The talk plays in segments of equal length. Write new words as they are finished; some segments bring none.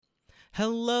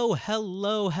Hello,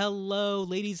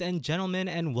 ladies and gentlemen,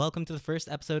 and welcome to the first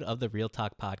episode of the Real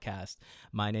Talk podcast.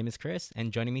 My name is Chris,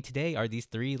 and joining me today are these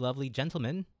three lovely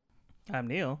gentlemen. I'm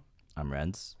Neil. I'm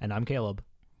Renz. And I'm Caleb.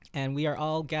 And we are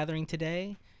all gathering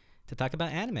today to talk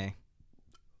about anime.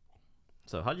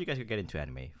 So how did you guys get into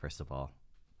anime, first of all?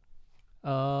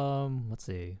 Let's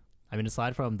see. I mean,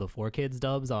 aside from the 4Kids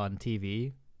dubs on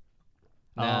TV.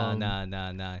 No.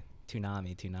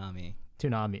 Toonami.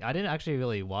 Toonami. I didn't actually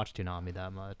really watch Toonami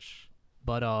that much.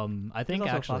 But I think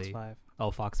There's also actually Fox 5.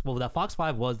 Oh, Fox. Well, that Fox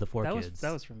 5 was the 4Kids.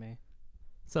 That was for me.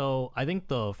 So, I think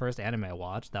the first anime I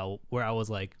watched where I was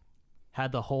like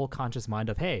had the whole conscious mind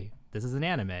of, "Hey, this is an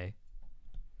anime."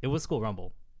 It was School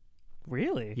Rumble.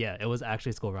 Really? Yeah, it was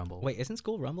actually School Rumble. Wait, isn't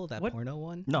School Rumble that What? porno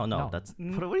one? No, that's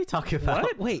what are you talking about?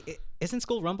 What? Wait, isn't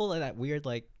School Rumble that weird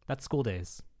That's School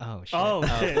Days. Oh shit. Oh,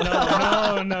 shit.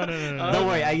 No. Don't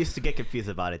worry, I used to get confused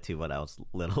about it too when I was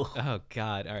little. Oh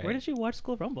god. All right. Where did you watch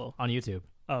School Rumble? On YouTube.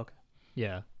 Oh, okay.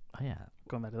 Yeah. Oh yeah.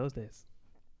 Going back to those days.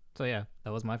 So yeah,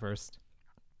 that was my first.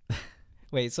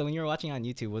 Wait, so when you were watching on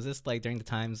YouTube, was this like during the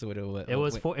times when It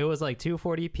was it was like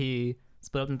 240p,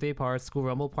 split up in 3 parts. School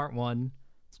Rumble Part 1,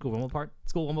 School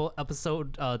Rumble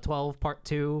episode 12 Part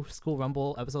 2, School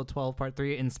Rumble episode 12 Part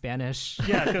 3 in Spanish.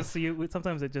 Yeah, because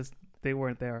sometimes they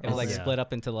weren't there. It was like Yeah. split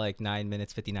up into like 9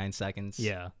 minutes 59 seconds.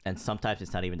 Yeah, And sometimes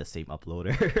it's not even the same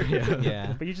uploader.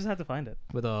 Yeah. But you just have to find it.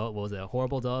 with what was it?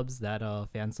 Horrible Dubs, that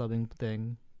fan subbing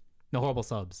thing. No, Horrible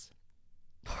Subs.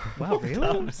 Wow, really?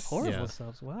 Dubs. Horrible Yeah.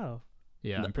 subs. Wow.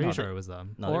 Yeah, No, I'm pretty no, sure they- it was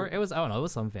them. no, Or they- it was, I don't know, it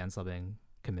was some fan subbing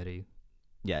committee.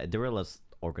 Yeah, they were less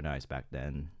organized back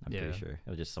then. I'm Yeah. pretty sure it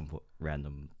was just some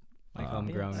random. Like um,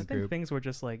 homegrown I think group. things were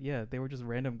just like, they were just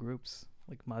random groups.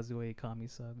 Like Mazue Kami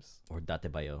subs. or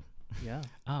Datebayo. Yeah.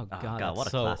 Oh Oh, god, God, that's what a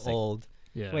so classic. old.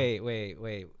 Yeah.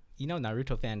 Wait. You know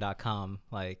NarutoFan.com,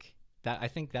 like that. I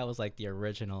think that was like the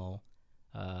original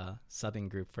subbing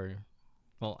group for,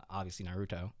 well, obviously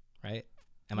Naruto, right?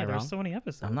 Am I wrong? There's so many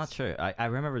episodes. I'm not sure. I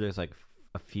remember there's like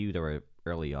a few that were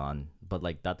early on, but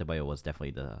like Datebayo was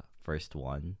definitely the first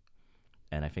one.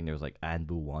 And I think there was like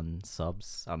Anbu 1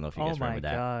 subs. I don't know if you Oh guys my remember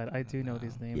that. god, I do know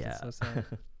these names. Yeah. It's so sad.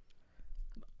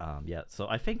 Yeah, so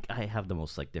I think I have the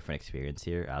most like different experience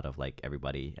here out of like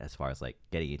everybody as far as like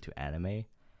getting into anime,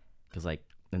 because like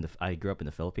I grew up in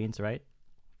the Philippines, right?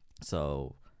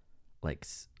 So like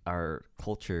our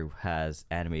culture has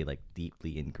anime like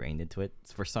deeply ingrained into it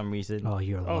for some reason. Oh,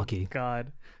 you're Oh lucky.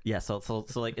 god. Yeah, so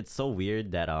like it's so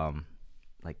weird that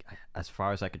like as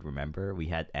far as I could remember, we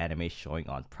had anime showing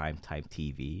on primetime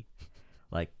TV.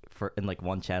 Like in like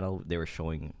one channel they were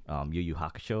showing Yu Yu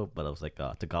Hakusho, but it was like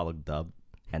a Tagalog dub,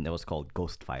 and it was called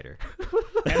Ghost Fighter.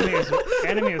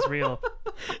 Anime is real.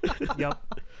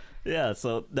 Yup. Yeah,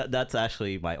 so that's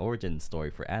actually my origin story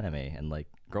for anime. And like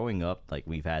growing up, like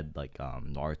we've had like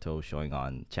Naruto showing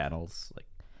on channels, like,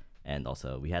 and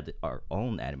also we had our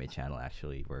own anime channel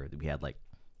actually, where we had like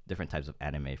different types of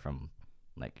anime from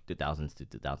like 2000s to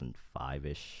 2005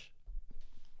 ish,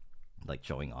 like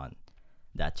showing on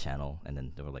that channel. And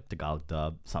then there were like Tagalog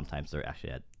dub. Sometimes they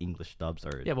actually had English dubs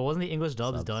or Yeah, but wasn't the English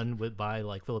dubs Subs. done by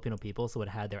like Filipino people, so it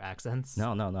had their accents?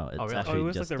 no. It's really? Oh, actually it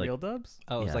was like just the real dubs?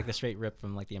 Oh, it was Yeah. like the straight rip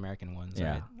from like the American ones,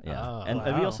 Yeah, right? yeah. Oh, and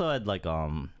we wow. also had like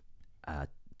a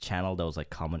channel that was like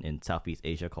common in Southeast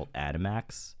Asia called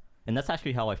Animax, and that's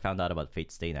actually how I found out about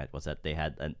Fate Stay Night. Was that they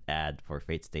had an ad for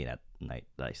Fate Stay Night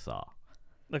that I saw?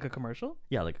 Like a commercial?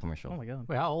 Yeah, like a commercial. Oh my god.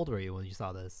 Wait, how old were you when you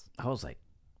saw this? I was like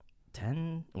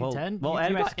 10. You 10? Well, you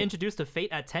Animax got introduced to Fate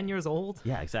at 10 years old?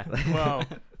 Yeah, exactly. Well,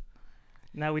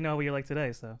 now we know what you're like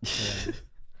today, so. Yeah.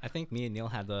 I think me and Neil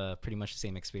had the pretty much the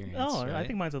same experience. Oh, right? I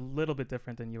think mine's a little bit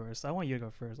different than yours. So I want you to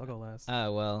go first. I'll go last.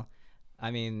 Well,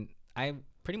 I mean, I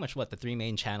pretty much the three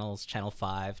main channels: Channel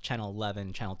 5, Channel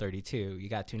 11, Channel 32. You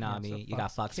got Toonami, Yeah, so you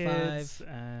got Fox Kids 5.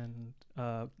 and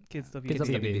Kids WB. Kids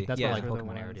WB. That's Yeah. what like Those are the Pokemon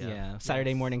ones. aired, Yeah, yeah.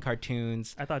 Saturday Yes. morning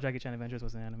cartoons. I thought Jackie Chan Adventures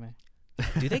was an anime.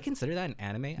 Do they consider that an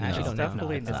anime? I No. actually don't know.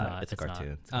 Definitely it's not. not. It's a It's not.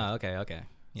 cartoon. Oh, okay.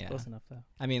 Yeah. Close enough though.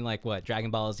 I mean, like what? Dragon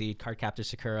Ball Z, Cardcaptor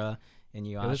Sakura, and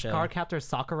It was Inuyasha. Cardcaptor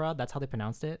Sakura. That's how they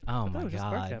pronounced it. Oh I thought my it was just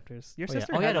card god. captors. Your Oh, yeah.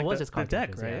 sister Oh, yeah, had it like was the, just the card deck,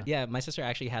 captors, right? Yeah, my sister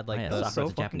actually had like Oh, yeah, the. Sakura's Sakura's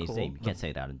so a Japanese fucking name. You cool. can't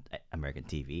say that on American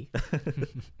TV.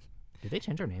 Did they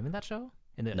change her name in that show?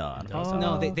 No, I don't think Oh. so.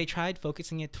 No, they tried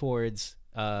focusing it towards.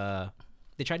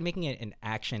 They tried making it an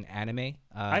action anime.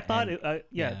 I thought and- it.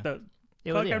 yeah. The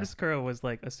It was, Cardcaptor Sakura was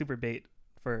like a super bait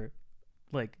for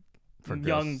like For young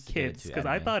girls to get kids into because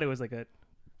I anime. thought it was like an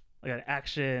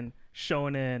action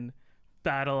shonen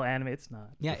battle anime. It's not.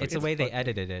 Yeah, it's the way they fucking-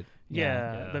 edited it.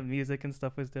 Yeah, Yeah. the music and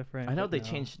stuff was different. I know but they no.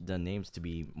 changed the names to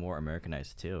be more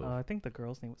Americanized too. I think the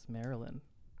girl's name was Marilyn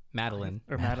Madeline.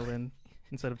 or Madeline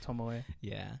instead of Tomoe.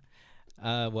 Yeah.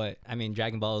 What I mean,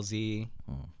 Dragon Ball Z.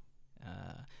 Hmm.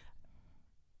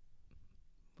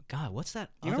 God, what's that?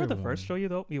 Do you remember other the first one?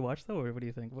 show you watched though, or what do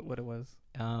you think? What it was?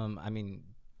 I mean,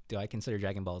 do I consider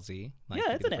Dragon Ball Z? Yeah,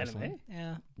 to it's be the an first anime. one?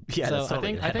 Yeah. Yeah, So, that's I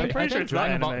totally I think pretty sure it's not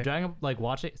anime. Dragon like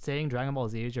saying Dragon Ball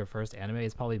Z is your first anime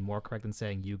is probably more correct than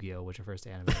saying Yu-Gi-Oh was your first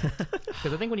anime.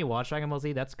 Because I think when you watch Dragon Ball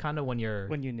Z, that's kind of when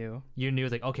When you knew. you knew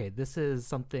it's like, okay, this is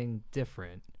something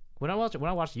different. When I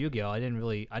watched Yu-Gi-Oh, I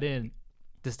didn't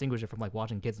distinguish it from like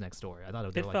watching Kids Next Door. I thought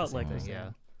It they were felt the like same the thing. same. Yeah.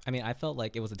 I mean, I felt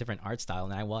like it was a different art style,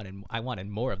 and I wanted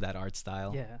more of that art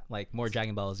style. Yeah. Like more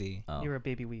Dragon Ball Z. Oh. You're a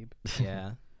baby weeb.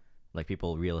 Yeah. Like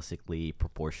people realistically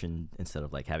proportioned instead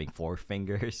of like having 4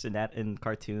 fingers in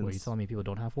cartoons. Were you telling me people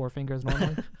don't have 4 fingers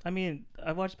normally? I mean,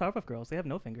 I watched Powerpuff Girls. They have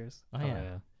no fingers. Oh,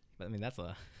 yeah. But I mean, that's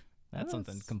That's-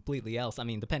 something completely else. I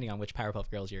mean, depending on which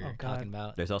Powerpuff Girls you're Oh, God. talking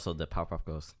about. There's also the Powerpuff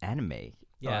Girls anime.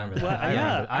 Yeah. I remember that. Well,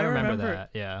 yeah, I remember remember- that.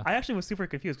 Yeah. I actually was super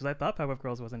confused because I thought Powerpuff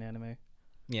Girls was an anime.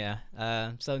 Yeah.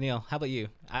 So Neil, how about you?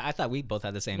 I thought we both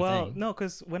had the same Well, thing. no,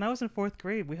 because when I was in 4th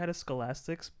grade, we had a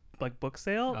Scholastics like book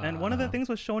sale, and one of the Uh-huh. things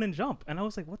was Shonen Jump, and I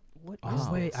was like, "What? What is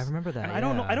Oh wait, this?" I remember that. And I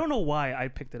don't know. I don't know why I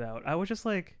picked it out. I was just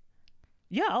like,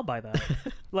 "Yeah, I'll buy that."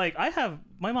 Like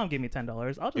my mom gave me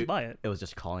 $10. I'll just buy it. It was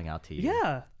just calling out to you.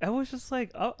 Yeah, I was just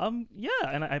like, yeah,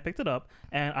 and I picked it up,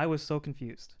 and I was so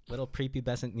confused. Little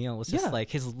prepubescent Neil was just Yeah. like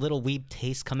his little weeb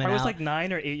taste coming I was out. like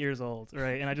 9 or 8 years old,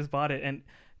 right? And I just bought it, and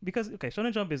because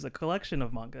Shonen Jump is a collection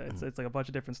of manga. It's like a bunch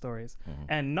of different stories,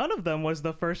 and none of them was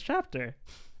the first chapter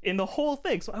in the whole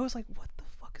thing. So I was like, what the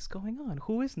fuck is going on?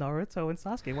 Who is Naruto and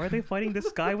Sasuke? Why are they fighting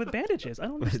this guy with bandages? I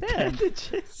don't understand.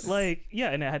 Like, yeah,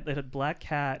 and it had Black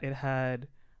Cat. It had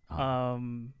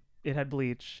it had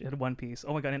Bleach. It had One Piece.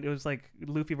 Oh my god! And it was like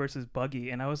Luffy versus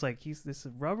Buggy, and I was like, he's this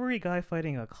rubbery guy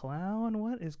fighting a clown.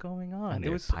 What is going on? And it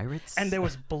they're was pirates. and there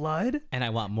was blood. and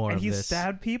I want more And of he this.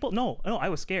 stabbed people. No, I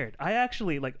was scared. I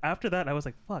actually like after that I was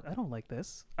like, fuck, I don't like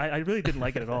this. I really didn't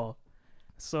like it at all.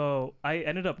 So I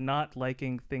ended up not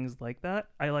liking things like that.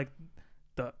 I like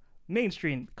the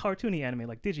mainstream cartoony anime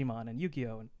like Digimon and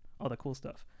Yu-Gi-Oh and all that cool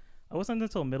stuff. I wasn't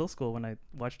until middle school when I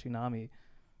watched Toonami,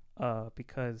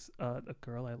 because a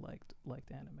girl I liked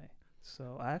anime.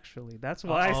 So actually, that's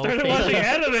why I started watching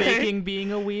anime. Faking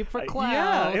being a weeb for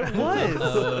clout. Yeah, it was.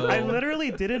 Oh. I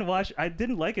literally didn't watch. I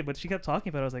didn't like it, but she kept talking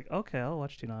about it. I was like, okay, I'll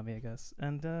watch Toonami, I guess.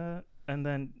 And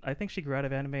then I think she grew out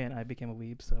of anime, and I became a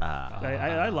weeb. So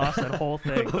I lost that whole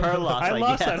thing. Her loss, I I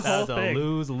lost guess. that whole That's a thing.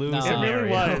 lose-lose No, It scenario.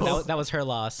 really was. That was her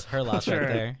loss. Her loss Sure. right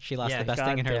there. She lost Yeah, the best God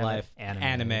thing in her damn it. life.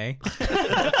 Anime.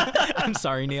 I'm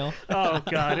sorry, Neil. Oh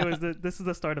god, it was. This is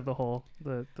the start of the hole,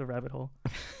 the rabbit hole.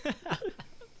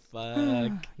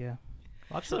 Fuck. Yeah.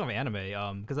 Well, actually, talking about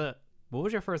anime, because what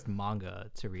was your first manga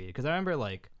to read? Because I remember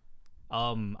like,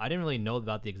 I didn't really know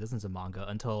about the existence of manga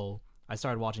until I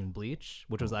started watching Bleach,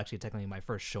 which was actually technically my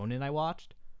first shonen I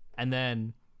watched, and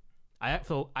then I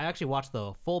actually watched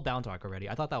the full Bound arc already.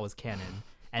 I thought that was canon,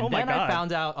 and Oh my then I God.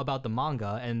 found out about the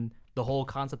manga and the whole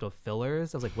concept of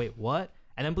fillers. I was like, wait, what?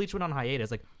 And then Bleach went on hiatus.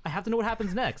 Like, I have to know what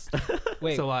happens next.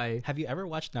 Wait, So have you ever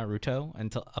watched Naruto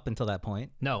up until that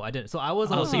point? No, I didn't. So I was.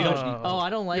 Oh, so you don't- I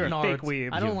don't like You're a fake Naruto. weeb.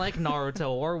 I don't like Naruto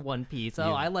or One Piece.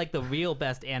 Oh, I like the real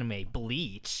best anime,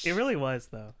 Bleach. It really was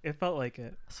though. It felt like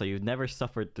it. So you've never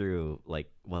suffered through like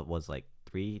what was like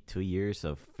 2 years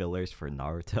of fillers for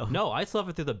Naruto? No, I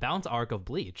suffered through the bounce arc of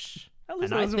Bleach. At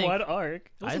least And it I was think one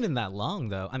arc. It wasn't even that long,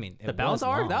 though. I mean, the bounce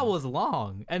arc that was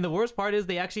long, and the worst part is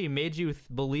they actually made you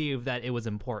believe that it was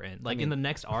important. Like in the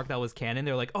next arc that was canon,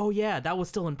 they were like, "Oh yeah, that was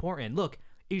still important. Look,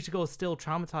 Ichigo's still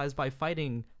traumatized by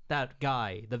fighting that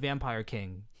guy, the Vampire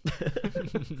King."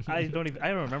 I don't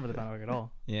remember the Bound arc at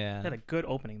all. Yeah. It had a good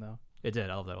opening though. It did.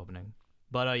 I love that opening.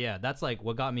 But yeah, that's like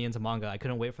what got me into manga. I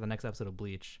couldn't wait for the next episode of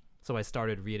Bleach, so I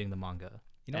started reading the manga.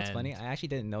 You know what's funny? I actually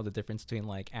didn't know the difference between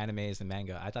like animes and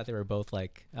manga. I thought they were both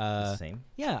like The same.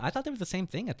 Yeah, I thought they were the same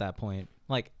thing at that point.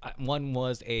 Like one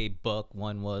was a book,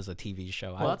 one was a TV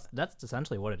show. Well, that's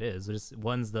essentially what it is. Just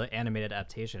one's the animated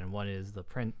adaptation, and one is the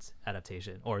print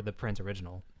adaptation or the print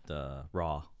original. The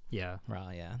raw. Yeah.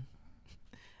 Raw, yeah.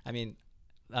 I mean,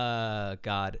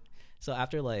 God. So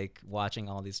after like watching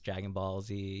all these Dragon Ball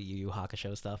Z, Yu Yu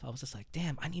Hakusho stuff, I was just like,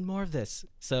 damn, I need more of this.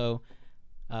 So,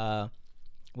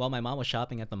 while my mom was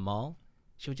shopping at the mall,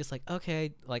 she was just like,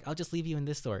 okay, like I'll just leave you in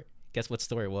this store. Guess what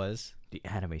store it was? The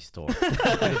anime store. It Wait,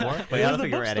 I was don't a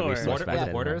think there were anime bookstore. stores back Yeah,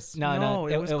 then. Borders. No, No,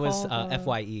 it was called,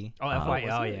 FYE. Oh, Oh, FYE.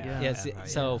 was Oh, it? yeah. Yeah. Yes. FYE,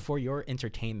 So yeah. for your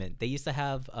entertainment, they used to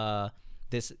have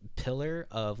this pillar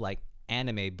of like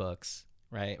anime books,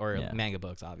 right? Or Yeah. manga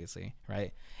books, obviously,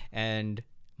 right? And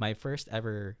my first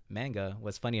ever manga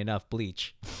was, funny enough,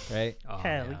 Bleach, right? Oh,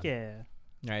 Hell man. yeah.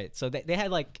 Right. So they had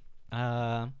like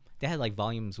they had like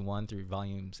volumes 1 through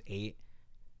volumes 8.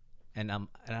 And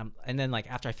then like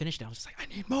after I finished it, I was just like,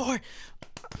 I need more.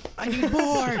 I need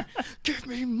more. Give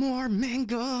me more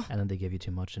manga. And then they give you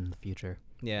too much in the future.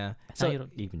 Yeah. So So you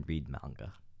don't even read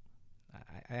manga.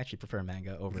 I actually prefer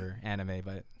manga over anime,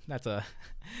 but that's a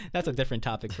different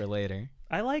topic for later.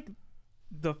 I like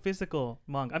the physical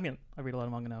manga. I mean, I read a lot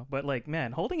of manga now, but like,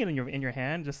 man, holding it in your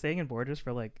hand, just staying in Borders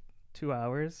for like 2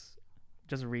 hours,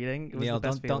 just reading, it was Neil, the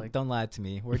best feeling. don't lie to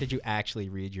me. Where did you actually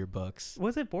read your books?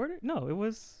 Was it Border? No, it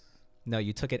was. No,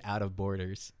 you took it out of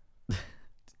Borders.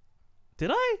 Did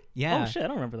I? Yeah. Oh shit, I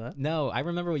don't remember that. No, I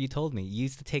remember what you told me. You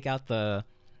used to take out the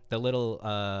little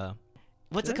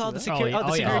what's Did it I called? do The that?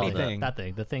 security security the- thing. That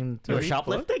thing. The thing. You were read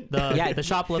shoplifting? Yeah, The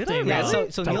shoplifting. Yeah,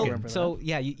 Really? so Don't Neil, remember so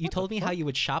yeah, you told me how you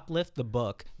would shoplift the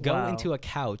book, go Wow. into a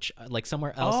couch like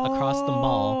somewhere else across the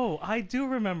mall. Oh, I do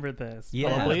remember this. Yeah.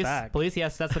 I'll Oh, put it Police, back. police.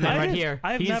 Yes, that's the man right didn't- here.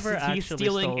 I've never actually he's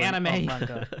stealing stolen anime. a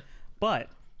manga. But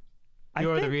I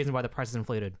You are the think- reason why the price is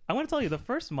inflated. I want to tell you the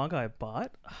first manga I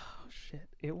bought. Oh shit!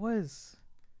 It was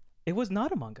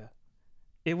not a manga.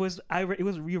 It was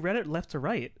you read it left to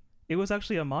right. It was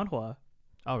actually a manhwa.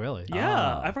 Oh, really?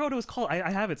 Yeah, Ah. I forgot what it was called.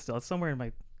 I have it still. It's somewhere in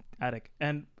my attic,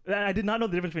 and I did not know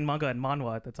the difference between manga and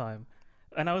manhwa at the time.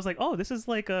 And I was like, oh, this is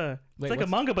like a Wait, it's like a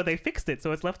what's- manga, but they fixed it,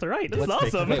 so it's left to right. This is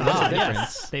What's awesome. Wait, what's the Ah, difference?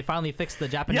 yes. They finally fixed the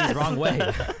Japanese Yes. wrong way.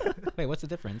 Wait, what's the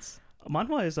difference?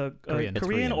 Manhwa is a Korean. It's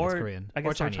Korean Korean. or It's Korean. I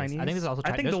guess or Chinese. Chinese. I think there's also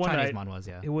I think there's the one Chinese that manhwas.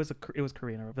 Yeah. it was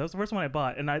Korean. That was the first one I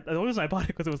bought, and the only reason I bought it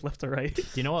because it was left to right. Do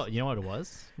you know what it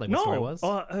was? Like what No, story it was?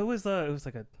 it was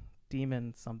like a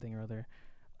demon something or other.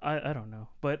 I don't know,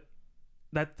 but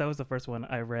that was the first one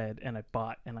I read and I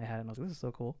bought and I had, and I was like, this is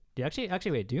so cool. Do you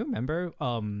actually wait? Do you remember?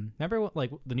 Remember what, like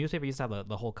the newspaper used to have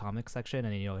the whole comic section,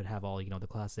 and it'd have all the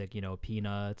classic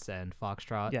Peanuts and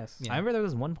Foxtrot. Yes. Yeah. I remember there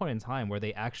was one point in time where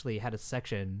they actually had a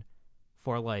section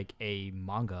for like a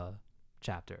manga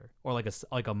chapter or like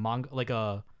a manga like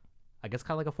a I guess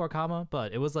kind of like a 4 comma,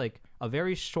 but it was like a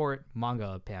very short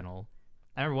manga panel.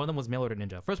 I remember one of them was Mail Order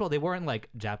Ninja. First of all, they weren't like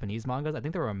Japanese mangas. I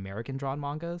think they were American drawn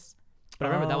mangas. But I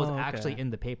remember that was Oh, actually okay. in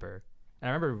the paper. And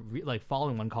I remember like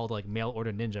following one called like Mail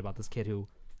Order Ninja about this kid who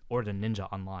ordered a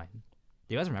ninja online.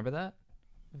 Do you guys remember that?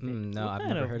 No, What I've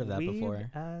kind never heard of that weird before.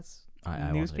 Ass I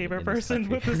wasn't newspaper in this person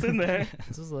country. put this in there.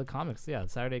 This was the comics, yeah,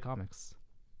 Saturday comics.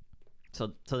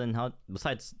 So then how,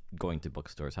 besides going to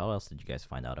bookstores, how else did you guys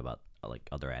find out about like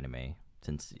other anime?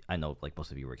 Since I know like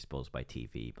most of you were exposed by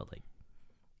TV, but like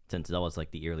since that was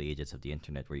like the early ages of the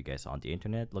internet, were you guys on the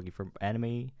internet looking for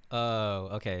anime? Oh,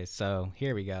 okay. So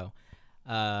here we go.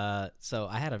 So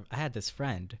I had this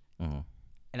friend, Mm-hmm.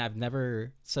 and I've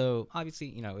never. So obviously,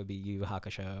 it would be Yu Yu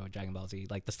Hakusho, Dragon Ball Z,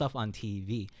 like the stuff on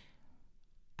TV.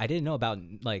 I didn't know about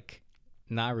like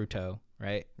Naruto,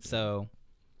 right? So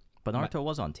But Naruto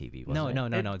was on TV, wasn't no, it? no,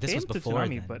 no, It no. This came was to before.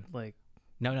 Tsunami, then. but like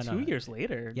no, 2 years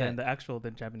later Yeah. than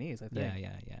the Japanese, I think.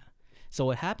 Yeah. So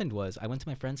what happened was I went to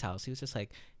my friend's house. He was just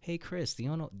like, "Hey, Chris, do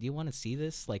you want to see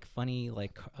this like funny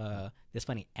this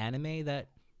funny anime that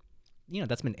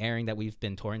that's been airing that we've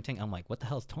been torrenting?" I'm like, "What the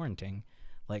hell is torrenting?"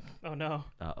 Like, Oh no.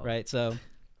 Uh-oh. right? So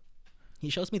he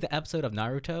shows me the episode of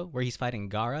Naruto where he's fighting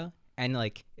Gaara, and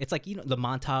like it's like the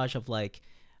montage of like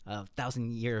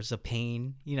 1,000 years of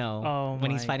pain. Oh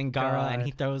when he's my fighting Gaara and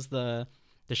he God. throws the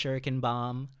shuriken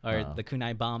bomb or Oh. the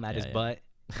kunai bomb at Yeah, his yeah. butt,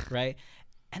 right?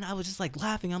 And I was just like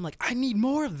laughing. I'm like, I need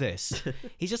more of this.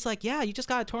 He's just like, yeah, you just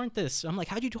gotta torrent this. I'm like,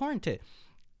 how'd you torrent it?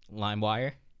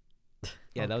 LimeWire.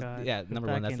 Yeah, Oh, that was God. number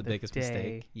Back one. That's in the the biggest day.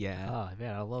 mistake. Yeah, Oh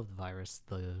man, I love the virus,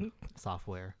 the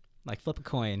software. like flip a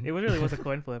coin. It really was a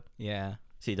coin flip. Yeah,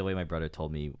 See, the way my brother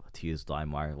told me to use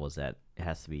LimeWire was that it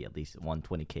has to be at least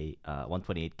 128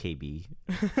 KB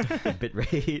bit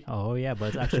rate. Oh yeah, but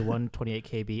it's actually 128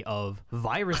 KB of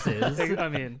viruses. I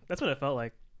mean, that's what it felt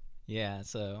like. yeah.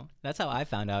 So that's how I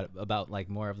found out about like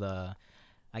more of the,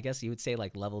 I guess you would say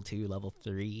like level 2, level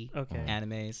 3 Okay.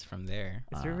 animes from there.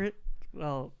 Is there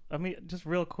well, I mean, just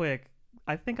real quick,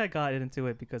 I think I got into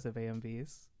it because of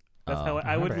AMVs. That's how Oh,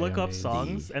 I would remember look up AMVs.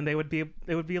 songs, and it would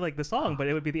be like the song, but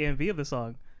it would be the AMV of the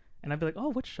song, and I'd be like, oh,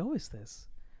 what show is this?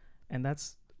 And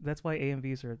that's why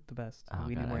AMVs are the best. Oh,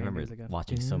 We God, need I more remember AMVs again.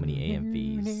 watching so many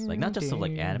AMVs, like not just of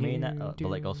like anime, but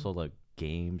like also like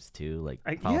games too, like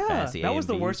Final Yeah, Fantasy that was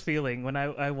the AMVs. worst feeling when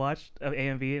I watched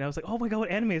AMV, and I was like, oh my god, what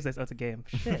anime is this? Oh, it's a game.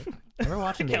 Shit. I remember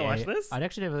watching I can't watch this. I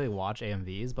actually didn't really watch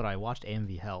AMVs, but I watched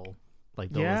AMV Hell,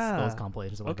 like those Yeah.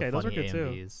 compilations of like Okay, the those were funny good too.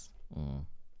 AMVs. Mm.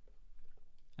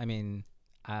 I mean,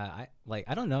 I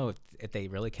don't know if they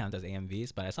really count as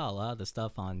AMVs, but I saw a lot of the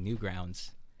stuff on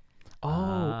Newgrounds.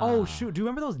 Oh shoot! Do you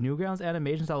remember those Newgrounds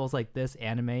animations that was like this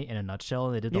anime in a nutshell,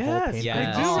 and they did the whole Yes, paint?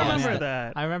 Yes. I do Oh, remember yeah.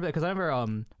 that. I remember because I remember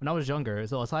when I was younger.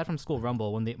 So aside from School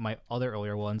Rumble, my other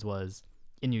earlier ones was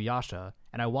Inuyasha,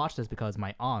 and I watched this because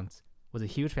my aunt was a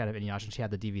huge fan of Inuyasha, and she had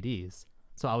the DVDs.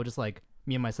 So I would just like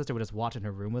me and my sister would just watch in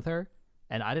her room with her,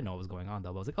 and I didn't know what was going on though.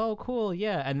 But I was like, oh cool,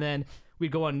 yeah. And then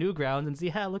we'd go on Newgrounds and see,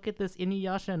 hey, look at this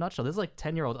Inuyasha in a nutshell. This is like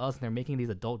 10-year-old us, and they're making these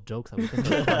adult jokes that we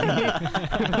think are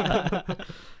funny.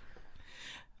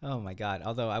 Oh my god.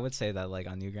 Although I would say that like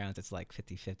on Newgrounds it's like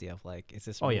 50-50 of like is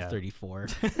this Oh, rule yeah. 34?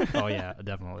 Oh yeah,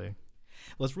 definitely.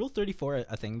 Was rule 34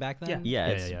 a thing back then? Yeah,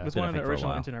 Yeah, it's, yeah. It was been one a of the thing for a original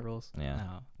while. internet rules. Yeah.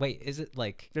 Oh. Wait, is it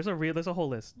like There's a whole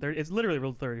list. It's literally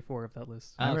rule 34 of that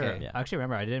list. I remember, Okay. Yeah. I actually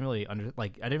remember I didn't really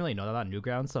know that about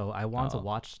Newgrounds, so I wanted to Oh.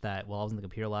 watch that while I was in the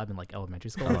computer lab in like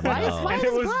elementary school. Oh, Like, no. why is And why is it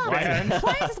this was blocked? banned.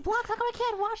 Why is this blocked? How come I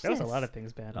can't watch There this? was a lot of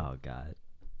things banned. Oh god.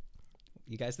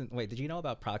 you guys didn't wait, did you know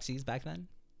about proxies back then?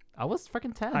 I was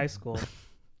freaking 10. High school.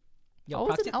 I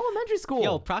was in elementary school.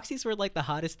 Yo, proxies were like the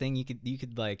hottest thing you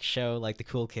could like show like the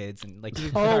cool kids and like you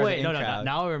could be Oh part of wait, the no, in no, no. crowd.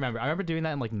 Now I remember. I remember doing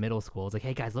that in like middle school. It's like,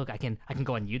 hey guys, look, I can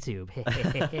go on YouTube.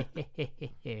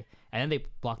 And then they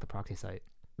blocked the proxy site.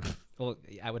 Well,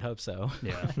 I would hope so.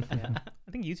 Yeah. Yeah.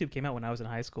 I think YouTube came out when I was in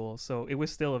high school, so it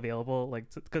was still available,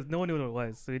 like because no one knew what it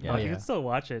was. So Yeah. you Yeah. could still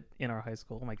watch it in our high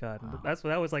school. Oh my god, Wow.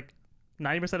 that was like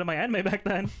 90% of my anime back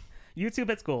then. YouTube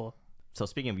at school. So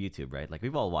speaking of YouTube, right? Like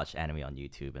we've all watched anime on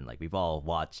YouTube, and like we've all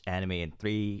watched anime in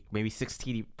 3, maybe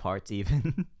 16 parts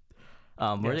even.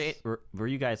 Yes. Were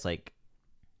you guys like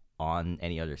on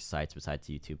any other sites besides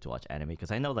YouTube to watch anime?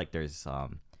 Because I know like there's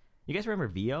you guys remember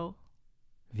VO?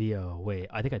 VO. Wait,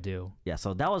 I think I do. Yeah,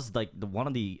 so that was like one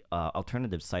of the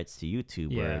alternative sites to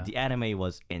YouTube where Yeah. the anime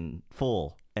was in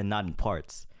full and not in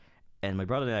parts. And my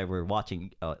brother and I were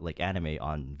watching like anime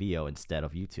on VO instead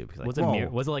of YouTube. He's like, Was it "Whoa."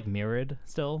 was it like mirrored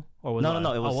still, or was No, it? no,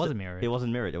 no. It was wasn't mirrored. It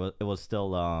wasn't mirrored. It was still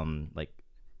like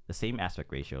the same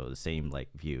aspect ratio, the same like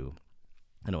view,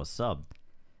 and it was subbed.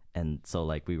 And so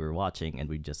like we were watching, and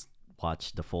we just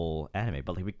watched the full anime.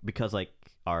 But like because like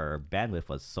our bandwidth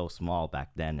was so small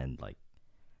back then, and like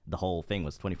the whole thing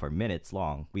was 24 minutes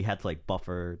long, we had to like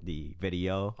buffer the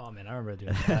video. Oh man, I remember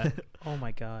doing that. Oh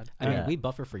my god. I mean, Yeah. we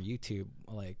buffer for YouTube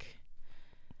like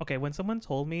Okay, when someone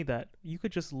told me that you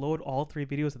could just load all 3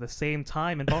 videos at the same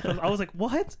time and buffer them, I was like,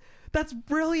 what? That's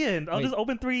brilliant. I'll Wait. just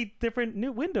open 3 different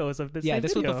new windows of this. yeah, same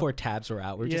this video. was before tabs were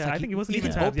out. We're just Yeah, like I think it wasn't you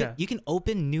even can tabs, open yeah. you can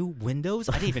open new windows.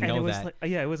 I didn't even And know it was that. like,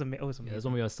 yeah, it was Yeah, this amazing. is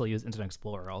when we still use Internet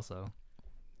Explorer also.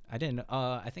 I didn't.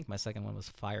 I think my second one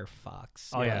was Firefox.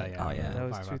 Oh yeah, yeah. Oh, yeah. That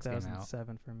was Firefox came out.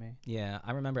 2007 for me. Yeah,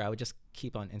 I remember I would just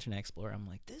keep on Internet Explorer. I'm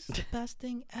like, this is the best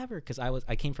thing ever because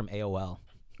I came from AOL.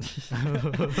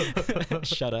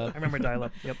 Shut up. I remember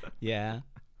dial-up. Yep. Yeah.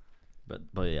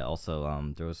 But yeah,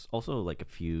 also there was also like a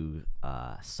few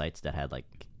sites that had like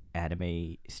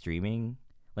anime streaming.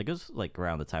 Like it was like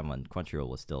around the time when Crunchyroll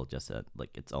was still just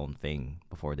like its own thing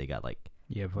before they got like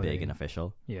Yeah, big and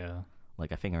official. yeah.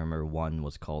 Like I think I remember one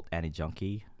was called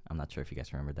Junkie. I'm not sure if you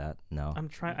guys remember that. No. I'm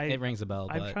trying. It rings a bell,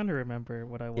 I'm but trying to remember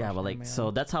what I watched. Yeah, but like anime so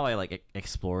on. that's how I like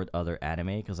explored other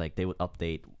anime because like they would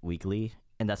update weekly,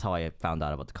 and that's how I found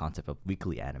out about the concept of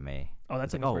weekly anime. Oh,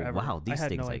 that's like, like, oh, forever. wow, these I had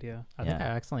things, no like- idea. I think I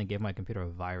Yeah. accidentally gave my computer a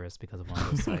virus because of one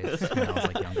of those sites when I was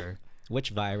like younger. which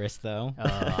virus though?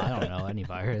 I don't know, any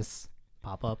virus,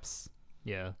 pop-ups.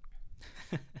 Yeah.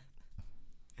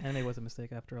 Anime was a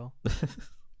mistake after all.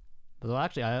 But well,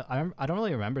 actually, I don't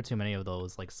really remember too many of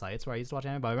those like sites where I used to watch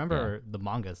anime. But I remember the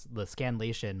mangas, the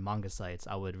Scanlation manga sites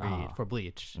I would read Ah. for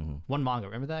Bleach. Mhm. One manga.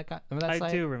 Remember that guy? Remember that I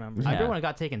site? do remember. I remember Yeah. when it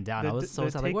got taken down. I was so the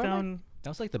excited. Like, where am I- takedown. That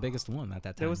was like the biggest one at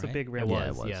that time. That was the right? big It rip. Yeah,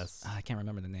 was, it was. yes. I can't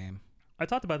remember the name. I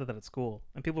talked about that at school,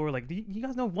 and people were like, "Do you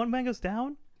guys know one manga's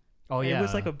down?" Oh And yeah. It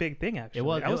was like a big thing actually. It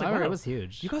was. I was like, remember wow, it was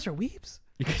huge. you guys are weeps.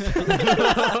 Me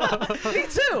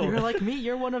too. You're like me.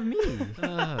 You're one of me.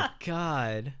 Oh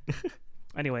God.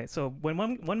 Anyway, so when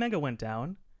one manga went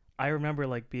down, I remember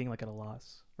like being like at a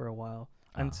loss for a while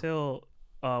until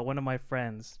one of my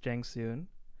friends, Jang Soon,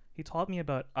 he taught me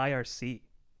about IRC.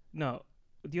 No,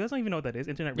 do you guys don't even know what that is?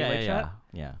 Internet Relay Chat.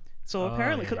 Yeah. So Oh,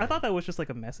 apparently, yeah, because I yeah. thought that was just like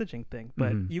a messaging thing,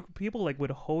 but Mhm. people like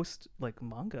would host like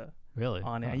manga Really?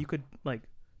 on it, Huh. and you could like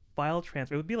file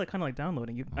transfer. It would be like kind of like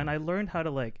downloading. And I learned how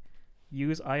to like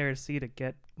use IRC to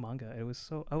get manga. It was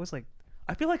so I was like,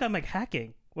 I feel like I'm like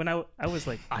hacking when I was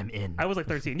like I'm in. I was like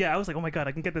 13. Yeah, I was like, oh my god,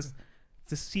 I can get this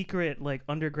secret like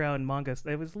underground manga.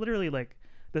 It was literally like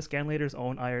the Scanlator's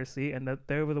own IRC, and that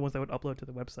they were the ones that would upload to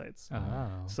the websites.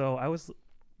 Oh. So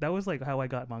that was like how I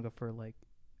got manga for like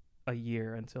a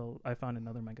year until I found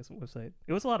another manga website.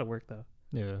 It was a lot of work though.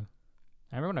 Yeah.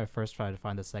 I remember when I first tried to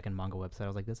find the second manga website, I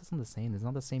was like, this isn't the same. It's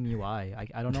not the same UI.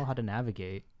 I don't know how to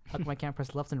navigate. How come I can't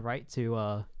press left and right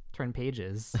to turn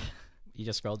pages? You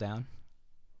just scroll down.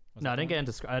 Was No, that I didn't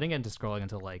the get into I didn't get into scrolling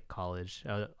until like college.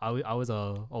 I was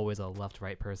always a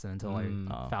left-right person until I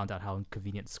found out how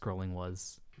inconvenient scrolling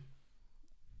was.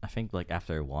 I think like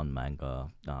after one manga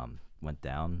went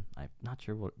down, I'm not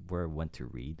sure where it went to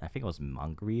read. I think it was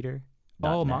Manga Reader.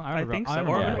 Oh, .net. I think so.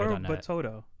 remember Or Manga.net.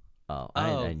 Batoto. Oh, Oh. I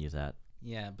didn't use that.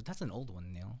 Yeah, but that's an old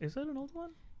one, Neil. Is that an old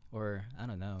one? Or I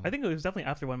don't know. I think it was definitely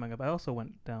after one manga, but I also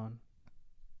went down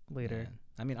later. Yeah.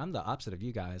 I mean, I'm the opposite of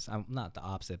you guys. I'm not the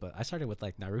opposite, but I started with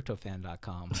like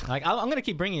NarutoFan.com. Like, I'm gonna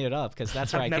keep bringing it up because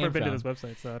that's where I've I never came been from. to this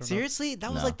website, so I don't know. Seriously,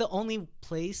 that was No. like the only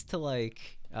place to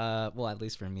like, well, at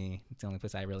least for me, it's the only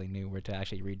place I really knew where to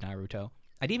actually read Naruto.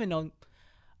 I didn't even know.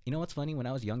 You know what's funny? When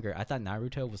I was younger, I thought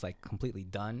Naruto was like completely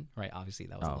done. Right? Obviously,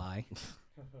 that was a Oh. lie.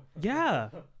 Yeah,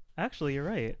 actually, you're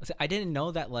right. So I didn't know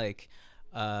that like,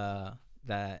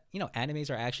 that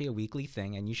animes are actually a weekly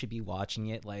thing, and you should be watching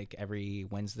it like every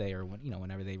Wednesday or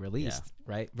whenever they released,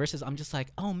 right? Versus I'm just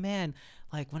like, oh man,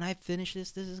 like when I finish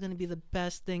this is gonna be the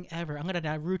best thing ever. I'm gonna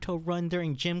Naruto run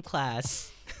during gym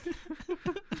class.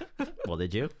 Well,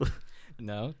 did you?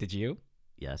 No, did you?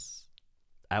 Yes.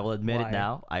 I will admit Why? it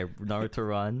now. I Naruto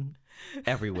run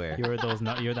everywhere. You're that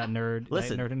nerd.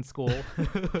 Listen. That nerd in school.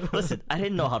 Listen, I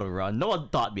didn't know how to run. No one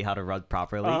taught me how to run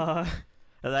properly.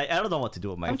 And I don't know what to do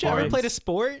with my Haven't you ever arms. played a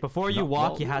sport? Before you No,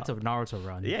 walk, well, you had no. to Naruto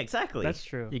run. Yeah, exactly. That's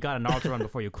true. You got to Naruto run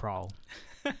before you crawl.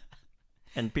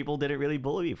 And people didn't really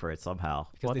bully me for it somehow.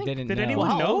 Because Well, I they think- didn't did know. anyone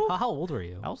Well, know? how old were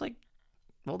you? I was like,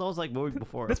 well, that was like way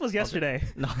before. This was yesterday.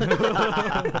 No.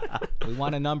 We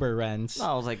want a number, Renz. No,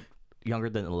 I was like younger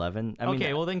than 11. I mean,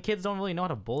 Okay, well then kids don't really know how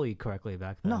to bully correctly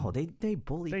back then. no, they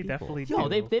bully They people. definitely No,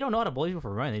 do. they don't know how to bully people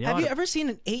for running. They know Have how you to- ever seen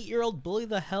an 8-year-old bully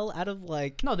the hell out of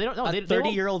like No, they don't. No, a they won't-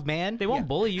 30-year-old man? They won't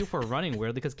bully you for running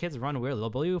weirdly because kids run weirdly. They'll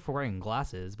bully you for wearing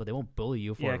glasses, but they won't bully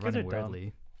you for Yeah, kids running are dumb.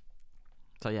 weirdly.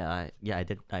 So I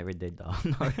did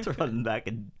Naruto run back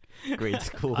in grade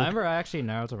school. I remember I actually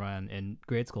Naruto ran in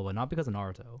grade school, but not because of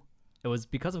Naruto. It was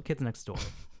because of Kids Next Door.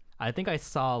 I think I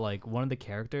saw like one of the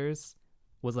characters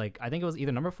was like, I think it was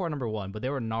either number 4 or number 1, but they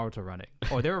were Naruto running,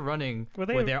 or they were running Were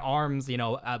they- with their arms,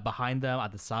 behind them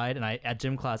at the side. And at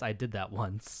gym class, I did that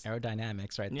once.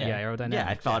 Aerodynamics, right Yeah, there. aerodynamics. Yeah,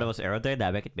 I thought it was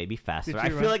aerodynamic. It made me faster. Did I you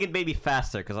feel run- like it made me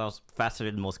faster because I was faster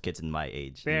than most kids in my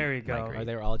age. in There you my go. grade. Or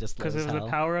they were all just low Because as it was the hell.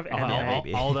 power of All, anime.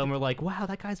 maybe. all of them were like, "Wow,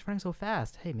 that guy's running so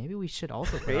fast. Hey, maybe we should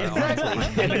also." put our arms Exactly.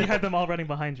 behind And then you him." had them all running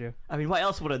behind you. I mean, why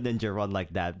else would a ninja run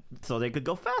like that? So they could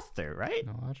go faster, right?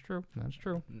 No, that's true. That's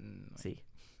true. See,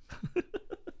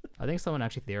 I think someone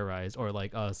actually theorized, or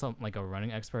like a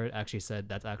running expert actually said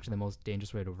that's actually the most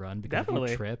dangerous way to run because if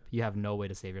Definitely. you trip, you have no way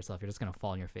to save yourself. You're just gonna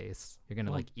fall on your face. You're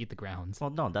gonna like eat the ground.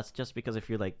 well, no, that's just because if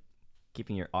you're like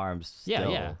keeping your arms Yeah,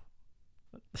 still. yeah.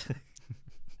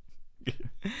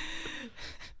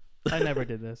 I never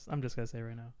did this. I'm just gonna say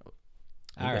right now. You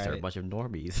All guys are a right. bunch of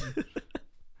normies.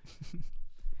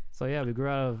 So yeah, we grew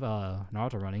out of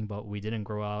Naruto running, but we didn't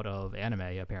grow out of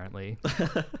anime apparently.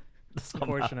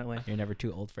 Unfortunately. You're never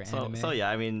too old for So, anime. so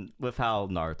yeah, I mean, with how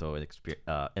Naruto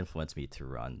influenced me to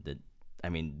run,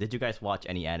 did you guys watch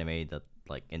any anime that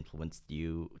like influenced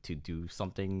you to do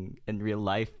something in real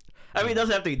life? I mean, it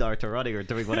doesn't have to be Naruto running or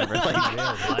doing whatever. In Like, real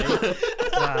life.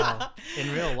 Wow.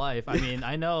 In real life, I mean,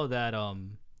 I know that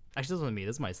actually, this wasn't me.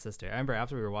 This is my sister. I remember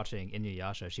after we were watching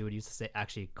Inuyasha, she would used to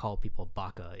actually call people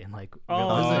baka in like.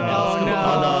 Oh, real no. life.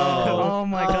 no. Oh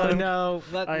my god. no!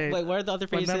 What, I- wait, what are the other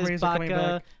my phrases? memories are coming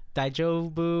Baka,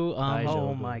 Daijobu. Daijobu.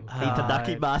 Oh my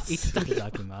Itadakimasu.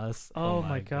 Itadakimasu. Oh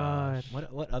my god.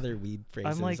 What other weeb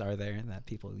phrases like- are there that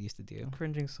people used to do?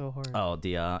 Cringing so hard. Oh,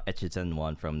 the Echizen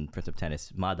one from Prince of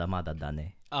Tennis. Mada mada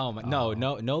dane. Oh my, no,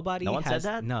 nobody. No one said has,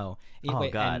 that? No. Oh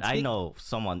Wait, god, and I speak- know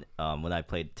someone when I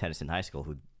played tennis in high school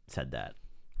who said that.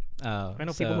 Oh, I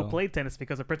know people who so- played tennis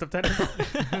because of Prince of Tennis.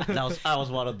 I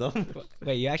was one of them.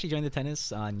 Wait, you actually joined the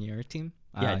tennis on your team?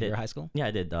 Yeah, I did. Your high school? Yeah,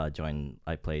 I did join.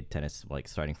 I played tennis like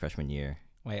starting freshman year.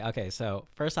 Wait, okay. So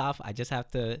first off, I just have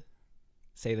to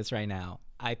say this right now.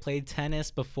 I played tennis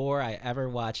before I ever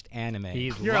watched anime.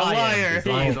 You're a liar.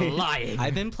 He's lying.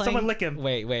 I've been playing. Someone lick him.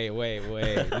 Wait.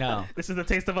 No. This is the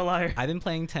taste of a liar. I've been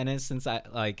playing tennis since I've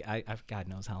God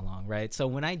knows how long, right? So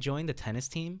when I joined the tennis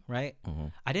team, right,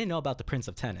 I didn't know about the Prince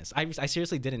of Tennis. I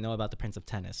seriously didn't know about the Prince of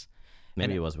Tennis.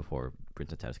 Maybe And- it was before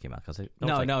Prince of Tennis came out.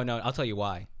 No. I'll tell you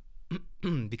why.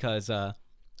 Because I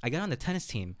got on the tennis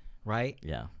team, right?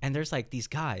 Yeah. And there's like these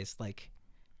guys, like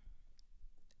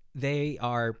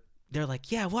they're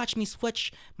like, yeah, watch me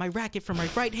switch my racket from my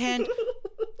right hand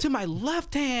to my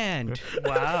left hand.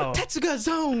 Wow. Tetsuga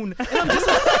zone. And I'm just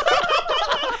like,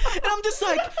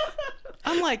 And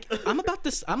I'm like, I'm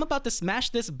about to smash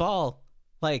this ball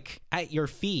like at your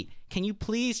feet. Can you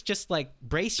please just like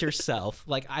brace yourself?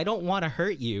 Like, I don't want to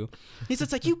hurt you. He's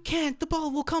just like, you can't. The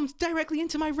ball will come directly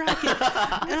into my racket.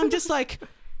 And I'm just like,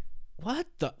 what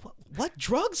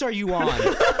drugs are you on?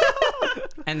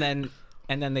 And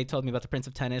then they told me about the Prince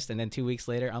of Tennis, and then 2 weeks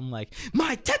later, I'm like,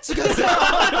 my Tetsuga's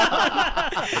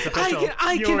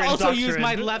I You can were also use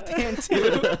my indoctrinated. left hand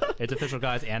too. It's official,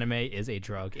 guys. Anime is a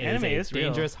drug. It Anime is is a real.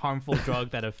 dangerous, harmful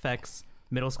drug that affects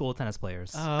middle school tennis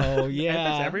players. Oh It yeah,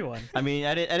 affects everyone. I mean,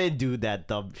 I didn't do that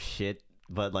dumb shit,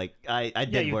 but like I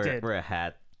did you wear did. wear a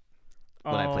hat.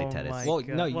 When I played Oh tennis. my Well,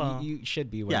 God. no, Well, you should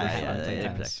be Yeah, wearing a hat yeah, when playing yeah,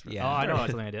 tennis. yeah. Yeah. Oh, I know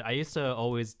something I did. I used to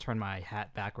always turn my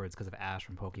hat backwards because of Ash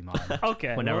from Pokemon.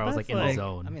 Okay. Whenever well, I was like that's in the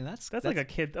zone. I mean, that's like a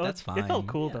kid. Oh, that's It felt fine.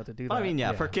 cool Yeah. though to do that. I mean,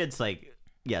 yeah, for Yeah. kids, like,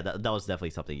 yeah, that was definitely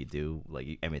something you do. Like,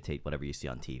 you imitate whatever you see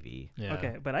on TV. Yeah.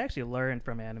 Okay, but I actually learned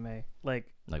from anime. Like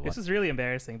Like this what? is really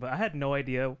embarrassing, but I had no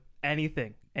idea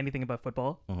anything about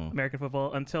football, Mhm. American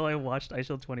football, until I watched Ice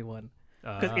Shield 21.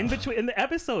 Because in Ah. between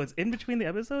the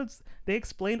episodes, they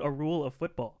explained a rule of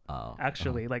football. Oh,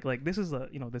 Actually, like this is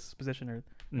this position or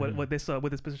Mhm. what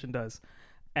this position does.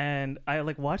 And I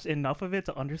like watched enough of it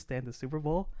to understand the Super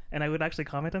Bowl, and I would actually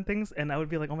comment on things, and I would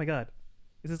be like, "Oh my god,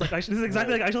 this is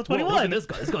exactly like Ice Shield Whoa, 21." look at this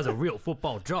guy. This guy's a real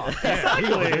football jock. Yeah, he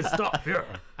knows his stuff. Yeah.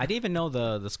 I didn't even know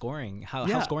the scoring, how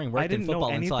Yeah, scoring worked I didn't in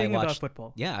football know until I anything about watched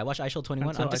football. Yeah, I watched Ice Shield 21.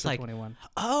 Until I'm just Ice like, Shield 21.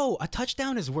 oh, a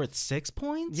touchdown is worth 6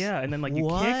 points? Yeah, and then like you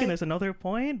What? kick and there's another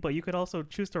point, but you could also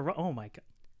choose to run. Oh my god!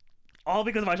 All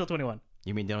because of Ice Shield 21.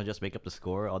 You mean they don't just make up the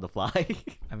score on the fly?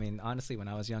 I mean, honestly, when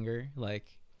I was younger, like,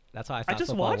 that's how I I thought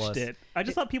just football watched was. it. I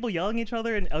just thought people yelling at each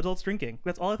other and adults drinking.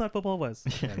 That's all I thought football was.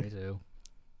 Yeah, me too.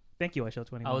 Thank you, Ice Shield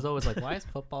 21. I was always like, why is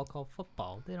football called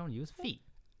football? They don't use feet.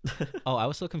 Oh, I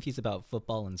was so confused about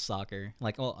football and soccer.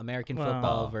 Like, well, American Well-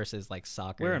 football versus like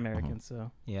soccer. We're Americans,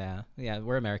 so Yeah,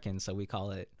 we're Americans, so we call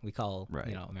Right.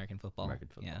 American football. American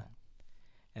football. Yeah,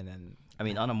 and then I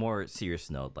mean, on a more serious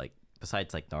note, like,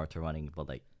 besides like Naruto running, but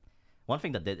like, one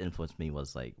thing that did influence me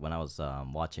was like when I was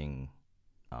watching,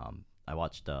 I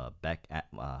watched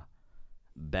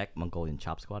Beck Mongolian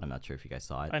Chop Squad. I'm not sure if you guys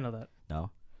saw it. I know that.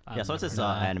 No. I've Yeah, so it's never this heard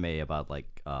of that. anime about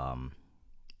like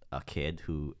a kid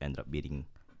who ended up meeting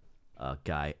a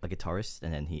guitarist,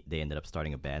 and then they ended up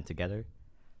starting a band together.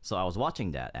 So I was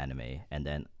watching that anime, and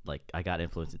then like I got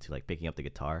influenced into like picking up the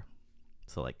guitar.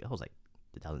 So like it was like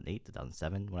 2008,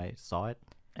 2007 when I saw it.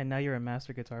 And now you're a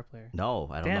master guitar player. No,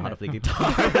 I don't Damn know how it. to play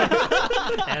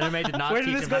guitar. Anime did not Where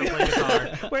teach did him this how to play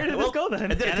guitar. Where did this go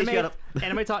then? it didn't teach me how Anime, to-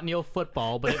 anime taught Neil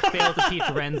football, but it failed to teach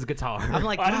Ren's guitar. I'm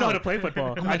like, I don't know how wow. to play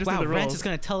football. I'm I like, just wow, did the Rance rules. is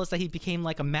gonna tell us that he became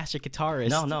like a master guitarist.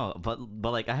 No, but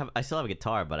like I still have a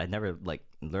guitar, but I never like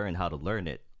learned how to learn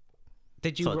it.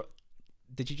 Did you? So-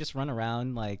 did you just run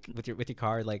around like with your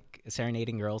car like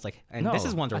serenading girls like? And No. this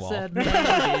is I Wonderwall. said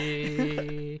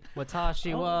maybe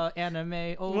Watashi wa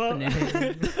anime Well, opening.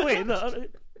 wait, no,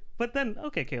 but then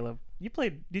okay, Caleb, you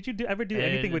played. Did you ever do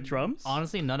anything with And drums?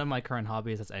 Honestly, none of my current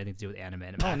hobbies has anything to do with anime.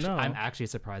 And Oh, no. I'm actually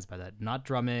surprised by that. Not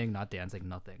drumming, not dancing,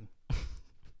 nothing.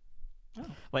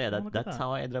 Well, yeah, Oh, look at that's that.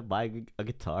 how I ended up buying a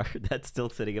guitar that's still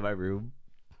sitting in my room,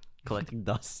 collecting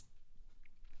dust.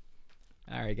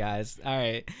 All right, guys. All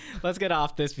right, let's get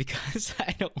off this because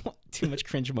I don't want too much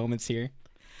cringe moments here.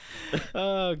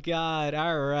 Oh God.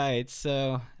 All right. So,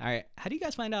 all right. How do you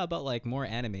guys find out about like more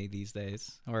anime these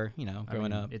days, or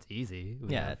growing up? It's easy. We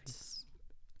Yeah, have it's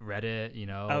Reddit. You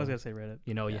know, I was gonna say Reddit,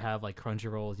 you have like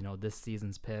Crunchyrolls. You know, this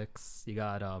season's picks. You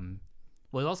got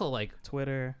Well, it's also like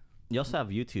Twitter. you also have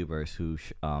YouTubers who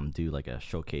do like a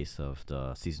showcase of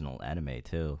the seasonal anime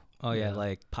too. Oh yeah, Yeah.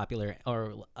 like popular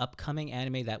or upcoming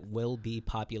anime that will be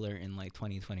popular in like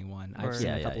 2021. Or- I've seen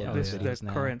Yeah, a yeah, couple yeah. of This those the videos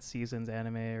now. current season's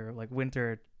anime or like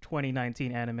winter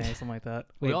 2019 anime, something like that.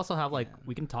 we Wait, also have like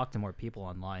we can talk to more people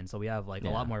online. So we have like a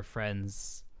Yeah. lot more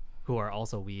friends who are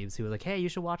also weebs who are like, hey, you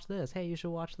should watch this. Hey, you should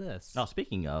watch this. Now,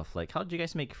 speaking of, like, how did you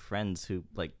guys make friends who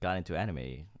like got into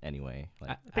anime anyway?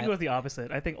 Like, I think it was the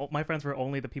opposite. I think my friends were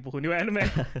only the people who knew anime.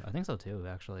 I think so too,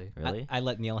 actually. really? I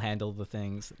let Neil handle the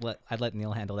things. I let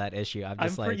Neil handle that issue. I'm I'm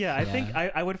just like, I think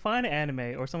I would find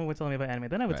anime or someone would tell me about anime.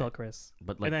 Then I would Right. tell Chris,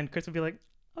 But like, and then Chris would be like,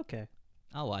 "Okay."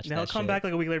 I'll watch Then that. I'll come shit. back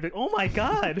like a week later, and be like, "Oh my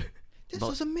god!" This But-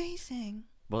 was amazing.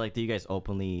 but like, do you guys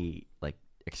openly like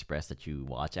express that you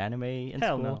watch anime in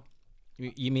Hell school? no.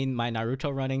 You mean my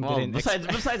Naruto running Well, didn't? besides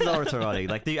Naruto running,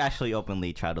 like, do you actually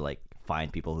openly try to like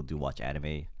find people who do watch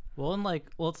anime? Well,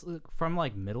 it's from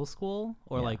like middle school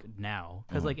or Yeah. like now,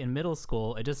 because Mhm. like in middle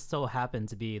school, it just so happened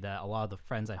to be that a lot of the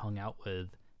friends I hung out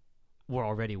with were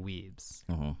already weebs.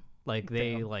 Mm-hmm. Like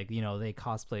they Damn. like they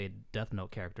cosplayed Death Note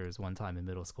characters one time in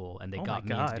middle school, and they Oh got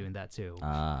my me into God. doing that too.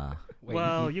 Wait,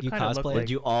 Well, you kinda look cosplay? like- Did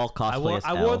you all cosplay as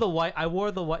I wore L? the white. I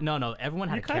wore the white. No, everyone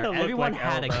had You a kinda character. look Everyone like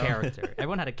had L, a though. character.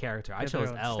 Everyone had a character. I Get chose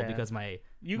their own L stand. because my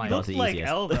You my- look the like easiest.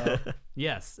 L though.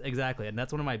 yes, exactly, and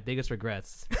that's one of my biggest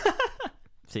regrets.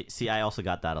 See, I also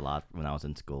got that a lot when I was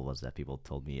in school. Was that people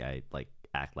told me I like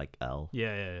act like L,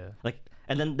 Yeah. like,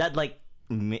 and then that like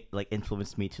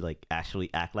influenced me to like actually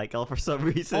act like L for some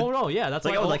reason. Oh no, yeah, that's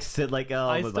It's like why I would like sit like L.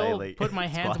 I with still my, like, put my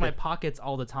hands in my squat. pockets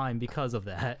all the time because of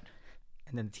that.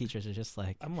 And then the teachers are just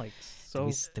like, I'm like did so.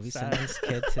 we send sad. this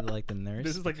kid to like the nurse?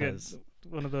 This is like because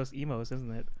one of those emos,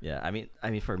 isn't it? Yeah, I mean,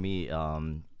 for me,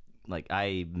 like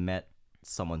I met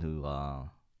someone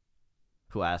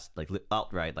who asked like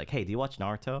outright, like, "Hey, do you watch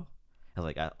Naruto?" I was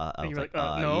like, I And was you were like,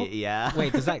 like, no. yeah.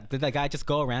 wait, did that guy just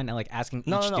go around and like asking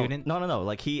No, each no, student? no.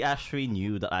 Like he actually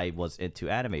knew that I was into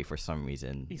anime for some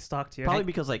reason. He stalked you. Probably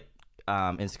because like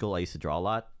in school I used to draw a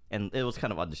lot, and it was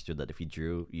kind of understood that if you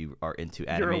drew, you are into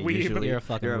anime. You're a weeb. Usually, You're a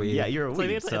fucking weeb. Yeah, you're a It's like,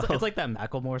 weeb. it's like that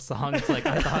Macklemore song. It's like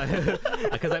I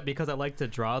thought because I like to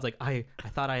draw. It's like I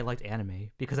thought I liked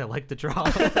anime because I like to draw.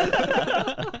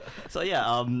 So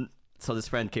yeah, so this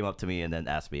friend came up to me and then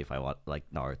asked me if I want like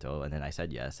Naruto, and then I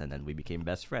said yes, and then we became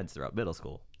best friends throughout middle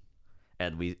school.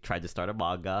 And we tried to start a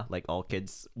manga like all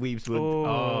kids weebs would. Oh,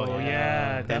 Oh, yeah,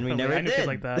 yeah. And definitely. we never I knew kids did.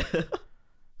 like that.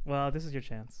 Well, this is your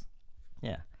chance.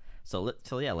 Yeah. So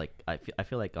yeah, like I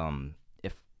feel like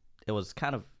if it was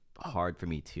kind of hard for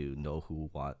me to know who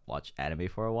watch anime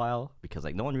for a while because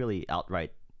like no one really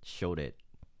outright showed it.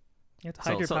 You have to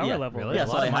hide your So, power yeah, level. Really? Yeah, a,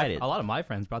 so lot I of my, hide it. a lot of my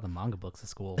friends brought the manga books to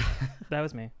school. That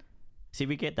was me. See,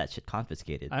 we get that shit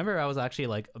confiscated. I remember I was actually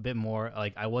like a bit more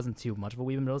like I wasn't too much of a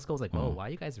weeb in middle school. I was like, whoa, Mm. why are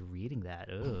you guys reading that?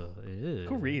 Ugh.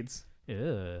 Who reads?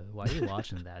 Why are you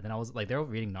watching that? Then I was like, they were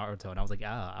reading Naruto, and I was like,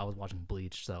 I was watching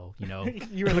Bleach, so you know,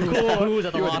 You were the cool. who's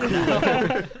at the lost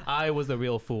now? I was the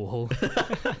real fool.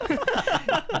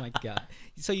 Oh my god!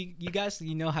 So you guys,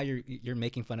 you know how you're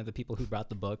making fun of the people who brought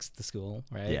the books to school,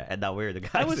 right? Yeah, and now we're the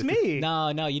guys. That was me. No,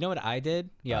 you know what I did?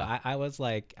 Yeah, I was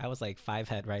like five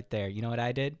head right there. You know what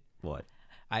I did? What?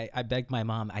 I begged my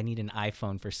mom. I need an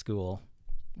iPhone for school.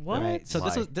 What? Right. So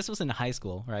Why? this was in high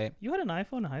school, right? You had an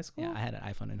iPhone in high school? Yeah, I had an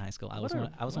iPhone in high school. I What was a-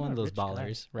 one what of a those rich guy.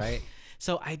 ballers, right?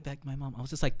 So I begged my mom. I was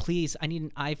just like, please, I need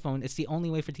an iPhone. It's the only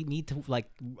way for me to like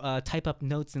type up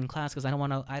notes in class because I don't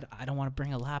want to. I don't want to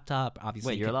bring a laptop.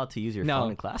 Obviously, Wait, you're you allowed to use your No.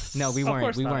 phone in class? No, we Of weren't.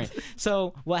 course We not. weren't.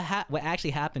 So what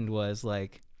actually happened was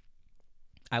like,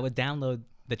 I would download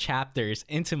the chapters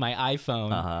into my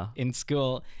iPhone Uh-huh. in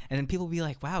school, and then people would be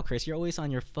like, "Wow, Chris, you're always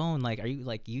on your phone. Like, are you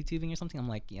like YouTubing or something?" I'm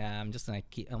like, "Yeah, I'm just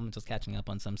catching up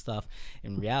on some stuff."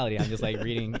 In reality, I'm just like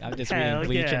reading. I'm just Hell reading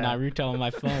Bleach and yeah. Naruto on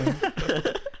my phone.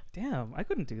 Damn, I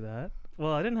couldn't do that.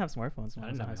 Well, I didn't have smartphones when I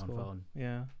I was in didn't high have my own school. phone.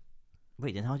 Yeah.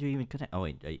 Wait, then how'd you even connect? Oh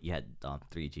wait, you had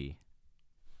 3G.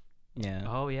 Yeah.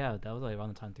 Oh yeah, that was like around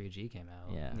the time 3G came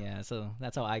out. Yeah. Yeah, so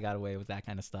that's how I got away with that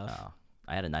kind of stuff. Oh,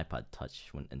 I had an iPod Touch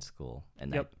when in school,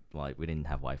 and Yep. we didn't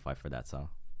have Wi-Fi for that, so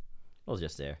it was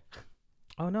just there.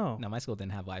 Oh no. No, my school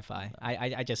didn't have Wi-Fi.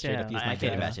 I just straight Yeah. up used I my can't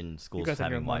data. imagine schools guys have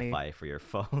your having money. Wi-Fi for your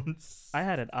phones. I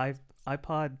had an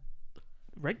iPod.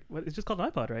 What, it's just called an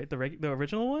iPod, right? The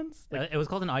original ones. Like, It was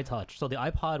called an iTouch. So the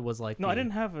iPod was like no, I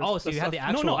didn't have. Oh, so you had the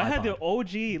actual No, I had the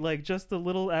iPod. OG, like just the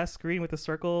little ass screen with the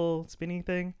circle spinning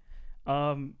thing.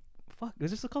 Fuck,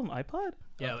 was this called an iPod?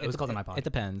 Yeah, it was called an iPod. It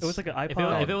depends. It was like an if,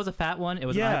 iPod. if it was a fat one, it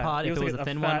was Yeah, an iPod. If it was like a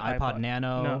thin one, fat iPod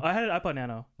Nano. No, I had an iPod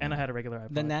Nano, and I had a regular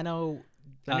iPod. the Nano.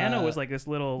 The Nano was like this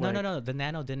little. No, like, no, no. The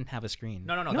Nano didn't have a screen.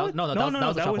 No, No, that was the that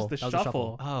was shuffle. the That was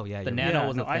shuffle. Oh yeah. The you're Nano right. Yeah,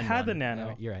 was no, the I thin had the one.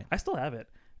 Nano. You're right. I still have it.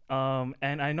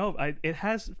 And I know it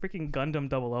has freaking Gundam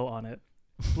 00 on it.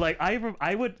 Like I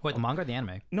would. Wait, the manga or the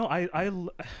anime? No,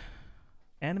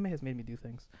 anime has made me do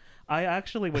things. I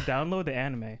actually would download the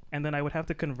anime and then I would have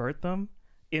to convert them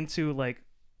into like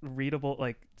readable,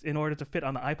 like in order to fit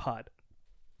on the iPod.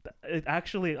 It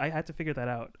actually, I had to figure that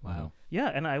out. Wow. Yeah,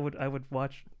 and I would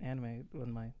watch anime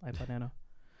on my iPod Nano.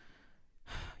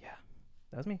 Yeah,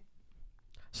 that was me.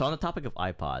 So on the topic of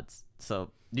iPods,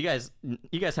 so you guys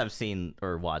have seen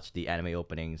or watched the anime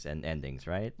openings and endings,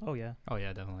 right? Oh yeah. Oh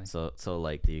yeah, definitely. So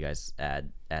like, do you guys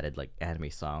added like anime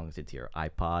songs into your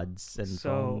iPods and So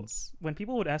phones? when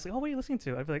people would ask, like, "Oh, what are you listening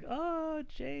to?" I'd be like, "Oh,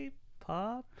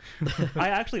 J-pop." I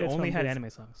actually That's only from had this- anime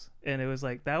songs, and it was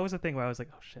like that was the thing where I was like,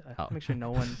 "Oh shit, I have Oh. to make sure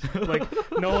no one like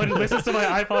no one listens to my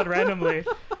iPod randomly."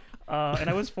 And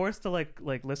I was forced to like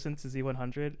listen to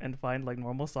Z100 and find like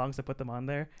normal songs to put them on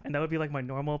there, and that would be like my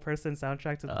normal person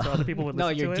soundtrack to so other people would No,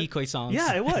 listen your to it. decoy songs.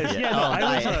 Yeah, it was. Yeah.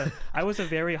 Yeah, no, Oh, I was a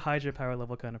very Hydra power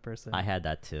level kind of person. I had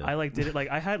that too. I like did it like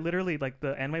I had literally like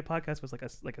the anime podcast was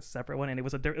like a separate one, and it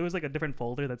was it was like a different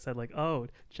folder that said like, oh,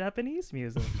 Japanese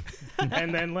music,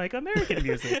 and then like American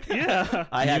music. Yeah.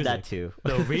 I had that too.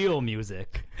 The real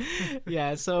music.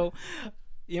 Yeah, so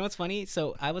you know what's funny?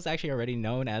 So I was actually already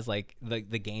known as like the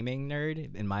gaming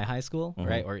nerd in my high school,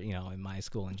 right? Or you know, in my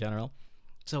school in general.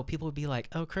 So people would be like,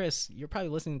 "Oh, Chris, you're probably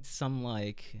listening to some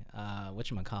like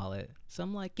whatchamacallit,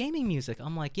 some like gaming music."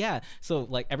 I'm like, "Yeah." So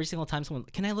like every single time someone,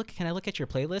 "Can I look at your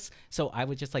playlist?" So I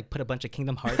would just like put a bunch of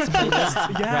Kingdom Hearts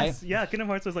playlists, Yes. right? Yeah. Kingdom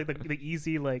Hearts was like the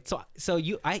easy like. So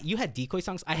you had decoy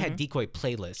songs. I had decoy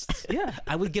playlists. Yeah.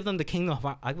 I would give them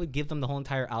the whole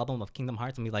entire album of Kingdom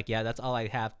Hearts and be like, yeah, that's all I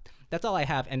have. That's all I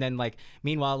have. And then like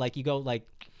meanwhile, like you go like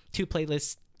 2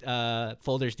 playlists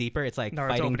folders deeper, it's like Naruto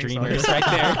Fighting opening Dreamers songs.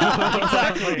 right there.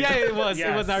 Exactly. Yeah, it was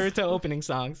Yes. Naruto opening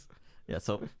songs. Yeah,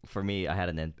 so for me, I had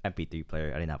an MP3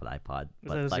 player. I didn't have an iPod.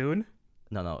 Was that a like, Zune?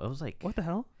 No, it was like What the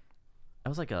hell? it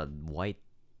was like a white,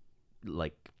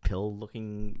 like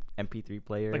pill-looking MP3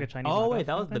 player. Like a Chinese. Oh knockoff wait,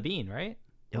 that was kind the of thing? bean, right?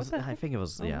 It was, What the I heck? think it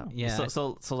was, yeah. Yeah.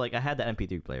 So like I had the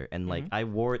MP3 player, and like I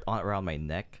wore it on around my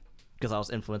neck because I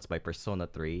was influenced by Persona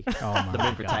 3. Oh my The main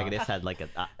God. protagonist had like an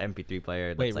MP3 player.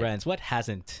 That's Wait, like, Renz, what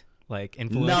hasn't like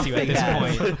influenced you at Nothing this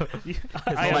has. point?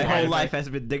 I my am whole Hydra. life has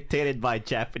been dictated by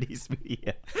Japanese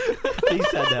media. Please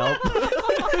send help.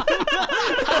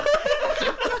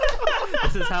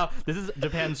 This is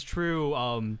Japan's true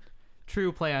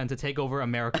plan to take over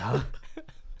America.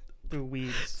 Through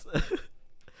weeds.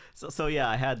 So yeah,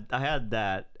 I had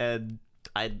that, and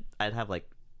I'd have like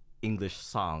English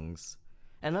songs.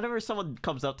 And whenever someone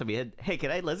comes up to me and, hey,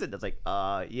 can I listen? It's like,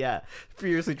 yeah.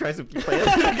 Furiously tries to play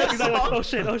it. He's like, oh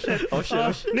shit. Oh shit, oh shit.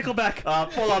 Nickelback.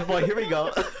 Hold on, boy. Here we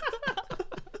go.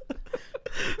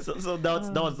 so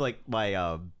that was like my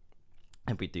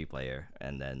MP3 player,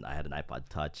 and then I had an iPod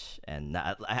Touch, and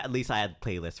at least I had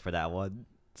playlists for that one,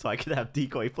 so I could have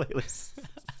decoy playlists.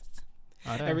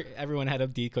 Everyone had a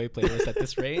decoy playlist at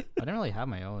this rate. I didn't really have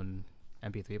my own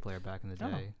MP3 player back in the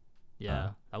day.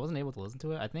 Yeah, I wasn't able to listen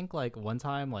to it. I think like one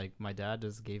time, like my dad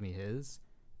just gave me his,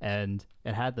 and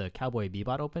it had the Cowboy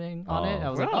Bebop opening on it. Oh. I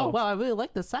was like, Wow. oh wow, I really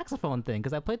like the saxophone thing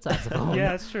because I played saxophone. Yeah,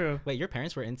 that's true. Wait, your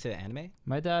parents were into anime?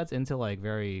 My dad's into like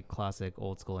very classic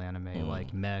old school anime,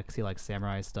 like mechs. He likes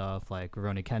samurai stuff, like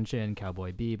Rurouni Kenshin,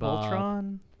 Cowboy Bebop,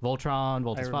 Voltron. Voltron, I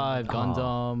Voltus 5, remember.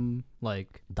 Gundam,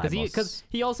 like because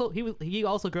he also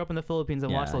grew up in the Philippines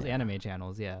and Yeah, watched those yeah. anime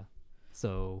channels. Yeah,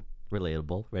 so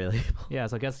Relatable. yeah,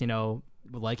 so I guess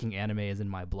liking anime is in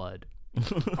my blood.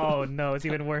 Oh no, it's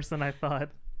even worse than I thought.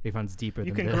 It runs deeper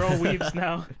You than can this. grow weebs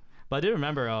now. But I do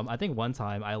remember, I think one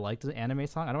time I liked an anime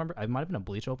song. I don't remember. It might have been a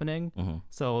Bleach opening.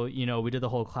 So we did the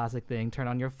whole classic thing: turn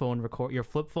on your phone, record your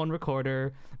flip phone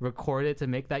recorder, record it to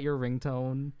make that your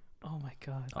ringtone. Oh my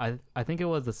god. I think it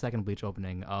was the second Bleach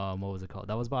opening. What was it called?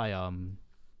 That was by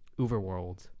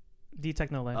Uberworld. D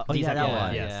Technoland. Oh yeah, that Yeah,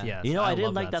 one. Yes, yes. You know, I didn't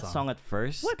love like that song at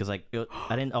first because like I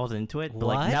wasn't into it. But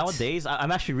like What? nowadays,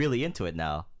 I'm actually really into it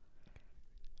now.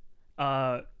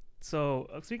 So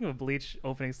speaking of Bleach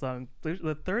opening song,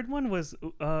 the third one was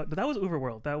that was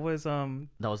Uberworld. That was That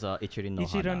was Ichiro no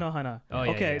Ichiro Hana. no Hana. Oh,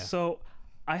 yeah, okay, yeah. so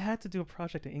I had to do a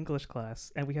project in English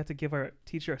class, and we had to give our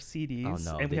teacher CDs,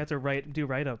 Oh, no, and we they- had to do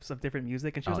write-ups of different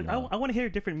music. And she was Oh, like, no. I want to hear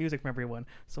different music from everyone.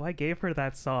 So I gave her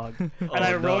that song, and Oh,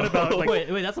 I wrote no. about like. wait,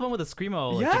 that's the one with the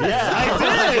screamo. Like, Yes, Yeah.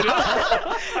 I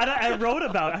did. And I wrote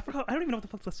about. I forgot. I don't even know what the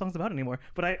fuck the song's about anymore.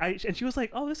 But and she was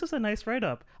like, "Oh, this is a nice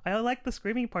write-up. I like the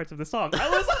screaming parts of the song." I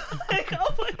was like,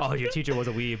 "Oh my god." Oh, your teacher was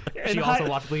a weeb. In She also hi-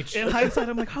 watched Bleach. In hindsight,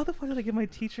 I'm like, how the fuck did I give my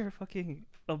teacher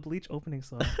a Bleach opening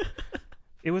song?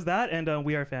 It was that and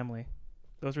We Are Family.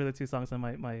 Those were the two songs on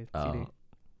my CD. Oh.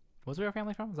 Was Where Our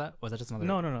Family from? Was that just another?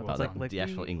 No. Oh, It's like like the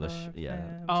actual We English, Are yeah.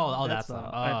 Family, Oh, that that song.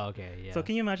 I- Oh, okay, yeah. So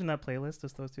can you imagine that playlist?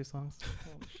 Just those two songs.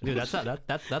 Dude, that's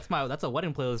a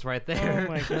wedding playlist right there.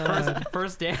 Oh my god.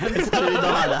 First dance. Ichiro no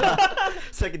Hana.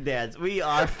 Second dance. We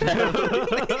are family.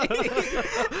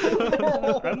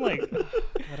 I'm like,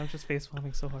 God, I'm just face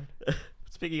palming so hard.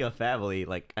 Speaking of family,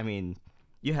 like I mean,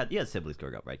 you had siblings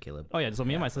growing up, right, Caleb? Oh yeah, so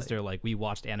me and my Yeah, sister we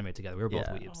watched anime together. We were both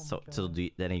Yeah. weebs. So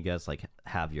then you guys like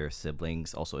have your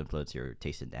siblings also influence your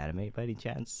taste in anime by any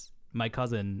chance? My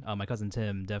cousin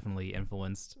Tim definitely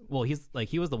influenced. Well,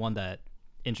 he was the one that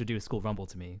introduced School Rumble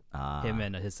to me. Him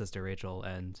and his sister Rachel,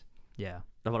 and yeah.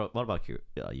 What about you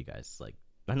guys? Like,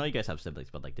 I know you guys have siblings,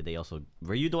 but like,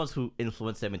 were you the ones who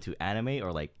influenced them into anime,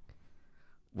 or like,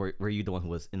 were you the one who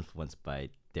was influenced by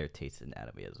their taste in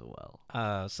anime as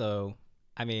well? So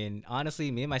I mean, honestly,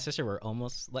 me and my sister were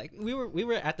almost like we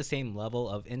were at the same level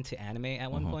of into anime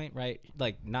at one point, right?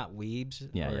 Like not weebs,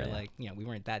 Yeah, or yeah, yeah. like we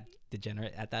weren't that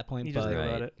degenerate at that point. You just but knew Right.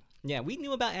 about it. yeah, we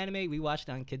knew about anime. We watched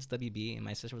it on Kids WB, and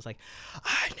my sister was like,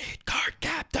 "I need card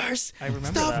captors. I remember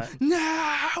Stuff that.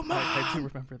 now, mom." I do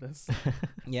remember this.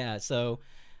 Yeah, so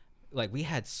like we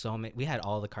had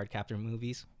all the card captor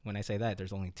movies. When I say that,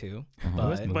 there's only two,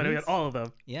 but But we had all of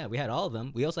them. yeah, we had all of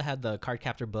them. We also had the card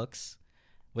captor books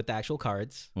with the actual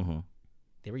cards. Mm-hmm.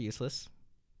 They were useless.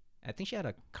 I think she had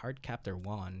a card captor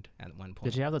wand at one point.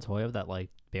 Did you have the toy of that like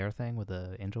bear thing with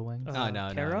the angel wings? Oh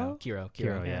no, Kero? Kiro.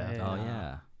 Kiro, yeah. Oh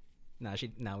yeah.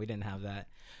 No, we didn't have that.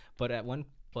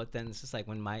 But then it's just like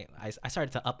when I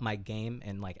started to up my game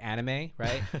in like anime,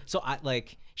 right? So I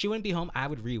like she wouldn't be home, I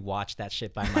would rewatch that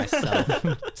shit by myself.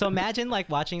 So imagine like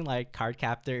watching like card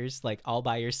captors like all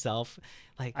by yourself,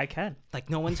 like I can. like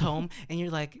no one's home, and you're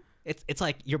like it's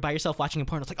like you're by yourself watching a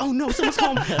porn. It's like, oh no, someone's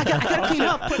home. I gotta clean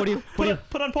up.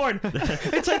 Put on porn.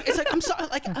 It's like I'm sorry.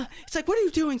 Like it's like, what are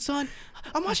you doing, son?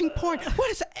 I'm watching porn.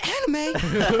 What is anime?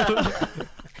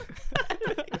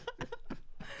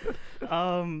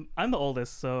 I'm the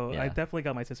oldest, so I Yeah. definitely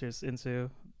got my sisters into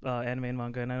anime and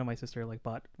manga, and I know my sister like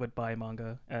would buy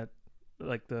manga at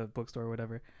like the bookstore or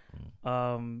whatever.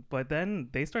 But then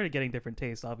they started getting different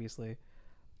tastes, obviously,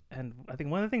 and I think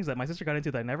one of the things that my sister got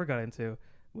into that I never got into,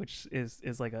 which is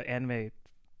like an anime,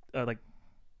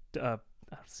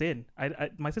 sin.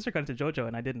 My sister got into JoJo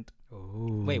and I didn't.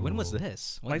 Wait, when was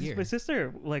this? What year? My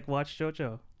sister like watched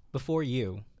JoJo. Before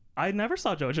you. I never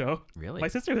saw JoJo. Really? My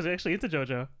sister was actually into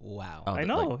JoJo. Wow. Oh, I th-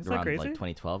 know, Like, isn't that around, crazy? Like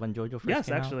 2012 when JoJo first Yes,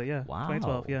 came out? actually, yeah. Wow.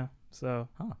 2012, yeah. So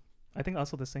Huh. I think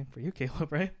also the same for you,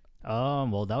 Caleb, right?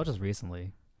 Well, that was just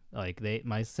recently. Like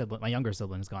my younger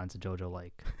siblings got into JoJo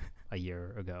like a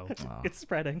year ago. Wow. It's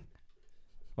spreading.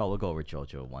 Well, we'll go over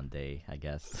JoJo one day, I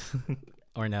guess.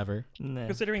 Or never. Nah.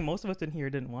 Considering most of us in here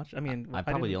didn't watch. I mean, I'm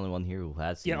probably the only one here who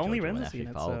has seen Yeah, only JoJo and Ren's actually seen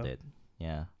it, followed so- it.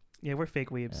 Yeah. Yeah, we're fake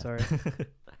weebs. Yeah. Sorry.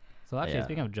 So actually, Yeah.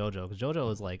 speaking of JoJo, because JoJo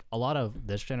is like a lot of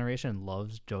this generation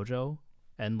loves JoJo,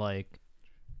 and like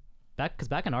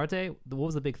back in our day, what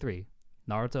was the big three?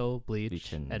 Naruto, Bleach,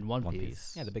 Bleach and One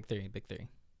Piece. Yeah, the big three. Big three.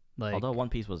 Like Although One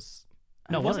Piece was...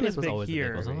 no, it One wasn't Piece as was big always here. the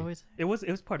big Was it three. always?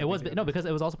 It was part It of was Big no, because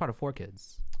it was also part of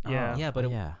 4Kids. Yeah. Yeah, but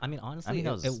yeah. I mean, honestly, think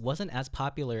that it was- wasn't as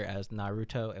popular as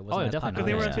Naruto. It wasn't yeah, as definitely popular Because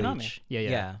they were as into Toonami. Bleach. Yeah, yeah.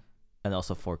 Yeah. And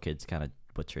also 4Kids kind of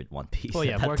butchered One Piece. Oh,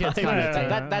 yeah, at that 4Kids time. kinda- Yeah.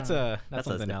 That's That's a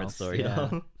something different else. story, Yeah.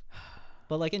 though.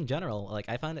 But like in general, like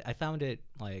I found it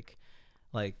like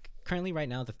currently right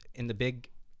now in the big,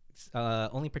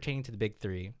 only pertaining to the big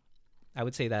three, I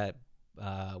would say that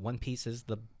One Piece is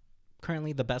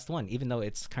currently the best one, even though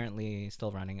it's currently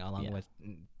still running along Yeah. with.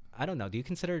 I don't know. Do you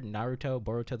consider Naruto,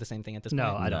 Boruto the same thing at this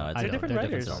No, point? I No, don't. it's I a don't. different They're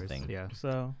writers. stories. Thing. Yeah.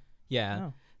 So Yeah.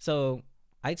 no. So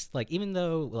like even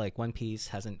though like One Piece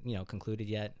hasn't concluded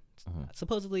yet,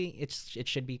 supposedly it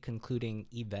should be concluding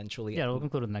eventually. Yeah, it'll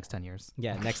conclude in the next 10 years.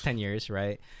 Yeah, next 10 years,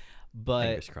 right? But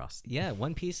Fingers crossed. yeah,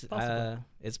 One Piece Possible.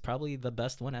 is probably the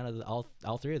best one out of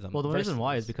all three of them. Well, the reason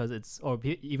why is Versus-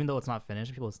 because even though it's not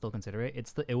finished, people still consider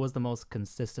it. It was the most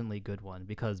consistently good one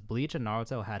because Bleach and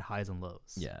Naruto had highs and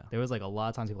lows. Yeah. there was like a lot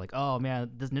of times people were like, oh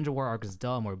man, this Ninja War arc is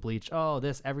dumb, or Bleach, oh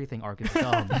this everything arc is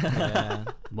dumb. yeah.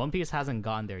 One Piece hasn't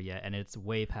gone there yet, and it's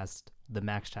way past the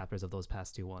max chapters of those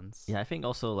past two ones. Yeah, I think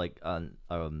also like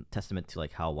testament to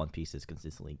like how One Piece is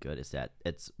consistently good is that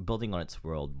it's building on its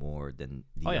world more than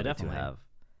the Oh, yeah, other definitely. two have.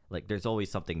 Like there's always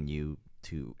something new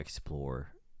to explore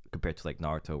compared to like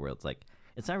Naruto, where it's like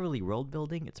it's not really world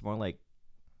building. It's more like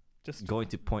Just going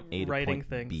to point A to writing point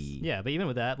things. B. Yeah, but even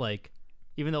with that, like,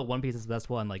 even though One Piece is the best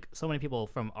one, like, so many people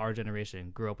from our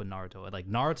generation grew up with Naruto. And, like,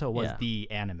 Naruto was Yeah.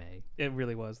 the anime. It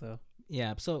really was though.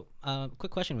 Yeah. So,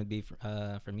 quick question would be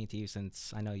for me to you,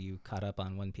 since I know you caught up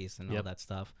on One Piece and all Yep. that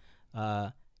stuff.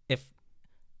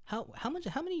 How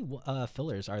many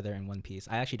fillers are there in One Piece?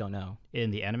 I actually don't know.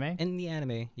 In the anime, In the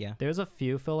anime, yeah. there's a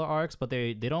few filler arcs, but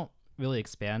they don't really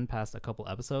expand past a couple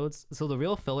episodes. So the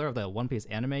real filler of the One Piece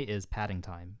anime is padding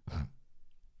time.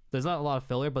 There's not a lot of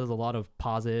filler, but there's a lot of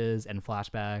pauses and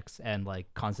flashbacks and,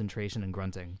 like, concentration and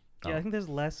grunting. Yeah, I think there's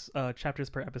less chapters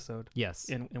per episode Yes.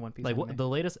 in One Piece. Like, anime. the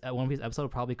latest One Piece episode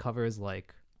probably covers,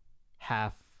 like,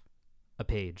 half a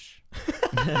page.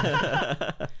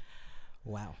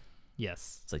 Wow.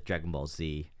 Yes. It's like Dragon Ball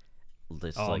Z.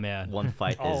 There's Oh, like man. one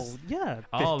fight Oh is yeah.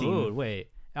 Oh, 15. dude, wait.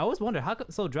 I always wonder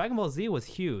so Dragon Ball Z was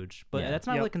huge, but Yeah. that's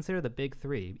not Yep. really considered the big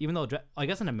three. Even though I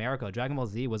guess in America, Dragon Ball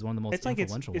Z was one of the most It's like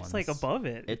influential it's like ones. above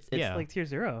it. It's It's yeah. like tier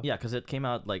 0. yeah, because it came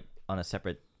out like on a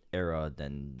separate era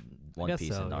than One guess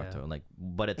Piece and so, Naruto. yeah. Like,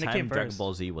 by the And it time came Dragon first.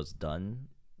 Ball Z was done,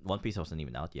 One Piece wasn't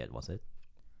even out yet, was it?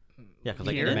 Yeah, because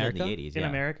like Here? it ended in America? the 80s. In Yeah.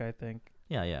 America, I think.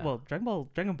 Yeah. Well,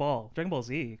 Dragon Ball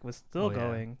Z was still Oh, yeah.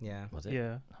 going. Yeah. Was it?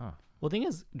 Yeah. Huh. Well, the thing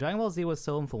is, Dragon Ball Z was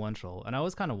so influential, and I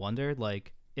always kind of wondered,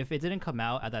 like, if it didn't come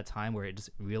out at that time where it just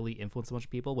really influenced a bunch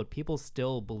of people, would people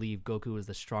still believe Goku is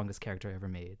the strongest character ever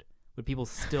made? Would people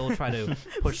still try to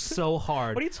push so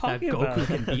hard What are you that talking Goku about?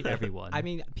 can beat everyone? I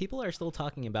mean, people are still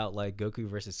talking about like Goku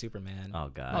versus Superman. Oh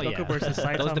god. Oh, Goku yeah. versus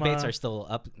Saitama. Those debates are still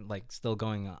up, like still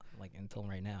going on, like until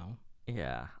right now.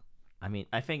 Yeah. I mean,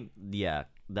 I think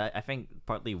I think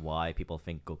partly why people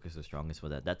think Goku's the strongest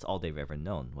was that that's all they've ever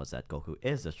known was that Goku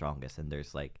is the strongest, and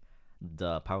there's like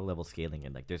the power level scaling,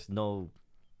 and like there's not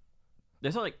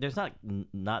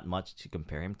not much to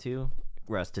compare him to.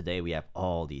 Whereas today we have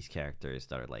all these characters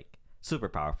that are like super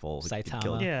powerful. who can Saitama.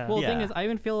 kill- Yeah. Well, the thing Yeah. is, I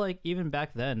even feel like even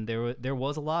back then there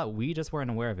was a lot we just weren't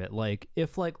aware of it. Like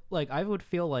if like I would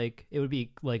feel like it would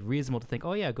be like reasonable to think,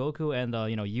 oh yeah, Goku and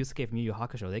Yusuke from Yu Yu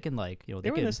Hakusho, they can like They they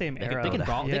were can in the same they era. can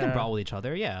brawl they can Yeah. brawl with each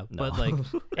other, yeah. No. But like in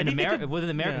think they America could- within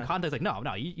the American yeah. context, like no,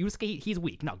 Yusuke he's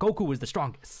weak. No, Goku is the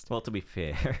strongest. Well, to be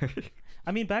fair.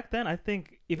 I mean, back then, I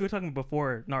think if you were talking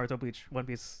before Naruto, Bleach, One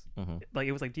Piece, Mhm. like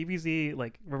it was like DBZ,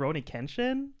 like Rurouni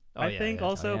Kenshin. Oh, I yeah, think yeah.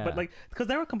 also, Oh, but yeah. like because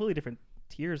there were completely different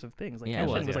tiers of things. Like Yeah, Kenshin it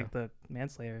was, was, yeah. like the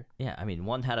manslayer. Yeah, I mean,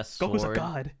 one had a sword Goku's a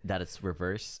god. that is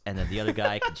reverse, and then the other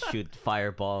guy could shoot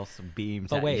fireballs, beams.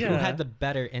 But at wait, you. who Yeah. had the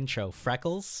better intro?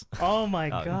 Freckles? Oh my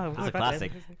Oh, god, it's what a about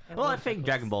classic. that? Well, I think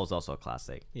Dragon Ball is also a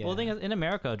classic. Yeah. Well, the thing is, in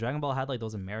America, Dragon Ball had like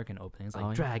those American openings, like Oh,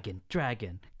 yeah.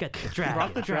 Dragon, get the dragon,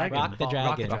 Rock the dragon. Rock the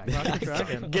dragon. Rock the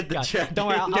dragon. Get the God, dragon. Don't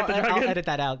worry, I'll, Get the I'll dragon. edit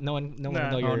that out. No one will Nah.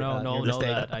 know Oh, your no, your no, mistake.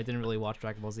 that I didn't really watch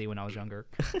Dragon Ball Z when I was younger.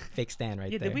 Fake Stan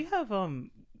right Yeah, there. did we have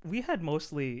we had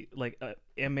mostly like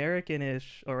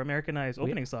Americanish or Americanized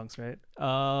opening songs, right?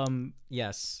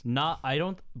 Yes. I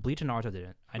don't. Bleach and Naruto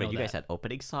didn't. I know Wait, you that. guys had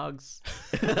opening songs?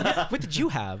 What did you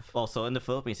have? Also, in the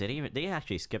Philippines, they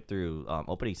actually skipped through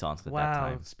opening songs at that Wow,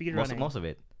 time. speed most, running. most of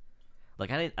it.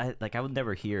 Like I would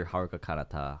never hear Haruka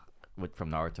Kanata from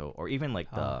Naruto, or even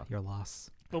like the. Oh, your loss.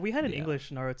 Well, we had an Yeah.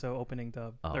 English Naruto opening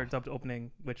dub Oh. or dubbed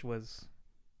opening, which was.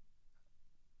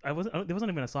 There wasn't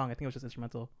even a song. I think it was just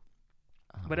instrumental.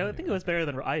 But I think it was better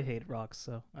than I Hate Rocks,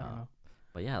 so I don't Oh. know.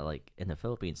 But yeah, like in the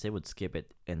Philippines, they would skip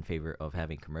it in favor of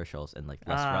having commercials and like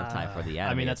less Ah. runtime for the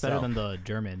anime. I mean, that's itself. better than the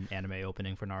German anime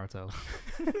opening for Naruto.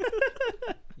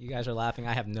 You guys are laughing.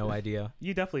 I have no idea.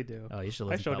 You definitely do. Oh, you should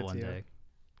I listen to showed that it one to you. day.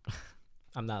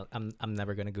 I'm not. I'm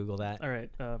never gonna Google that. All right.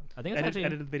 I think it's actually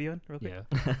edited the video in real quick.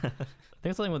 yeah. I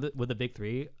think something with the big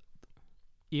three.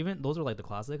 Even those are like the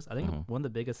classics. I think Mhm. one of the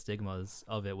biggest stigmas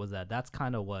of it was that that's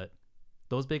kind of what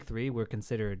those big three were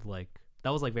considered like. That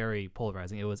was like very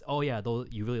polarizing. It was, oh yeah, those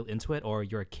you really into it, or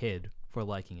you're a kid for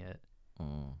liking it.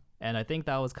 Mm. And I think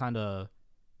that was kind of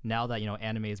now that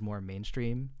anime is more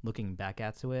mainstream. Looking back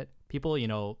at to it, people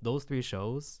those three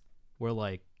shows were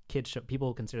like kid show.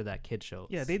 People consider that kid shows.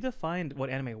 Yeah, they defined what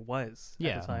anime was at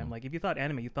Yeah. the time. Like if you thought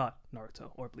anime, you thought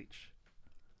Naruto or Bleach.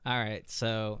 All right.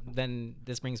 So then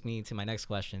this brings me to my next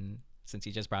question. Since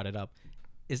you just brought it up,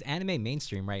 is anime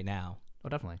mainstream right now? Oh,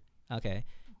 definitely. Okay.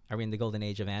 Are we in the golden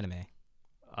age of anime?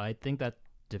 I think that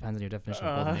depends on your definition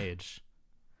of golden age.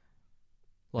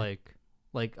 Like,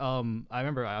 I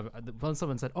remember when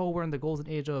someone said, "Oh, we're in the golden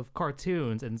age of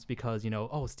cartoons," and it's because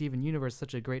oh, Steven Universe is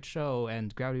such a great show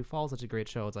and Gravity Falls is such a great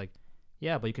show. It's like,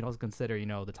 yeah, but you can also consider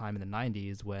the time in the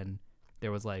 '90s when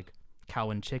there was like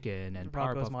Cow and Chicken and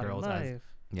Rocko's Powerpuff Modern Girls. Life.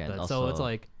 Yeah, and So it's also-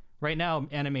 like right now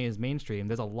anime is mainstream.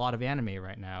 There's a lot of anime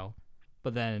right now,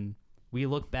 but then we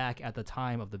look back at the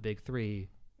time of the big three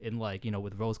in like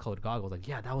with rose-colored goggles. Like,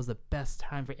 yeah, that was the best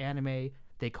time for anime.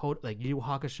 They like Yu Yu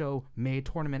Hakusho made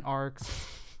tournament arcs.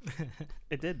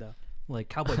 It did though. Like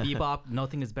Cowboy Bebop,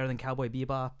 nothing is better than Cowboy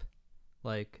Bebop.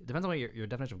 Like, it depends on what your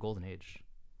definition of golden age.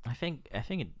 I think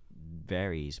it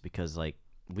varies because like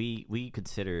we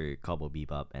consider Cowboy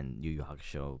Bebop and Yu Yu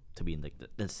Hakusho to be in like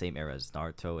the same era as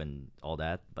Naruto and all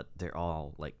that, but they're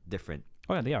all like different.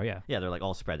 Oh yeah, they are. Yeah. Yeah, they're like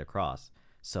all spread across.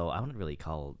 So I wouldn't really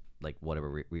call like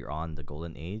whatever we're on the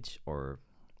golden age, or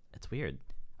it's weird.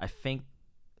 I think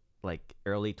like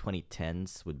early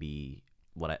 2010s would be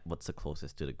what's the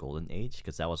closest to the golden age,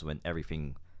 because that was when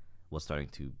everything was starting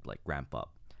to like ramp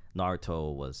up.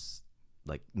 Naruto was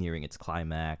like nearing its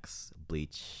climax.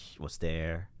 Bleach was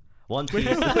there. One Piece.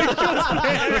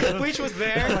 Bleach was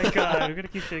there. Oh my god, we're gonna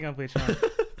keep shitting on Bleach. Huh?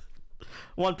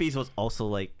 One Piece was also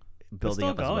like building still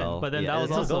up as going. well. But then Yeah, that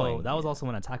it's was still also going.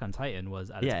 when Attack on Titan was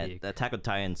at Yeah, its peak. Attack on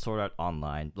Titan, Sword Art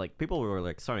Online. Like people were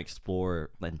like starting to explore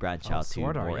and branch out to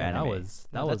Sword Art, more yeah, anime.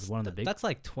 that was one of the big. That's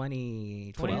like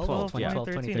 2012, 2012, 2012,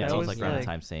 2013. 2013. Yeah, That it was was like around the like-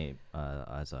 time same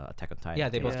as Attack on Titan. Yeah,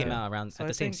 they both Yeah. came out around So at I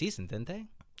the same think- season, didn't they?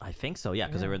 I think so. Yeah,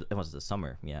 because Yeah. it was the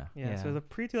summer. Yeah. Yeah, so Yeah. the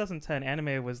pre 2010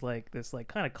 anime was like this like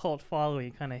kind of cult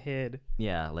following, kind of hid.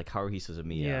 Yeah, like Haruhi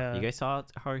Suzumiya. Yeah. You guys saw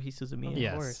Haruhi Suzumiya? Of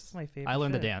Yes. course, it's my favorite. I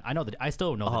learned the shit. dance. I know that. I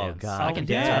still know the Oh, dance. God. I can Oh,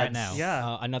 dance yes. right now.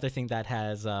 Yeah. Another thing that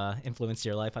has influenced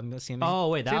your life, I'm assuming. Oh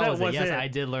wait, See, that that was it. was Yes, it. I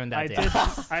did learn that I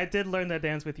dance. did. I did learn that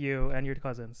dance with you and your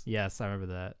cousins. Yes, I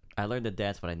remember that. I learned the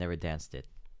dance, but I never danced it.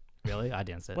 Really, I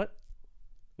danced it. What?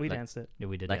 We Like- danced it. Yeah,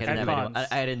 we did. Like I dance didn't, it. have At anyone, cons.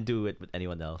 I didn't do it with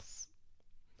anyone else.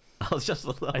 I was just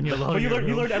alone. And you're alone. Oh, you in your learned.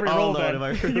 You room. learned every Oh, role. Lord, Then am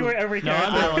I you were rude? every No,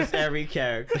 character. I was every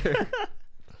character.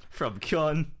 From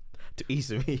Kyon to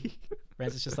Izumi.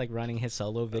 Rance is just like running his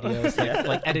solo videos,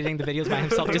 like editing the videos by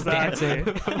himself, just dancing.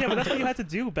 Yeah, but that's what you had to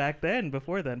do back then.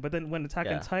 Before then, but then when Attack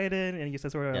on Yeah. Titan and you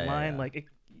said sort of Yeah, yeah, online, yeah. like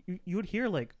you would hear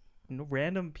like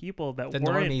random people that The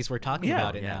weren't. normies were talking Yeah.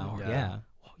 about it Yeah. now. Yeah. Yeah.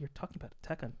 Oh, you're talking about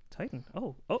Attack on Titan.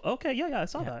 Oh, okay, yeah, I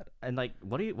saw Yeah. that. And like,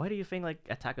 why do you think like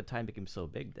Attack on Titan became so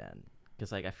big then?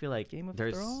 Because like I feel like Game of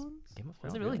there's Thrones. Game of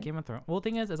Was Thrones. it really Game of Thrones? Well, the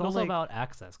thing is, it's Well, also like- about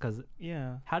access. Because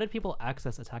Yeah, how did people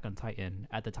access Attack on Titan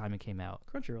at the time it came out?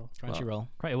 Crunchyroll. Crunchyroll.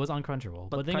 Right, it was on Crunchyroll.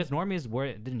 But But the thing is,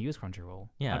 normies didn't use Crunchyroll.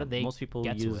 Yeah, How did they most people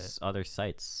get to use other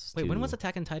sites. Wait, when was to-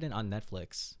 Attack on Titan on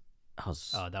Netflix? I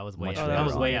was- Oh, that was way. Much After, later that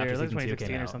was on. way later, after like season 2 2016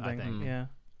 came or out, something. I think. Mm. Yeah,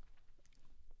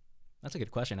 That's a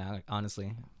good question,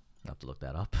 honestly. I have to look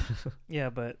that up. yeah,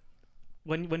 but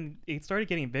when it started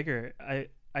getting bigger,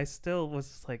 I still was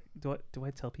just like, do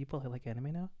I tell people I like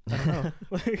anime now? I don't know.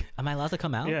 Like, Am I allowed to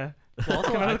come out? yeah. Well,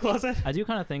 also, Come out I- of the closet. I do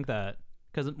kind of think that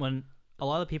because when a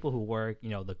lot of people who work,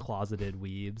 the closeted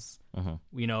weebs,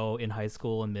 Mhm. in high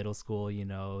school and middle school,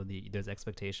 there's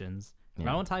expectations. Yeah.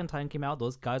 Around when Titan came out,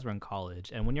 those guys were in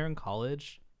college, and when you're in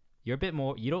college, you're a bit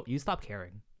more. You stop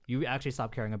caring. You actually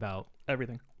stop caring about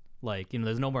Everything. like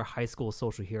there's no more high school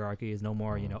social hierarchies. No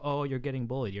more oh you're getting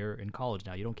bullied. You're in college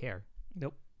now. You don't care.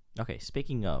 Nope. Okay,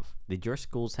 speaking of, did your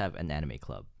schools have an anime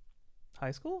club?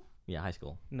 High school? Yeah, high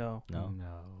school. No. No.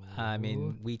 I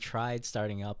mean, we tried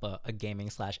starting up a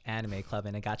gaming/anime club,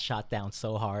 and it got shot down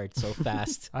so hard, so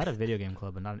fast. I had a video game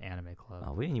club, but not an anime club.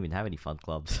 Oh, we didn't even have any fun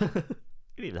clubs. we didn't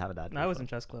even have that. No, I was in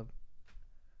chess club.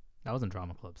 I was in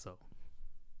drama club, so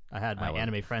I had my I was-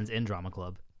 anime friends in drama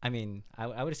club. I mean,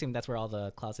 I would assume that's where all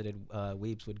the closeted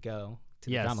weebs would go to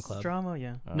the Yes. drama club. Drama,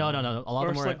 yeah. No. A lot Or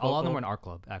of them were. like A lot of them vocal. were in art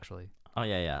club actually. Oh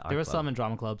yeah. There art were club. some in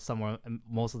drama club. Some were.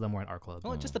 Most of them were in art club.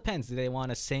 Well, it just depends. Do they want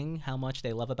to sing how much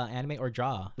they love about anime or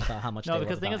draw about how much No, they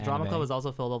because love the thing about is, drama anime? club is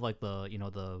also filled with like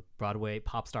the Broadway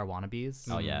pop star wannabes.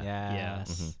 Oh, yeah.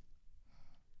 Yes. Mhm.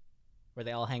 Where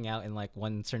they all hang out in like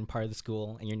one certain part of the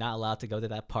school, and you're not allowed to go to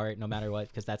that part no matter what,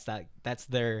 because that's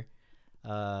their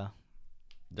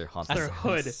Their haunts. Their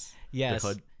hood. yes.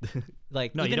 Their hood.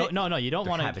 Like No, you even don't. it- No, you don't their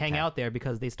want to hang habitat. out there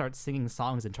because they start singing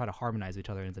songs and try to harmonize with each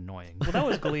other, and it's annoying. Well, that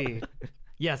was Glee.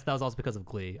 Yes, that was also because of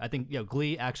Glee. I think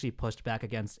Glee actually pushed back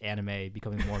against anime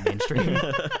becoming more mainstream.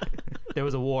 There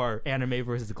was a war, anime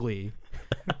versus Glee.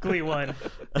 Glee won.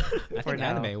 I for think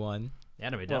now. anime won.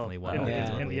 Anime definitely won. in I the- don't think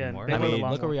it's in Glee the end, anymore. they I were the mean,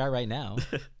 long look where one. we are right now.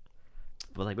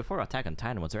 But like before Attack on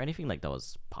Titan, was there anything like that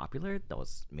was popular, that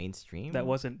was mainstream? That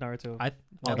wasn't Naruto. I No,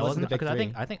 that that wasn't the big because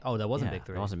three. I think that wasn't Yeah, big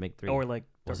three. That wasn't big three. or like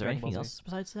was there Dragon Ball anything Z. else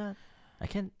besides that? I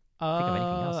can't think of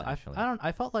anything else, actually. I don't.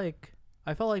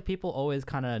 I felt like people always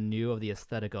kind of knew of the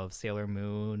aesthetic of Sailor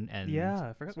Moon and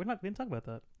Yeah, I forgot. We didn't talk about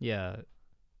that. yeah. I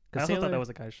 'Cause also thought Sailor- that was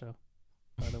a guy's show.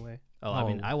 By the way. Oh, I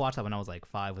mean, Oh. I watched that when I was like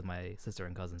 5 with my sister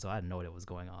and cousin, so I had no idea what was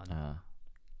going on. I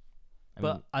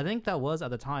But mean, I think that was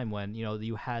at the time when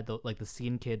you had the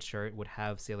Scene Kid shirt would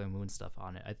have Sailor Moon stuff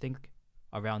on it. I think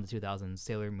around the 2000s,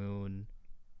 Sailor Moon,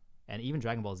 and even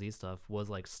Dragon Ball Z stuff was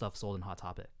like stuff sold in Hot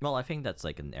Topic. well, I think that's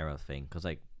like an era thing, because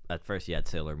like at first you had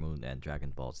Sailor Moon and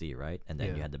Dragon Ball Z, right? And then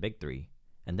Yeah. you had the big three,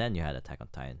 and then you had Attack on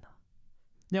Titan.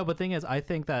 No, but the thing is, I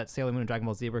think that Sailor Moon and Dragon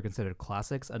Ball Z were considered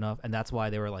classics enough, and that's why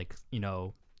they were like,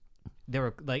 they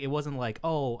were like, it wasn't like,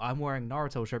 oh, I'm wearing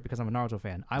Naruto shirt because I'm a Naruto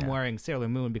fan. I'm Yeah. wearing Sailor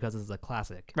Moon because it's a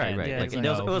classic. Right, And right. Yeah, like it's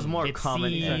it was more it's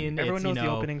common. seen, Everyone it's, knows the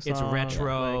opening It's song,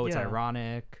 retro. like, It's yeah.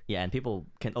 ironic. Yeah, and people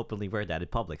can openly wear that in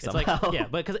public It's somehow. like yeah,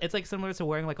 but because it's like similar to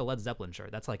wearing like a Led Zeppelin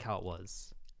shirt. That's like how it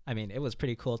was. I mean, it was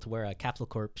pretty cool to wear a Capsule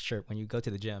Corp shirt when you go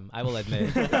to the gym. I will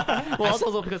admit. Well,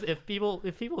 also because if people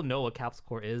know what Capsule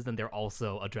Corp is, then they're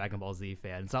also a Dragon Ball Z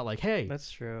fan. It's not like, hey, That's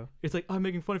true. it's like I'm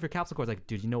making fun of your Capsule Corp. It's like,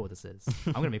 dude, you know what this is.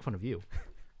 I'm gonna make fun of you.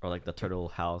 Or like the Turtle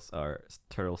House or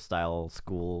Turtle Style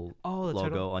School The logo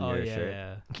turtle- on oh, your yeah, shirt.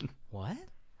 Yeah. What?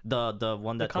 The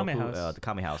one The that Kame Goku, House. the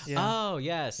Kame House. Yeah. Oh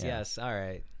yes, Yeah. yes. All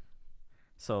right.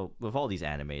 So with all these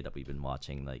anime that we've been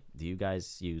watching, like, do you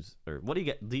guys use, or what do you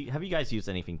get? Have you guys used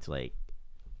anything to like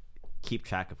keep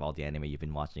track of all the anime you've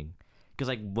been watching? Because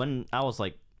like when I was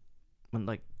like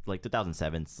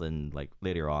 2007 and like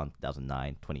later on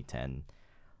 2009, 2010,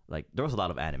 like there was a lot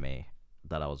of anime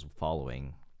that I was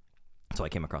following, so I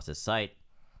came across this site,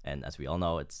 and as we all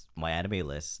know, it's my anime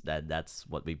list. That's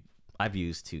what I've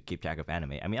used to keep track of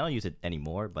anime. I mean, I don't use it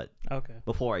anymore, but Okay.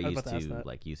 before I I was used about to ask to that.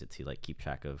 like use it to like keep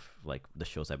track of like the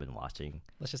shows I've been watching.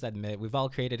 Let's just admit we've all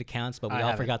created accounts, but we I all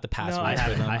haven't. forgot the passwords I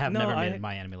for I them. have No, never I- made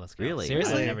my anime list. count. Really?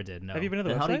 Seriously? I never did. No. Have you been to the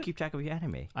Then website? how do you keep track of your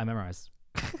anime? I memorized.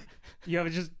 You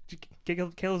have just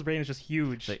Caleb's brain is just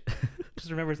huge. Like, Just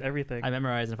remembers everything. I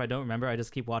memorize, and if I don't remember, I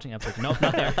just keep watching episodes. Nope,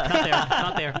 not there, not there,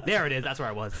 not there. There it is. That's where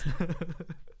I was.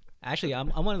 Actually, I'm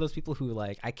one of those people who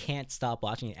like I can't stop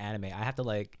watching anime. I have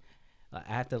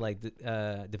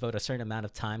to devote a certain amount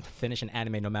of time to finish an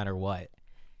anime no matter what.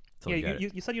 so yeah, you got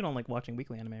it. you said you don't like watching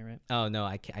weekly anime, right? Oh no,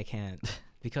 I can't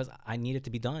because I need it to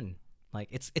be done. Like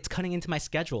it's cutting into my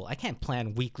schedule. I can't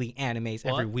plan weekly animes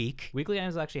every What? week. Weekly anime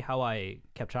is actually how I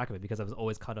kept track of it because I was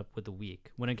always caught up with the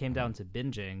week. When it came down to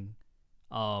binging,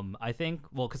 I think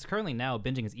because currently now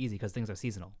binging is easy because things are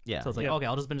seasonal. Yeah. So it's like Yeah. okay,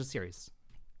 I'll just binge a series,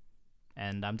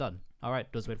 and I'm done. All right,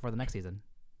 just wait for the next season.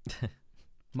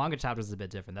 Manga chapters is a bit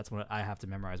different. That's when I have to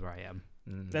memorize where I am.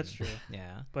 That's true.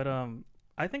 Yeah. But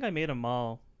I think I made a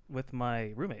mall with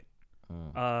my roommate.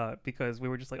 Because we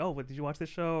were just like, oh, what, did you watch this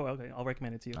show? Okay, I'll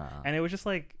recommend it to you. And it was just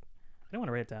like, I didn't want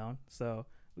to write it down, so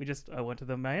we just went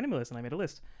to my anime list and I made a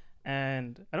list.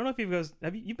 And I don't know if you guys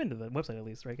you've been to the website at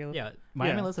least, right, Caleb? Yeah, my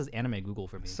Yeah. anime list is anime Google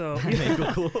for me. So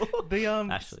Google. the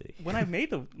Actually. when I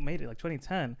made it like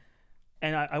 2010,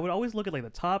 and I would always look at like the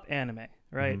top anime,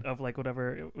 right, of like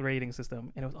whatever rating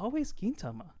system, and it was always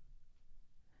Gintama.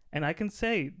 And I can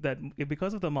say that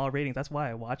because of the mall ratings, that's why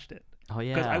I watched it. Oh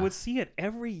yeah. Because I would see it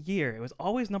every year. It was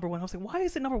always number one. I was like, why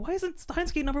is it number? Why isn't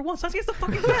Steins Gate number one? Steins Gate's the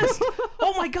fucking best.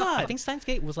 Oh my god! I think Steins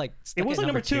Gate was like it stuck was at like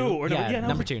number two or yeah, and I was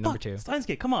number like, two, number "Fuck, two. Steins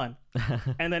Gate, come on!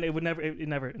 And then it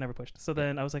never pushed. So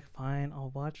then I was like, fine,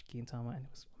 I'll watch Gintama, and it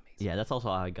was amazing. Yeah, that's also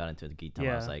how I got into the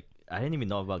Gintama. I was Yeah. like, I didn't even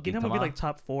know about Gintama Gintama. would be like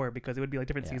top 4 because it would be like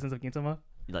different Yeah. seasons of Gintama.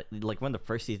 like when the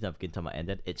first season of Gintama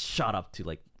ended, it shot up to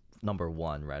like number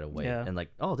 1 right away. Yeah. And like,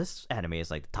 oh, this anime is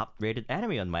like the top rated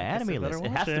anime on my guess I anime better list. It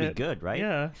watch has to be it. good, right?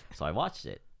 Yeah, So I watched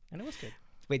it. and it was good.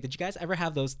 Wait, did you guys ever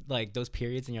have those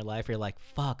periods in your life where you're like,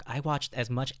 fuck, I watched as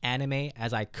much anime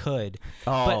as I could,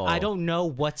 but I don't know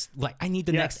what's like. I need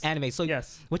the Yes. next anime. So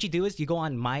Yes. what you do is you go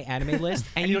on my anime list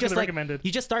and, And you you look at just the like recommended.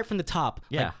 you just start from the top.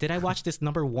 Yeah. Like, did I watch this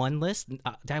number 1 list? Did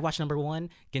I watch number 1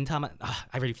 Gintama? I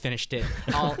already finished it.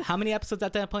 How many episodes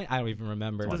at that point? I don't even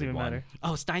remember. It doesn't even 21. matter.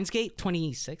 Oh, Steins Gate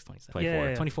 26, 27.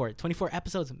 24. Yeah. 24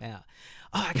 episodes. Man.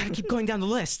 Oh, I gotta keep going down the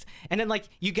list, and then like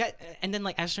you get, and then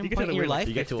like at a certain You get to point the in your weird, like, life,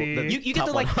 You get to 50. the you get top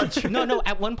to like 100. no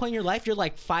at one point in your life you're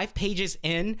like 5 pages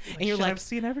in and you're Shit, like I've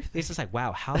seen everything. it's just like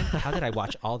wow how did I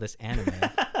watch all this anime.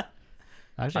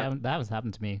 Actually, that hasn't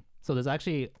happened to me. So there's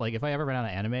actually like if I ever run out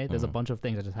of anime, there's a Mm. bunch of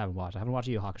things I just haven't watched. I haven't watched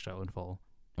Yu Yu Hakusho in full,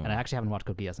 and I actually haven't watched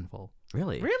Code Geass in full.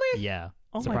 Really? Really? Yeah.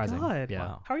 Oh surprising. my god! Yeah.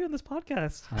 Wow. How are you on this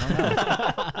podcast? I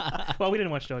don't know. Well, we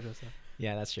didn't watch JoJo, so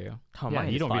Yeah, that's true. Oh, Yeah, mine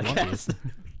you is don't read One podcast. Piece.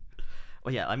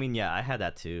 Well, yeah, I mean, yeah, I had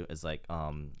that too. It's like,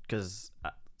 because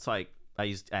so I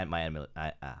used my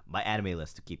anime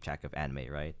list to keep track of anime,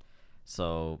 right?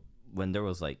 So when there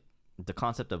was like the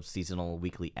concept of seasonal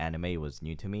weekly anime was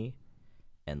new to me,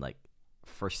 and like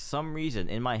for some reason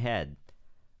in my head,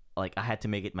 like I had to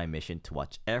make it my mission to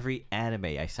watch every anime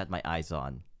I set my eyes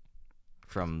on,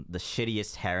 from the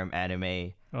shittiest harem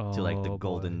anime to like the Oh, boy.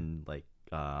 golden like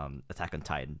Attack on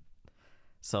Titan.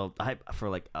 So for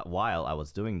like a while I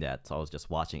was doing that. So I was just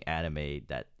watching anime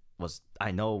that I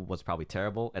know was probably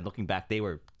terrible, and looking back they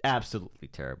were absolutely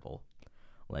terrible.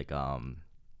 Like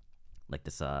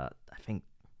this I think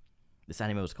this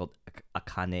anime was called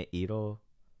Akane Iro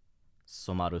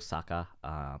Somaru Saka.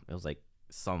 It was like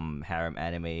some harem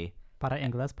anime. Para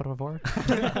inglés, por favor.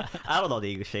 I don't know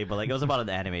the English name, but like it was about an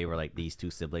anime where like these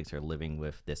 2 siblings are living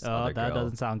with this Oh, other that girl.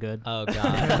 doesn't sound good. Oh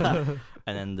god.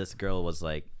 And then this girl was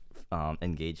like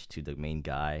engaged to the main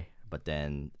guy, but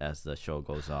then as the show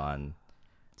goes on,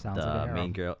 Sounds like a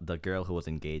harem. the girl who was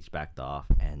engaged backed off,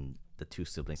 and the 2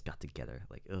 siblings got together.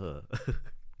 Like, ugh.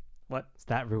 what?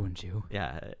 That ruined you.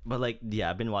 Yeah, but like, yeah,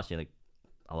 I've been watching like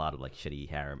a lot of like shitty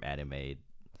harem anime,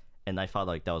 and I felt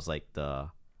like that was like the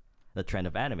trend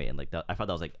of anime, and like I thought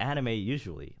that was like anime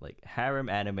usually, like harem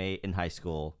anime in high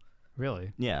school.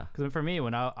 Really? Yeah, Because for me,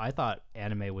 when I thought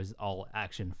anime was all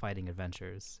action fighting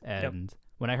adventures, and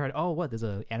when I heard, oh, what, there's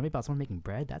an anime about someone making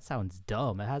bread? That sounds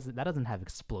dumb. That doesn't have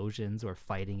explosions or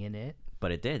fighting in it.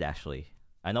 but it did actually.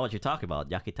 I know what you're talking about.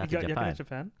 You Yakitate got Japan.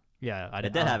 Japan? Yeah, I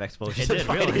It did have explosions. It did,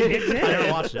 really. It did. I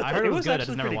never watched it. I heard it was good. I actually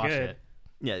just never pretty watched good. it.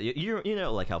 Yeah, you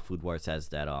know like how Food Wars says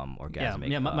that orgasmic.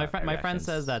 Yeah. My friend reactions.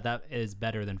 says that is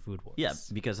better than Food Wars. Yeah,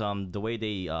 because the way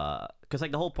they because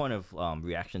like the whole point of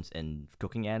reactions in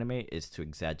cooking anime is to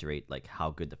exaggerate like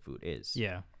how good the food is.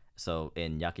 Yeah. So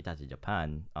in Yakitachi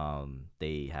Japan,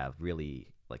 they have really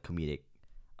like comedic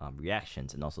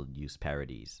reactions and also use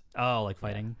parodies. Oh, like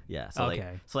fighting. Yeah. So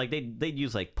Okay. like they'd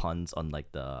use like puns on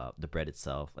like the bread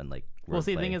itself and like. Well,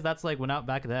 see, the wordplay. thing is, that's like when out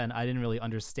back then, I didn't really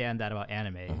understand that about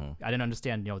anime. Mm-hmm. I didn't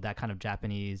understand, that kind of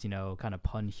Japanese, kind of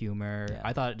pun humor. Yeah.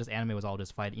 I thought just anime was all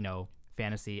just fight,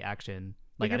 fantasy action.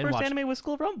 Like I your didn't first watch. anime was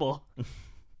School Rumble.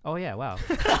 Oh yeah, wow.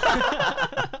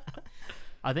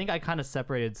 I think I kind of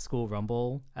separated School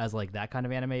Rumble as like that kind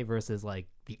of anime versus like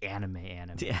the anime.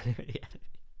 Yeah.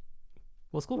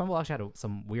 Well, School Rumble actually had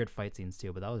some weird fight scenes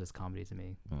too, but that was just comedy to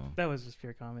me. That was just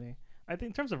pure comedy. I think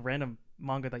in terms of random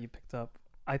manga that you picked up,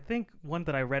 I think one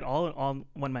that I read all on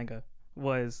one manga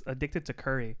was Addicted to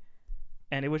Curry.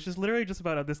 And it was just literally just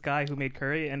about this guy who made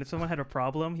curry, and if someone had a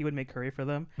problem, he would make curry for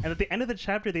them. And at the end of the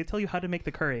chapter, they tell you how to make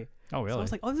the curry. Oh really? So I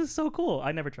was like, oh, this is so cool.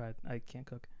 I never tried. I can't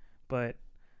cook. But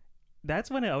that's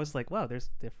when I was like, wow, there's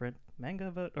different manga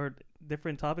about, or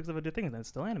different topics of other things, and it's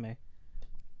still anime.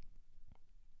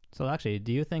 So actually,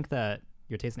 do you think that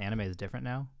your taste in anime is different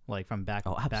now, like from back?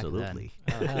 Oh, back then? absolutely.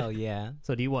 Oh, hell yeah.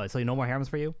 So do you what? So no more harems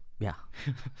for you? Yeah,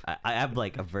 I am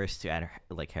like averse to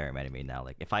like harem anime now.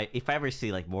 Like if I ever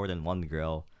see like more than one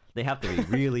girl, they have to be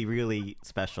really really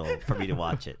special for me to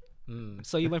watch it.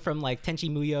 So you went from like Tenchi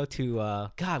Muyo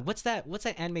to God, what's that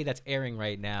anime that's airing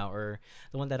right now, or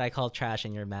the one that I call trash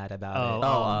and you're mad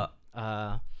about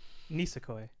it?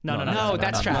 Nisekoi. No,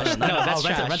 that's trash. No, that's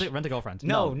trash. Rent a girlfriend.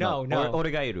 No.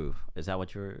 Origairu, is that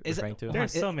what you're referring to?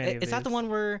 There's so many of Is that the these. one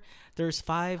where there's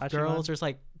 5 Hachiman? girls? There's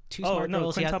like 2 Oh smart no,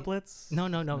 girls. quintuplets.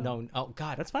 No. Oh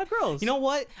God, That's 5 girls. You know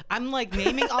what? I'm like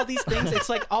naming all these things. It's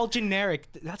like all generic.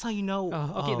 That's how you know.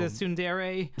 Okay, there's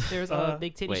tsundere. There's a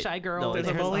big titty wait, shy girl. no, There's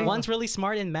a there's bully. One's really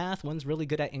smart in math. One's really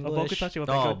good at English. Bokutachi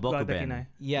wa Oh, Beko- wa Bokuben. Dekinai.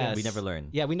 Yes. We never learn.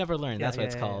 Yeah, we never learned. Yeah, That's what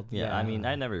it's yeah. called. Yeah, I mean,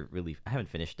 I haven't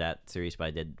finished that series, but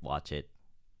I did watch it,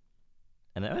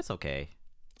 and it's okay.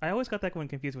 I always got that one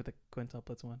confused with the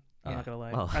quintuplets one. I'm not gonna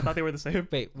lie. well. I thought they were the same.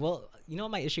 Wait, well, you know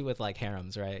my issue with like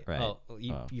harems, right? Right. Oh,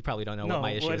 you probably don't know No, what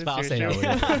my issue what is, is but I'll your say issue?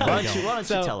 it. Why don't you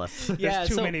So- tell us? Yeah,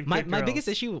 too so many my big biggest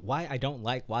girls. issue why I don't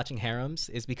like watching harems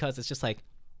is because it's just like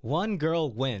one girl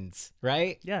wins,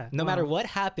 right? Yeah, No matter well. what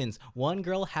happens, one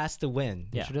girl has to win.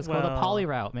 You should just go the Well- poly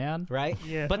route, man. Right?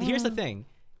 Yeah. But here's the thing.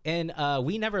 And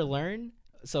we never learn.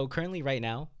 So currently right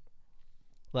now,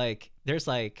 like there's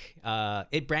like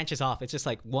it branches off. It's just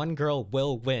like one girl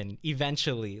will win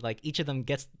eventually. Like each of them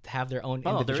gets to have their own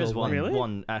Oh, individual there is one Really?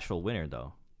 one actual winner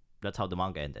though. That's how the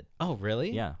manga ended. Oh,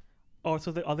 really? Yeah. Oh,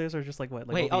 so the others are just like what?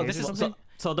 Like Wait, OVAs this or is- something?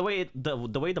 So the way the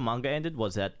way the manga ended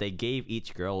was that they gave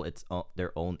each girl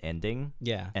their own ending,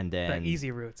 Yeah. and the then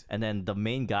easy route. and then the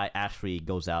main guy actually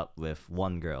goes out with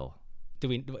one girl.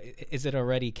 Is it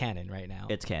already canon right now?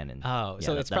 It's canon. Oh,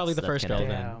 so Yeah, it's probably the that's first girl canon.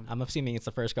 then. Damn. I'm assuming it's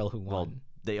the first girl who Well, won.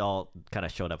 they all kind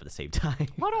of showed up at the same time.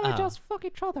 Why don't we Oh. just fuck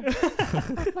each other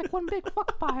like one big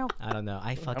fuck pile? I don't know.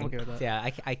 I fucking okay with that. yeah.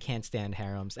 I can't stand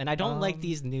harems, and I don't like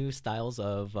these new styles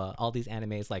of all these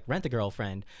animes like Rent a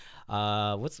Girlfriend.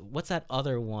 What's that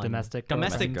other one? Domestic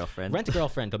Girlfriend. Rent a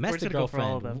Girlfriend. Domestic just gonna go for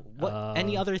all of Girlfriend. them. What?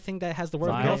 Any other thing that has the word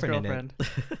Zion girlfriend, Girlfriend. in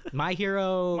it? My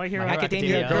Hero. My Hero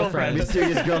Academia Academia Girlfriend.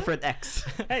 Mysterious Girlfriend X.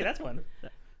 Hey, that's one.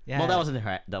 Yeah. Well, that wasn't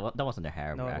that wasn't a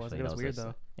harem. No, it actually. wasn't. It That was weird just-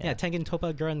 though. yeah. Tengen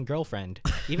Toppa Girlfriend.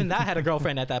 Even that had a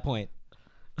girlfriend at that point.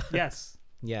 Yes.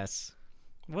 Yes.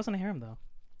 It wasn't a harem though.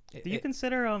 It- Do you it-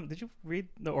 consider did you read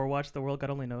or watch The World God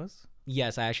Only Knows?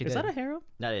 yes, I actually Is did. that a harem?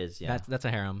 That is, yeah. That's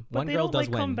a harem. But One they girl don't does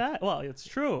like come win. back. Well, it's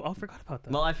true. Oh, I forgot about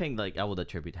that. Well, I think like I would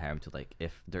attribute harem to like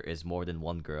if there is more than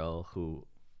one girl who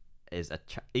is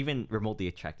even remotely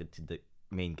attracted to the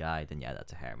main guy, then yeah,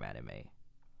 that's a harem anime.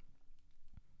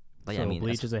 But yeah, So I mean,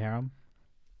 Bleach is a harem.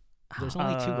 There's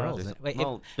only 2 girls. there's- Wait,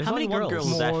 well, there's how many only one girls? girl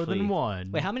who's More actually- than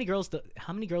one. Wait, how many girls?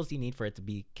 How many girls do you need for it to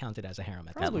be counted as a harem?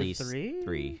 At this At Probably least 3.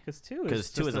 three. Because 2 'Cause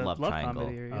is two just is a love triangle.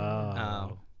 comedy, yeah.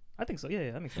 Oh. I think so.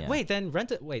 Yeah, that makes sense. Yeah. Wait, then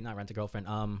not rent a girlfriend.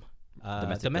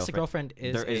 Domestic Girlfriend.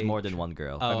 is There is a- more than one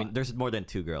girl. Oh. I mean, there's more than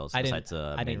 2 girls. I didn't. besides,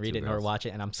 I main didn't read 2 it nor girls. watch it,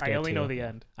 and I'm scared. I only know to. the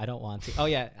end. I don't want to. Oh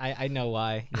yeah, I know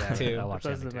why too. I It watched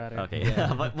doesn't that matter. Okay,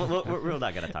 Yeah. but we're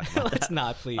not gonna talk about Let's that.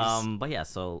 not, please. But yeah,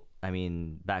 so I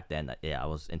mean, back then, yeah, I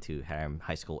was into harem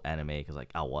high school anime because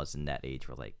like I was in that age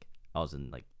where like I was in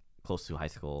like close to high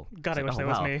school. God, I It's wish like, that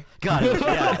was wow. me. God, I wish,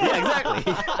 yeah,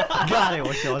 exactly. God, I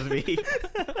wish that was me.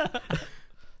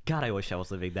 God, I wish I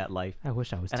was living that life, I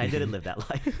wish I was. and I didn't live that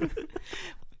life.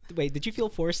 Wait, did you feel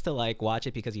forced to like watch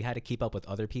it because you had to keep up with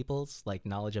other people's like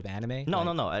knowledge of anime? No, Like-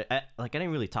 no, no. I didn't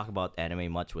really talk about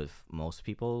anime much with most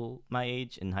people my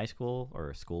age in high school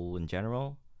or school in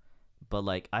general. But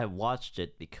like I watched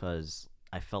it because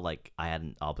I felt like I had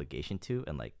an obligation to,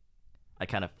 and like I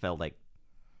kind of felt like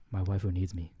My wife who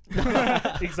needs me.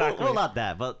 Exactly. well, not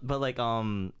that, but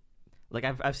like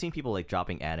I've seen people like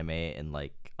dropping anime and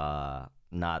like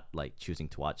not like choosing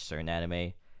to watch certain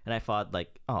anime. And I thought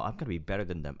like, oh, I'm gonna be better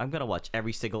than them. I'm gonna watch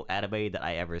every single anime that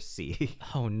I ever see.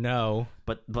 Oh no.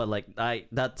 but like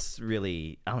that's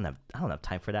really I don't have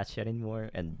time for that shit anymore.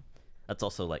 And that's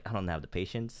also like I don't have the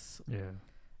patience, Yeah.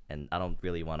 and I don't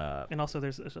really wanna. And also,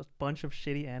 there's a bunch of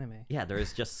shitty anime. Yeah, there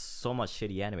is just so much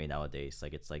shitty anime nowadays.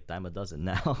 Like it's like dime a dozen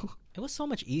now. It was so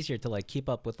much easier to like keep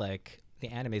up with like the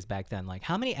animes back then. Like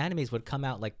how many animes would come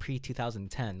out like pre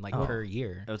 2010 like Oh. per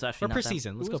year? It was actually Or not per that-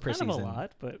 season. Let's It go was per kind season. of a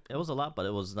lot, but It was a lot, but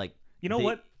it was like you know they-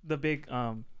 what? The big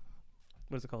what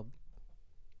is it called?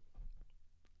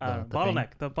 The Bottleneck.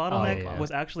 thing? The bottleneck yeah.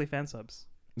 was actually fan subs.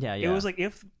 yeah. It was like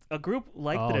if a group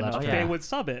liked Oh, it that's enough, true. they Yeah. would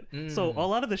sub it. So Mm. a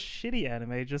lot of the shitty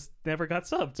anime just never got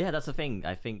subbed. Yeah, that's the thing.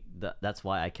 I think that's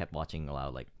why I kept watching a lot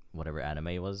of like whatever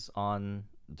anime was on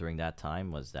during that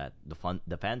time was that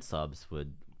the fan subs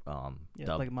would Yeah,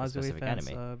 dub like a Matsuri specific fan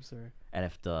anime, subs or and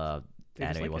if the They just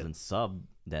anime like it. wasn't subbed,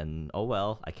 then oh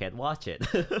well, I can't watch it.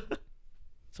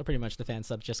 So pretty much the fan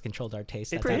subs just controlled our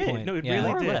taste it at that did. point. No, it yeah. really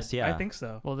More or did. less, yeah. I think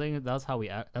so. Well, that's how we.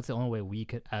 That's the only way we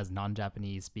could, as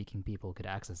non-Japanese speaking people, could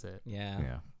access it. Yeah.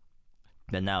 Yeah.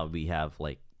 Then now we have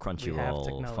like Crunchyroll,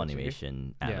 technology.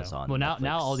 Funimation, Amazon. Well, now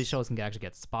Netflix. all these shows can actually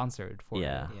get sponsored for.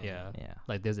 Yeah. It. Yeah. Yeah.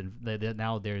 Like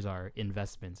now there's our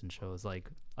investments in shows. Like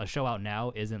a show out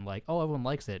now isn't like, oh, everyone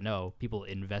likes it. No, people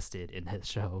invested in this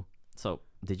show. So,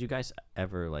 did you guys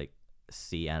ever like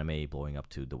see anime blowing up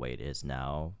to the way it is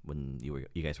now when you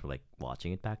guys were like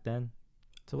watching it back then?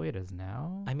 It's the way it is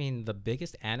now. I mean, the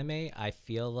biggest anime I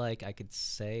feel like I could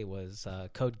say was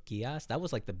Code Geass. That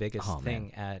was like the biggest Oh, man.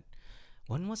 thing at.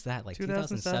 When was that? Like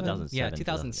 2007? 2007? Yeah,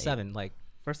 2007, 2007. Like,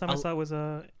 First time I I'll- saw it was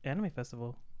a anime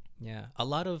festival. yeah, a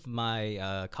lot of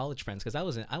my college friends, because I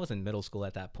was in middle school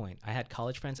at that point. I had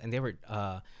college friends, and they were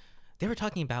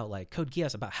talking about like Code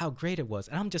Geass, about how great it was,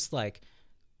 and I'm just like,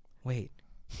 wait,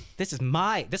 this is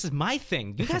my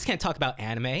thing. You guys can't talk about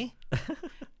anime.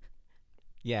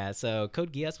 Yeah, so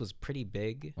Code Geass was pretty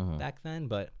big back then,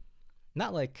 but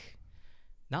not like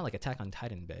Attack on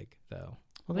Titan big though.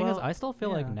 Well, the thing is, Well, I still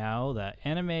feel like yeah. now that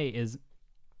anime is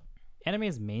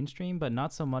mainstream, but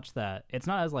not so much that it's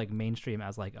not as like mainstream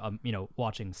as like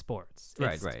watching sports.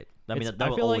 It's- Right. I mean, it's- that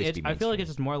will feel like always it, be I feel like mainstream. it's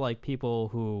just more like people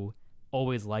who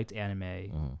always liked anime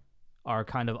Mhm. are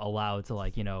kind of allowed to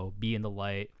like be in the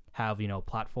light, have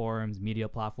platforms, media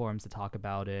platforms to talk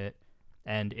about it,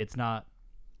 and it's not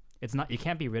you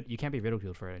can't be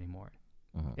ridiculed for it anymore.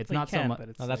 Mhm. It's Well, you not so can, much. but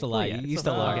it's No, that's a like- lie. yeah, you it's you a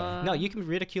still lie. are. No, you can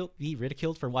be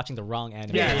ridiculed for watching the wrong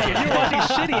anime. Yeah, if you're watching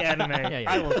shitty anime, Yeah.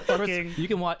 I will First, fucking. you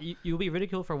can watch. You'll be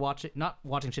ridiculed for not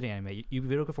watching shitty anime. You'll be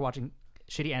ridiculed for watching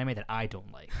shitty anime that I don't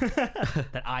like,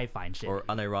 that I find shitty. Or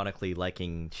unironically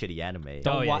liking shitty anime. Don't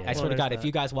Oh, yeah, wa- yeah. I swear Well, to God, there's if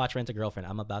you guys watch Rent a Girlfriend,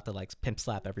 I'm about to like pimp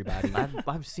slap everybody.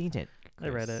 I've seen it. I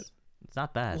read Chris. it. It's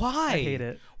not bad. Why? I hate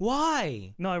it.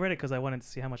 Why? No, I read it because I wanted to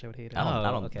see how much I would hate it. I don't, I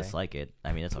Oh, don't okay. dislike it.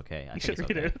 I mean, it's okay. I You think should it's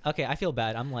read okay. it. Okay, I feel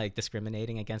bad. I'm like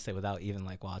discriminating against it without even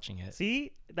like watching it.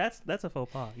 See, that's a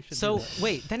faux pas. You should. So do that.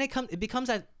 wait, then it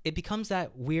becomes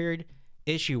that weird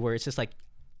issue where it's just like,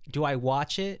 do I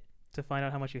watch it to find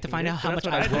out how much you to hate find it? out how That's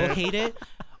much what I will did. hate it,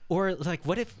 or like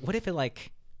what if it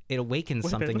like it awakens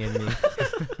What if something it- in me?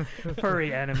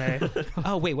 Furry anime.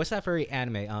 Oh wait, what's that furry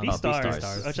anime? Beastars,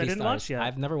 Beastars. which I didn't watch yet.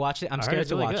 I've never watched it. I'm I heard scared it's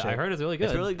to really watch good. I it. heard it's really good.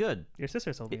 It's really good. Your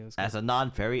sister told me it was good. As a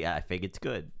non-furry, I think it's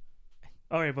good.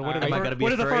 All right, but what are Am the, Am I fur- gonna be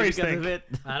what a are the furry furries because think? of it?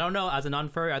 I don't know. As a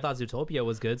non-furry, I thought Zootopia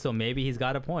was good, so maybe he's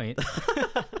got a point.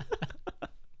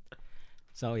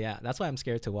 So yeah, that's why I'm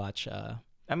scared to watch.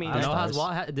 I mean, I don't know.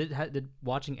 Beastars. Did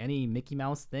watching any Mickey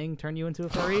Mouse thing turn you into a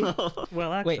furry?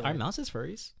 Well, actually, Wait, are mouses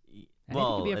furries? Well,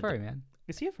 you could be a it- furry, man.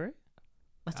 is he a furry?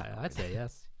 I'd say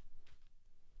yes.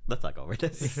 let's not go over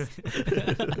this.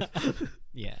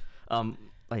 Yeah.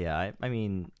 Yeah. I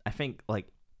mean, I think like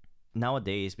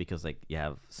nowadays because like you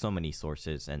have so many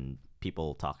sources and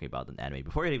people talking about an anime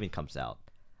before it even comes out,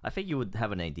 I think you would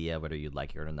have an idea whether you'd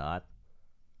like it or not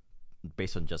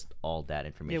based on just all that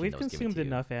information. Yeah, we've that was given consumed to you.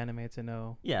 enough anime to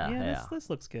know. Yeah, yeah. This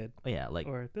looks good, Yeah, like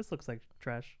or this looks like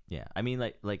trash. yeah. I mean,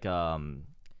 like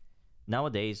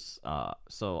nowadays,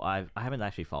 so I haven't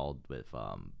actually followed with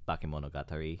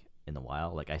Bakemonogatari in a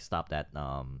while. Like I stopped at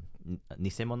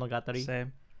Nisemonogatari,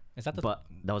 Same. Is that the but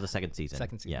that was the second season.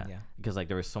 second season? Yeah. because like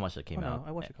there was so much that came Oh, no, out.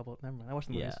 I watched a couple. Never mind. I watched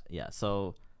the movies. Yeah.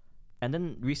 So And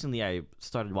then recently I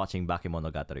started watching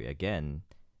Bakemonogatari again,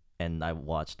 and I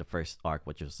watched the first arc,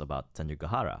 which was about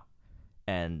Senjugahara.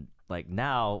 And like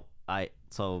now,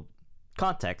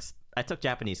 context, I took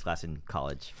Japanese class in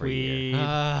college for a year.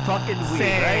 Fucking weird,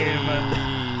 Same.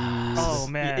 right? Oh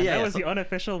man, Yeah, that was so- the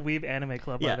unofficial Weeb anime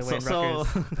club, by Yeah, the way. so, in so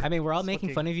Rutgers. I mean, we're all making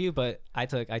fucking- fun of you, but I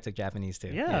took Japanese too.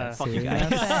 Yeah. fuck you See?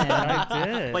 guys. I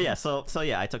did. But yeah, so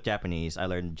yeah, I took Japanese. I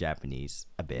learned Japanese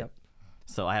a bit, Yep.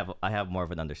 so I have more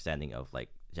of an understanding of like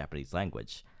Japanese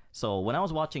language. So when I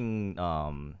was watching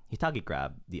Hitagi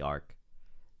Grab the arc,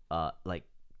 like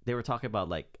they were talking about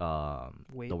like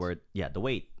Weight. the word the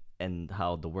weight and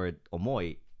how the word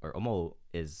omoi or omo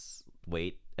is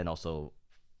weight and also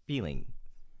feeling.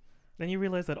 Then you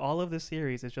realize that all of this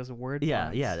series is just word Yeah,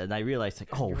 puns. yeah, and I realized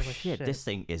like, oh you were like, shit, shit. this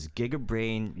thing is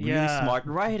gigabrain, really Yeah, smart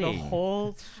The writing.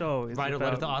 whole show is Write a letter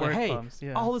about to the author. word Hey, puns.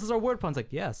 Yeah. oh, this is our word puns. Like,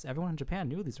 yes, everyone in Japan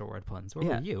knew these were word puns. Where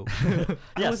Yeah. were you?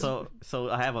 Yeah, was- so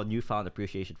I have a newfound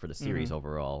appreciation for the series Mhm.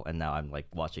 overall, and now I'm like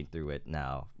watching through it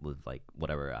now with like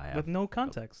whatever I have. with no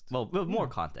context. well, with more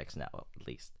context now at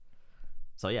least.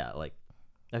 So yeah, like,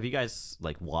 have you guys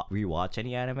like rewatch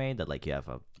any anime that like you have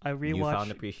a I newfound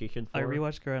rewatch. appreciation for? I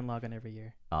rewatch Gurren Lagann every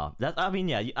year. That I mean,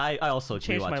 yeah, I also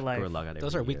Changed rewatch my life. Gurren Lagann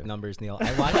Those every are weak year. numbers, Neil.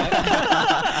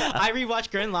 I rewatch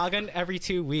Gurren Lagann every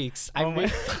 2 weeks. Oh my-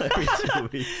 Every 2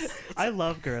 weeks. I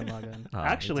love Gurren Lagann. Oh, me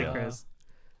Actually, too. Chris,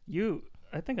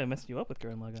 I think I messed you up with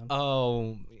Gurren Lagann.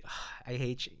 Oh, I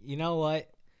hate you. You know what?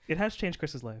 It has changed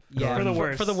Chris's life. Yeah, for the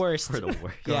worst. For the worst. For the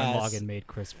worst. Yeah. Gurren Yes. Lagann made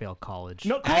Chris fail college.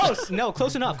 No, close. No,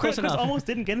 close enough. Close Chris enough. almost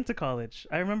didn't get into college.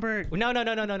 I remember.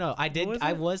 No. I did. was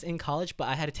I it? was in college, but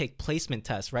I had to take placement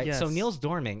tests, right? So Yes. Neil's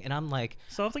dorming, and I'm like,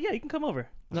 So I was like, yeah, you can come over.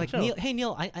 like Chill. Neil, hey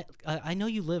Neil, I know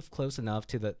you live close enough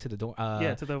to the dorm,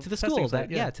 Yeah, to the to the testing school site,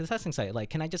 that yeah. to the testing site. Like,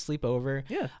 can I just sleep over?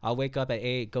 Yeah. I'll wake up at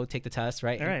 8, go take the test,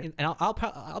 right? All right. And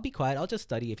I'll be quiet. I'll just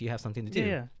study if you have something to do. Yeah,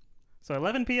 yeah. So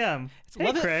 11 p.m. It's Hey,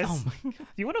 11 Chris, oh my- do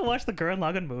you want to watch the Gurren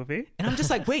Lagann movie? And I'm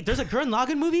just like, wait, there's a Gurren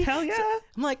Lagann movie? Hell yeah.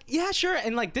 I'm like, yeah, sure.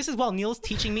 And like, this is while Neil's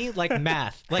teaching me like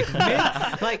math, like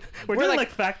like We're doing like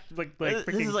fact, like This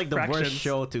freaking is like the fractions. worst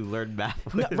show to learn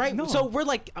math. No, with. right. No. So we're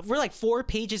like 4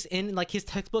 pages in like his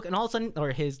textbook, and all of a sudden,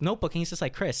 or his notebook, and he's just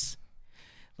like, Chris,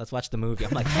 let's watch the movie.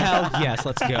 I'm like, hell yes,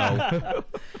 let's go.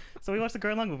 So we watched the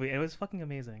Gurren Lagann movie, and it was fucking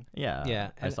amazing. Yeah, Yeah,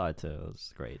 I and- saw it too. It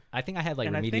was great. I think I had like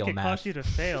and I think remedial it math. caused you to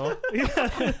fail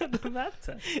the math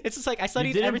test. It's just like I You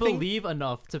studied didn't everything. believe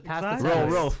enough to pass the Exactly. Roll,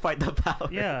 test. roll, fight the power.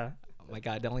 Yeah. Oh my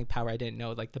god, the only power I didn't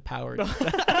know, like the power.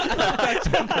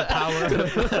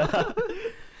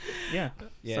 Yeah. So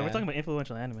Yeah. we're talking about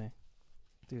influential anime.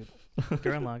 Dude,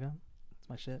 Gurren Lagann. It's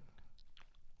my shit.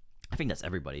 I think that's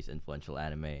everybody's influential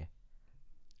anime.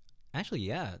 Actually,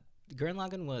 yeah, Gurren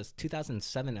Lagann was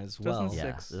 2007 as well.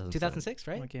 2006. Yeah, 2006,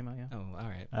 When right? it came out, yeah. Oh, all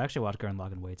right. I actually watched Gurren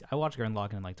Lagann way too. I watched Gurren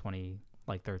Lagann in like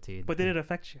 2013. But did it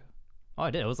affect you? Oh,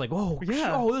 I did. I was like, whoa,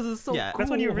 Yeah. oh, this is so Yeah. cool.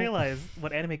 That's when you realize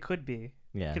what anime could be.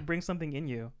 Yeah, It could bring something in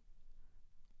you.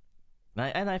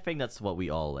 and I think that's what we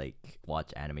all like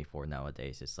watch anime for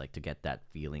nowadays. Is like to get that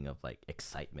feeling of like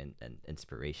excitement and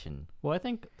inspiration. Well, I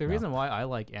think the No. reason why I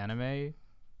like anime,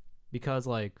 because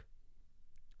like,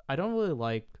 I don't really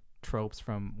like tropes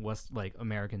from like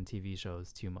American TV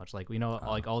shows too much. Like, you know,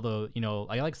 like all the, you know,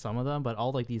 I like some of them, but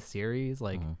all like these series,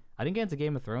 like I didn't get into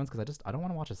Game of Thrones because I don't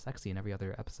want to watch a sex scene every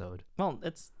other episode. Well,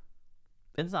 it's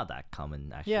not that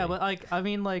common actually. Yeah, but like, I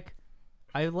mean, like,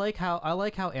 I like how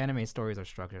anime stories are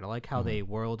structured. I like how they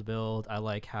world build. I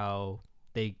like how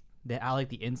I like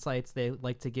the insights they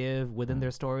like to give within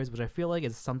their stories, which I feel like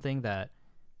is something that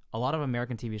a lot of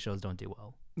American TV shows don't do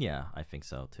well. yeah, I think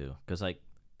so too. Because like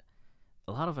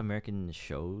a lot of American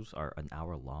shows are an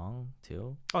hour long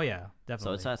too. Oh yeah, So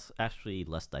definitely. it's actually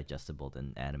less digestible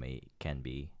than anime can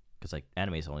be. Because like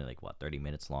anime is only like what 30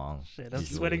 minutes long. Shit, I'm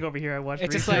usually. sweating over here. I watched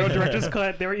It's just Zero like- Director's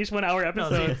Cut. They were each 1 hour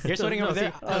episodes. You're sweating over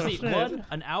there? Oh, See, shit.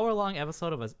 an hour-long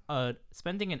episode of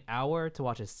spending an hour to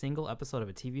watch a single episode of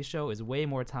a TV show is way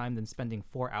more time than spending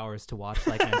 4 hours to watch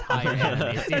like an entire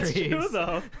anime That's series. true,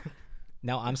 though.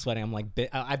 Now I'm sweating. I'm like,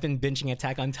 I've been binging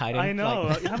Attack on Titan. I know.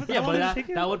 Like, Yeah, but take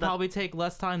that would probably take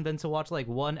less time than to watch like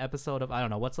one episode of I don't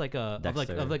know what's like of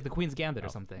Dexter. like the Queen's Gambit or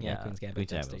something. Yeah, Queen's Gambit,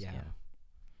 Dexter, Gambit, yeah.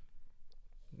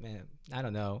 Man, I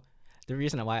don't know. The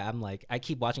reason why I'm like, I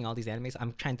keep watching all these animes,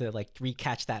 I'm trying to like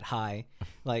recatch that high.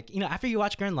 Like, you know, after you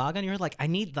watch Gurren Lagann, you're like, I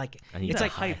need that it's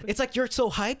like hype. It's like you're so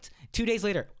hyped. 2 days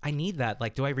later, I need that.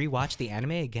 Like, do I rewatch the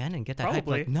anime again and get that hype?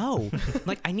 Probably. Like, no.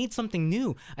 Like, I need something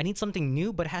new. I need something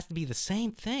new, but it has to be the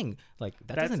same thing. Like,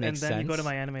 that doesn't make and sense. then you go to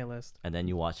my anime list. And then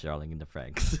you watch Darling in the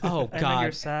Franxx. Oh And then God!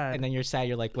 you're sad. And then you're sad.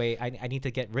 You're like, wait, I need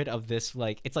to get rid of this.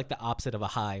 Like, it's like the opposite of a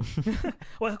high.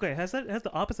 Well, okay, has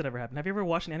the opposite ever happened? Have you ever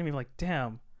watched an anime and be like,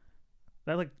 damn,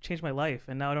 that like changed my life,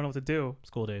 and now I don't know what to do.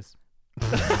 School days.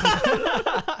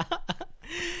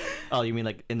 Oh, you mean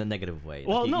like in the negative way?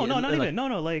 Well, Like, no, not like, even.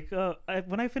 No. Like,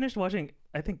 when I finished watching,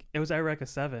 I think it was Eureka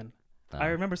 7. I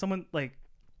remember someone like,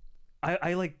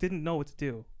 I like didn't know what to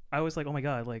do. I was like, oh my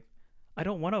god, like, I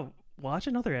don't want to watch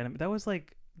another anime. That was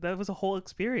a whole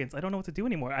experience. I don't know what to do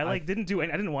anymore. I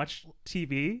didn't watch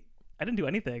TV. I didn't do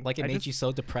anything. Like it made you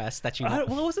so depressed that you. Well, it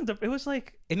wasn't. It was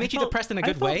like It made I you felt- depressed in a I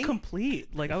good felt way?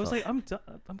 Complete. Like I was like, I'm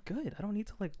good. I don't need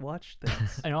to like watch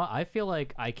things. I know. I feel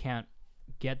like I can't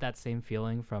get that same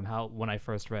feeling from how when I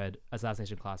first read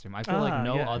Assassination Classroom. I feel like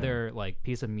no yeah. other like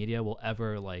piece of media will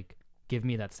ever like give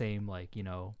me that same like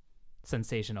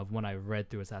sensation of when I read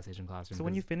through Assassination Classroom. So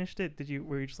when 'cause- you finished it,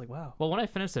 were you just like, wow? well, when I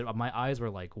finished it, my eyes were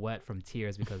like wet from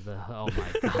tears because oh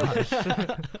my gosh.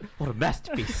 what a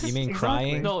masterpiece. You mean Exactly.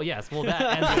 crying? No, yes, well that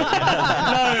and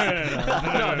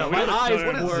No. my eyes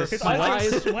What is were this? my It's like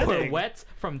eyes were sweating. wet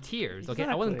from tears. Okay,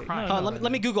 I wasn't Exactly. crying. No, Hold on,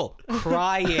 let me Google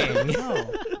crying.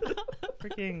 No.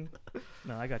 Freaking.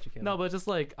 No, I got you, Caleb. No, but just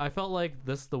like I felt like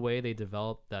this the way they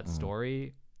developed that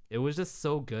story, it was just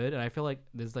so good, and I feel like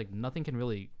there's like nothing can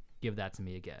really give that to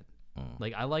me again.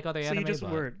 Like I like other So anime, you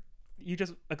but you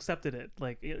just accepted it.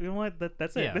 Like you know what?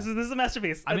 That's it. Yeah. This is a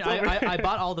masterpiece. I mean, That's over. I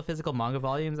bought all the physical manga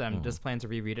volumes, and I'm just planning to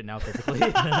reread it now physically.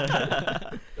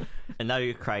 And now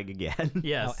you're crying again.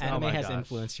 Yes, How anime oh my has gosh.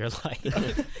 influenced your life, I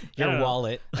your don't know.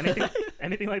 wallet.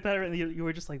 anything like that. Or you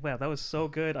were just like, wow, that was so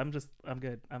good. I'm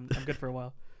good. I'm good for a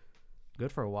while.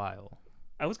 Good for a while.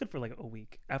 I was good for like a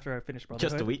week after I finished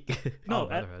Brotherhood. Just a week. No, Oh,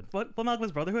 Brotherhood. Full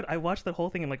Alchemist Brotherhood. I watched that whole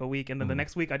thing in like a week, and then the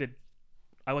next week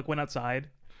I like went outside.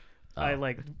 I Oh.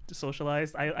 like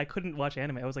socialized. I couldn't watch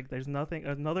anime. I was like, there's nothing.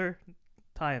 Another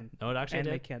time. No, it actually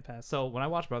Anime did. can't pass. So when I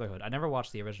watched Brotherhood, I never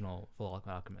watched the original Full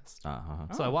Alchemist.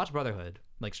 Uh-huh. So I watched Brotherhood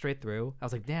like straight through. I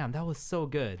was like, damn, that was so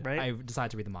good. Right? I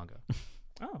decided to read the manga,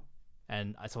 Oh,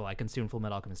 and so I consumed Full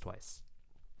Metal Alchemist twice.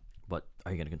 But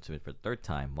are you going to consume it for the third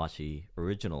time? Watch the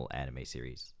original anime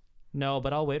series. No,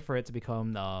 but I'll wait for it to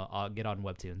become get on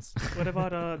Webtoons. what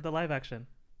about the live action?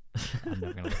 I'm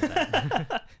never gonna look at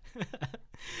that.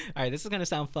 All right, this is gonna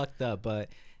sound fucked up, but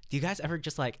do you guys ever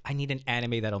just like, I need an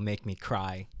anime that'll make me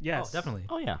cry? Yes, Oh, definitely.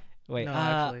 Oh, yeah. Wait, No,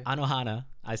 actually. Anohana.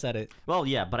 I said it. Well,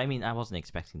 yeah, but I mean, I wasn't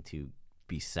expecting to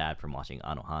be sad from watching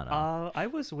Anohana. I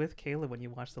was with Kayla when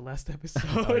you watched the last episode.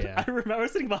 Oh, yeah. I remember I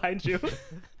was sitting behind you.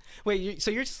 Wait,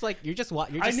 so you're just I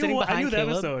sitting knew behind the Caleb?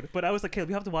 episode, but I was like, Caleb,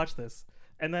 you have to watch this.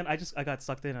 And then I got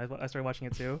sucked in. I started watching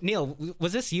it too. Neil,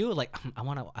 was this you? Like, I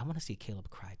wanna see Caleb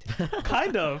cry today.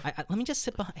 Kind of. Let me just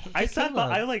sit behind. Hey, I sat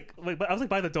by, Caleb. but I was like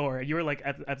by the door, and you were like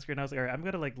at the screen. I was like, all right, I'm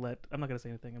not gonna say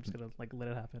anything. I'm just gonna like let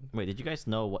it happen. Wait, did you guys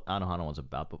know what Anohana was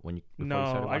about? But before you No,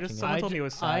 started I watching just- it? someone told me it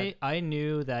was sad. I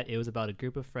knew that it was about a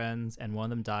group of friends, and one of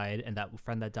them died, and that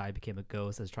friend that died became a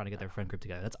ghost as trying to get their friend group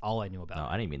together. That's all I knew about. No, it.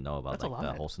 I didn't even know about That's a like the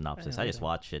lot. whole synopsis. I I didn't just know.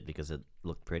 watched it because it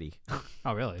looked pretty.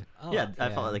 Oh, really? Oh, yeah, I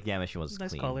felt like the animation was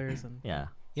Nice clean. colors and Yeah.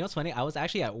 You know what's funny? I was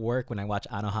actually at work when I watched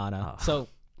Anohana. Oh. So,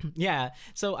 yeah.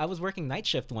 So I was working night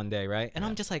shift one day, right? And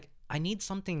I'm just like, I need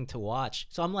something to watch.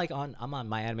 So I'm on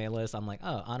my anime list. I'm like,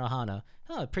 oh, Anohana.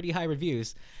 Oh, pretty high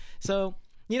reviews. So,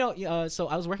 so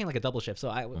I was working like a double shift. So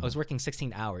I was working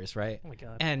 16 hours, right? oh my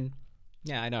god. And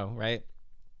yeah, I know, right?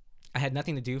 I had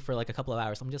nothing to do for like a couple of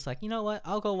hours. I'm just like, you know what?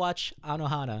 I'll go watch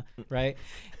Anohana, right?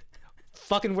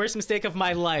 Fucking worst mistake of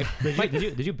my life.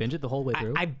 Did you binge it the whole way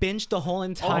through? I binged the whole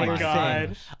entire my thing.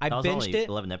 God. I That was binged only it.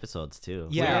 11 episodes too.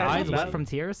 Yeah. Were your Yeah, eyes that- wet from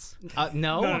tears? No,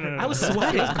 No. I was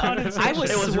sweating. I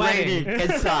was It was sweating. raining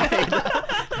inside.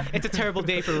 It's a terrible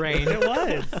day for rain. It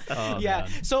was. Oh, Yeah. man.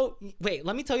 So wait,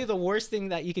 let me tell you the worst thing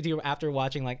that you could do after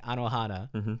watching like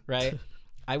Anohana, right?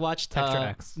 I watched Texture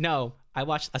X. No, I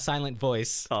watched A Silent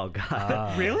Voice. Oh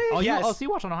god. Really? Oh, Yes. so you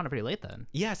watched Anohana pretty late then?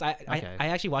 Yes, I Okay.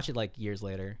 actually watched it like years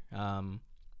later.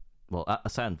 Well, A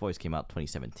Silent Voice came out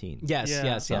 2017. Yes, Yeah.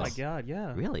 yes, Oh yes. my god.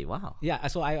 Yeah. Really? Wow. Yeah,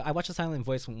 so I watched A Silent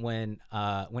Voice when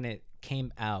it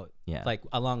came out, Yeah. like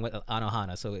along with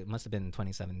Anohana, so it must have been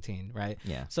 2017, right?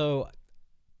 Yeah. So,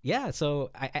 yeah,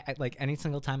 so I like any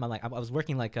single time I was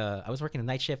working I was working a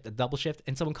night shift, a double shift,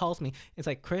 and someone calls me. It's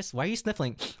like, Chris, why are you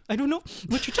sniffling? I don't know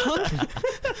what you're talking.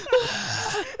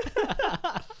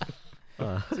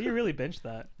 So you really binged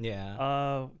that. Yeah.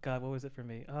 God, what was it for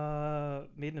me?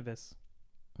 Maiden Abyss.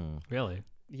 Really?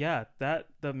 Yeah,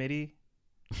 the MIDI.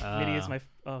 MIDI is my.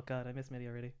 Oh god, I miss MIDI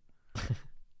already.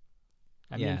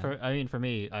 I Yeah. mean, for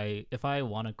me, if I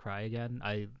want to cry again,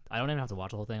 I don't even have to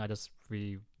watch the whole thing. I just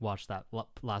re-watch that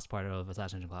last part of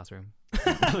Assassination Classroom.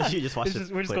 You just watched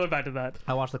We're just it. going back to that.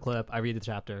 I watch the clip. I read the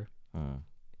chapter.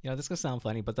 this is gonna sound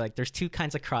funny, but like, there's two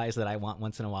kinds of cries that I want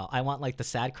once in a while. I want like the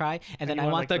sad cry, and then you I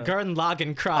want, want like, the the- Gurren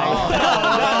Lagann cry.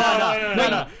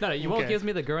 No, you won't Okay. give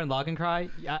me the Gurren Lagann cry.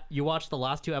 You watched the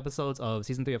last 2 episodes of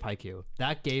season 3 of Haikyuu.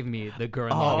 That gave me the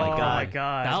Gurren Oh Lagann my Oh cry. my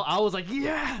god. I was like,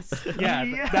 yes. Yeah,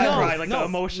 Yes! that cry, like the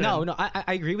emotion. No,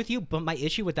 I agree with you, but my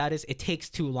issue with that is it takes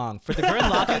too long for the Gurren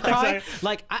Lagann cry. Exactly.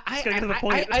 Like gotta get to the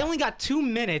point. I only got 2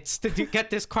 minutes to get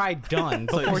this cry done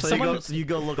before So someone. you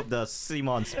go look up the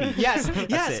Simon speech. Yes, That's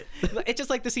yes. it. It's just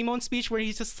like the Simone speech where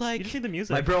he's just You like, just need the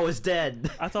music. My bro is dead.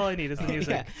 That's all I need is the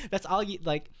music. yeah, that's all you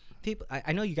like. People,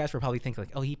 I know you guys were probably thinking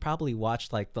like, oh, he probably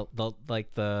watched like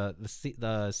the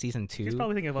season 2. He's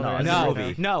probably thinking of other No, anime it's a No, right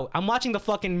movie. now. no, I'm watching the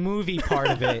fucking movie part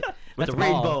of it. With That's the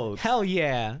all. rainbows. Hell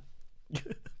yeah.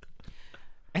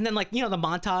 And then like, the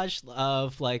montage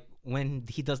of like when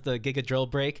he does the Giga Drill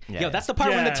break. Yeah. Yo, that's the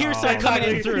part when the Yeah. tears Oh, start coming in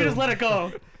exactly. through. You just let it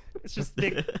go. It's just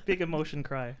big emotion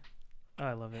cry. Oh,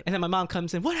 I love it. And then my mom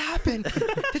comes in. What happened?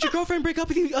 Did your girlfriend break up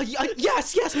with you?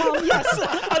 Yes, mom, yes.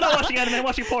 I'm not watching anime. I'm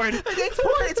watching porn.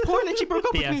 It's porn, and she broke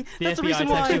up with me. That's the FBI reason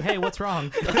texts why. you, hey, what's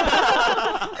wrong?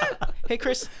 Hey,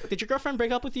 Chris, did your girlfriend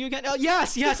break up with you again? Oh,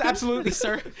 yes, absolutely,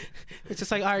 sir. It's just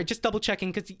like, all right, just double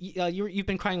checking because you've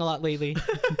been crying a lot lately.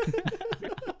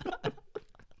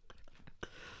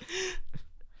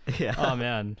 Yeah. Oh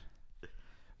man.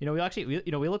 We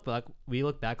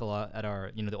look back a lot at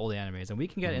our the old animes, and we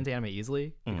can get into anime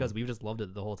easily because we've just loved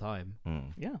it the whole time.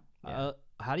 Mm. Yeah.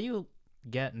 How do you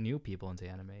get new people into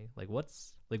anime? Like what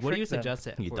do Trick you them. suggest?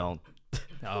 You don't.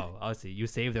 Oh, obviously you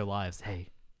save their lives. Hey,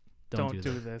 Don't do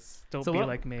do that. this. Don't So be one,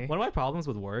 like me. One of my problems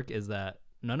with work is that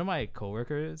none of my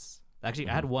coworkers. Actually,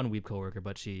 I had one weeb coworker,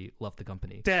 but she left the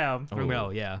company. Damn. No,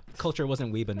 yeah. Culture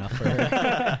wasn't weeb enough for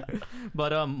her.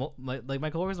 But my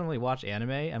coworkers don't really watch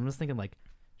anime. I'm just thinking like,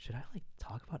 should I like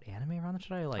talk about anime around them?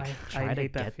 Should I like I try to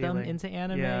hate that get them feeling. into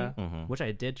anime? Yeah. Mhm. Which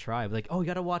I did try. Like, oh, you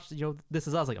gotta watch This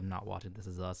Is Us. Like, I'm not watching This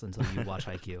Is Us until you watch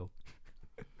Haikyuu.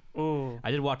 Ooh.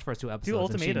 I did watch the first 2 episodes. Do and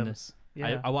she ultimatums.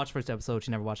 Yeah. I watched first episode.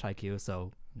 She never watched Haikyuu,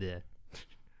 so yeah,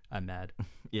 I'm mad.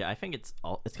 Yeah, I think it's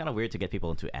kind of weird to get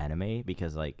people into anime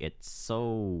because like it's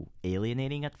so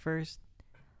alienating at first.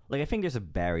 Like I think there's a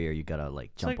barrier you gotta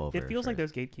like It's jump like, over. it feels like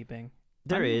first. there's gatekeeping.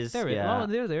 There is, yeah.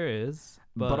 Well, there is.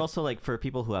 But also like for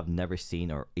people who have never seen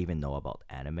or even know about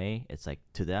anime, it's like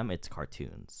to them it's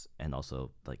cartoons and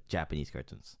also like Japanese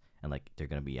cartoons. And like they're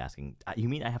gonna be asking, you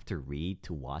mean I have to read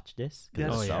to watch this? 'Cause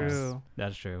That's it yeah. subs." true.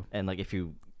 That's true. And like if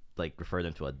you like refer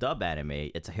them to a dub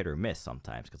anime, it's a hit or miss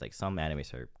sometimes because like some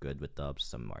animes are good with dubs,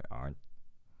 some aren't.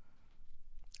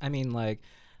 I mean, like,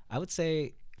 I would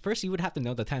say first you would have to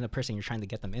know the kind of person you're trying to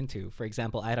get them into. For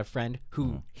example, I had a friend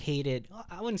who hated,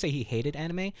 I wouldn't say he hated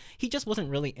anime. He just wasn't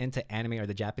really into anime or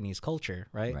the Japanese culture,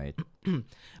 right? Right.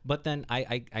 But then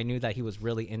I knew that he was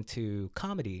really into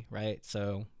comedy, right?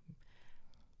 So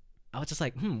I was just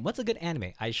like, what's a good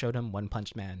anime? I showed him One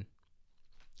Punch Man.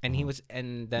 And he was,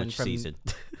 and then Which from season?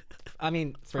 I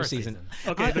mean, first season.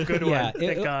 Okay, the good Yeah, one.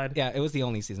 Thank God. Yeah, it was the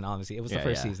only season. Obviously, it was the Yeah,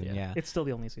 first yeah, season. yeah. Yeah. It's still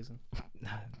the only season.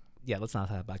 Yeah. Let's not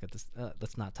talk about this.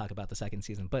 Let's not talk about the second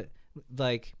season. But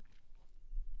like,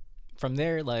 from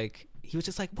there, like he was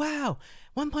just like, "Wow,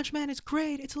 One Punch Man is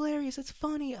great. It's hilarious. It's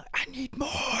funny. I need more."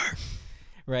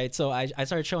 Right. So I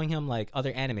started showing him like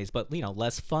other animes, but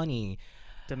less funny.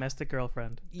 Domestic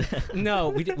girlfriend. No,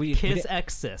 we did. His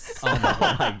exes.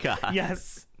 Oh my god.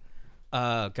 Yes.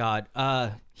 God.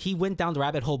 He went down the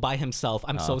rabbit hole by himself.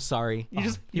 I'm so sorry. You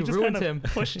just you just ruined kinda him.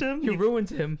 Pushed him. You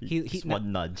ruined him. He Just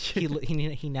one nudge.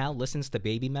 he now listens to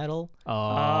Baby Metal.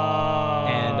 Oh.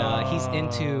 And he's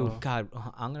into God.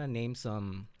 I'm gonna name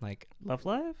some like Love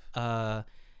Live.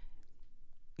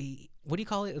 what do you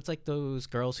call it? It's like those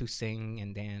girls who sing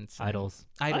and dance. and- Idols.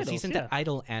 Idols. He's Idols, into yeah.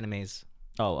 idol animes.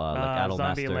 Oh, like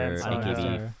Zombie Idolmaster, Land,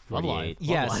 AKB Love 48. Live.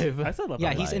 Yes. Love Live. I said Love Yeah,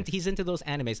 Live. he's into those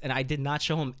animes, and I did not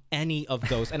show him any of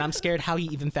those, and I'm scared how he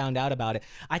even found out about it.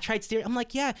 I tried steering. I'm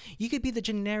like, yeah, you could be the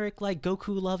generic like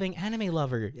Goku loving anime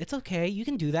lover. It's okay, you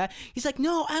can do that. He's like,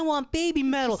 no, I want Baby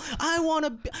Metal. I want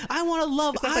to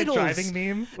love Is that idols. the driving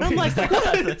meme? And I'm like,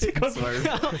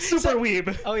 Super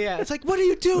weeb. oh yeah, it's like, what are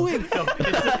you doing?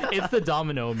 It's the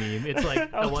domino meme. It's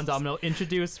like the one domino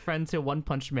introduce friend to One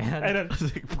Punch Man. And then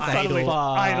Like, suddenly,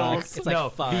 fuck. idols. It's like, no,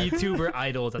 fuck. VTuber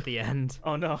idols at the end.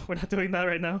 Oh no, we're not doing that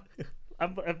right now.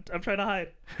 I'm trying to hide.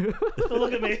 Don't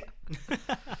look at me.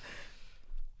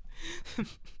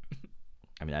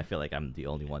 I mean, I feel like I'm the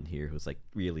only one here who's like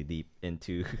really deep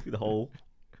into the whole.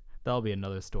 That'll be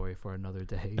another story for another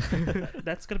day.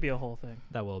 That's gonna be a whole thing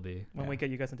That will be. when Yeah. we get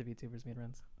you guys into VTubers, me and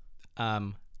friends.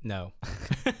 No.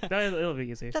 It'll be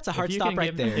easy. That's a If hard you stop can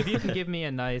right give, there. If you can give me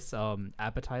a nice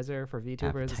appetizer for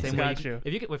VTubers, the same way. Got you.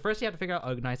 If you can, well, first you have to figure out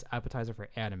a nice appetizer for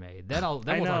anime. Then I we'll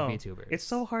know. talk VTubers. It's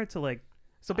so hard to like.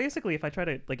 So basically, if I try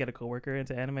to like get a coworker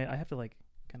into anime, I have to like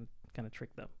kind of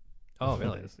trick them. Oh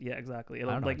really? Yeah, exactly. I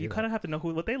don't know how Like to you do kind of have to know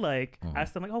what they like. Mhm.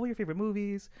 Ask them like, oh, what are your favorite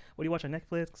movies? What do you watch on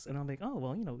Netflix? And I'm like, oh,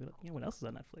 well, what else is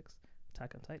on Netflix?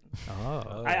 Attack on Titan.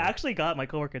 Oh. I actually got my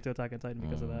coworker into Attack on Titan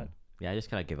because of that. Yeah, I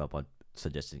just kind of give up on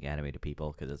suggesting anime to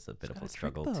people because it's a bit of a gotta trick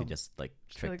struggle to them. just like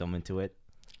Just trick like- them into it.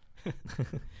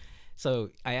 So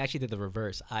I actually did the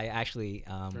reverse. I actually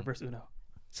Reverse Uno.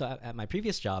 so at my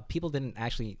previous job, people didn't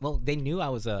actually. Well, they knew I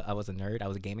was a nerd. I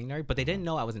was a gaming nerd, but they didn't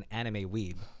know I was an anime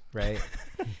weeb, right?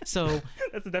 So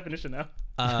That's the definition now.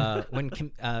 when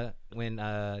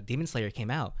Demon Slayer came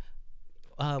out,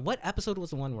 what episode was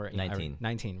the one where 19.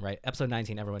 19, right? Episode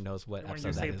 19. Everyone knows what When episode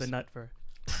you that save is. the nut for.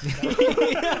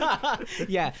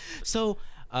 Yeah. So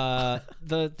the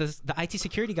IT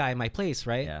security guy in my place,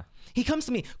 right? Yeah. He comes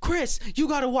to me, Chris, you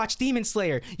gotta watch Demon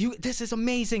Slayer. This is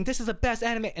amazing. This is the best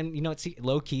anime. And it's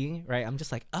low key, right? I'm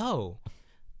just like, oh,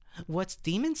 what's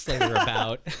Demon Slayer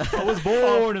about? I was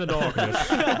born in the darkness,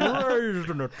 raised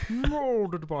in the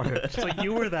molded by it. So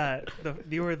you were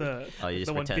you were the Oh, you just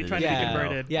the one pretended trying to be Yeah.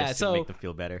 converted. Yeah. just so to make them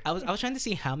feel better. I was trying to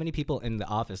see how many people in the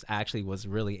office actually was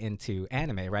really into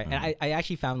anime, right? And I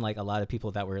actually found like a lot of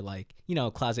people that were like,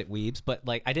 closet weebs, but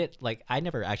like I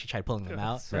never actually tried pulling them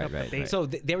out. Set up Right, the right, bait. right. So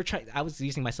they were trying. I was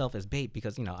using myself as bait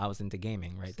because I was into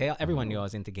gaming, right? Everyone knew I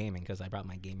was into gaming because I brought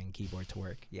my gaming keyboard to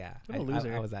work. Yeah, What a I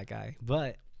loser. was that guy.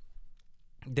 But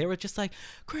they were just like,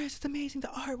 Chris, it's amazing, the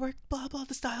artwork, blah blah,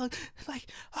 the style, like,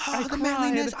 I the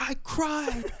manliness. cried.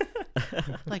 I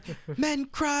cried. Like men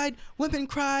cried, women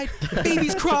cried,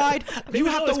 babies cried. You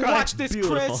have always to cry. watch this, Chris.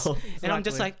 Beautiful. And I'm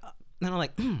just Exactly. like,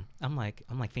 and I'm like,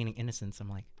 I'm like feigning innocence. I'm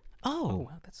like, Oh oh.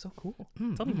 wow, that's so cool.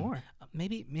 Tell me more.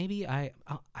 Maybe I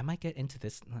might get into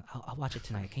this. I'll watch it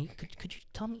tonight. Could you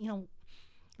tell me?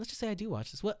 Let's just say I do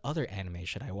watch this. What other anime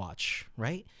should I watch?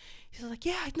 Right? He's like,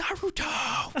 yeah,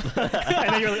 Naruto.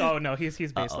 And then you're like, oh no, he's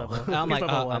base level. And I'm He's like,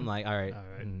 level one. I'm like, all right. All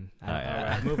right. I don't know. All All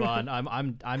right, move on.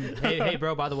 I'm. Hey,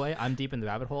 bro. By the way, I'm deep in the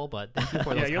rabbit hole, but thank you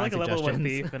for those Yeah, you're like a kind level 1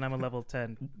 suggestions. thief, and I'm a level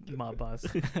 10 mob boss.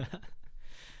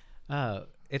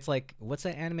 It's like, what's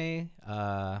that anime?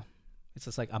 It's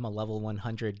just like I'm a level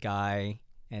 100 guy,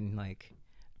 and like,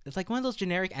 it's like one of those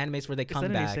generic animes where they Is come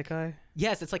that an back. isekai?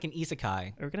 Yes, it's like an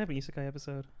isekai. Are we gonna have an isekai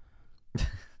episode?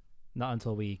 Not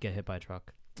until we get hit by a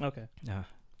truck. Okay.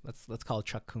 Let's call it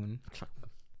Truck-kun.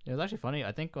 It was actually funny.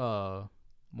 I think one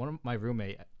of my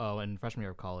roommate in freshman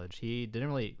year of college, he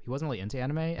wasn't really into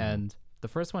anime, and the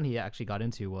first one he actually got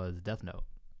into was Death Note.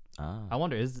 Ah. I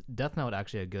wonder, is Death Note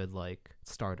actually a good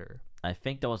starter? I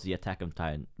think that was the Attack on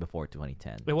Titan before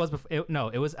 2010. It was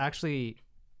it was actually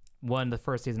when the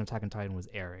first season of Attack on Titan was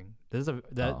airing.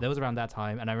 That was around that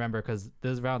time, and I remember because this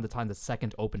was around the time the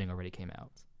second opening already came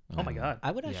out. Oh my god.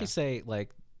 I would actually Yeah. say like,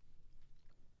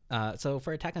 so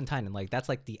for Attack on Titan, like that's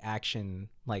like the action.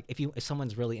 Like if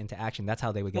someone's really into action, that's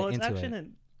how they would get Well, it's into action it.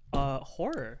 and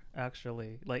horror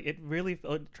actually. Like it really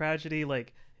tragedy.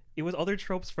 Like it was other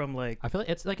tropes from like I feel like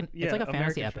it's like a fantasy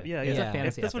American epic. Yeah, It's yeah. a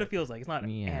fantasy That's what it epic. feels like. It's not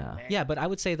Yeah. anime. Yeah, but I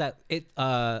would say that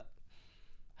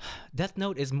Death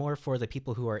Note is more for the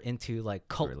people who are into like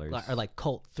cult Thrillers. or like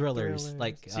cult thrillers,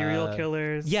 like serial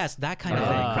killers. Yes, that kind of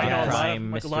Ah. thing. I know a lot of,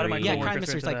 Crime, like, a lot of my mystery. Yeah, coworkers crime are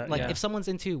mysteries. into Like that, yeah. if someone's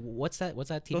into what's that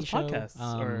TV Those show?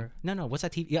 podcasts, or- No, what's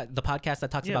that TV? Yeah, the podcast that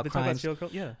talks yeah, about they talk crimes. serial kill-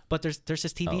 yeah. But there's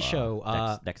this TV show.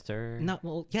 Dexter. No,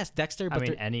 well, yes, Dexter. I But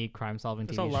mean, there- any crime-solving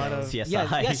There's TV a lot show. of-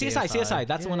 CSI. yeah, CSI. CSI.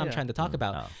 That's the one Yeah, I'm yeah. trying to talk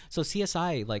about. Oh. So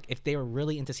CSI, like if they were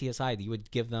really into CSI, you would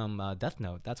give them Death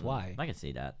Note. That's why. I can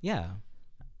see that. Yeah.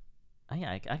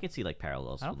 I can see like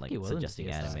parallels I don't from think like he was into suggesting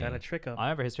CSI. Just anime. gotta trick him. I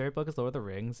remember his favorite book is Lord of the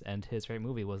Rings, and his favorite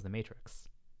movie was The Matrix.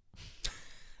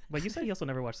 But you said he also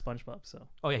never watched SpongeBob, so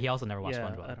Oh yeah, he also never watched yeah,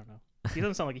 SpongeBob. I don't know. He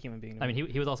doesn't sound like a human being. To I me. mean,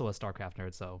 he was also a StarCraft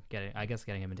nerd, so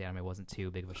getting him into anime wasn't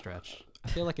too big of a stretch. I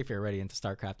feel like if you're already into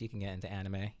StarCraft, you can get into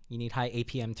anime. You need high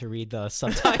APM to read the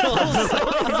subtitles.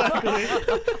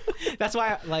 Exactly. That's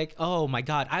why, like, oh my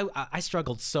god, I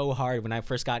struggled so hard when I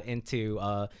first got into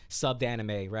subbed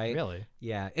anime. Right? Really?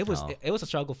 Yeah, it was Oh. it was a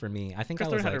struggle for me. I think Chris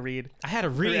I was learned how like, to read. I had to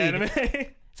Through read. anime.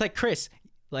 It's like Chris,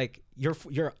 like you're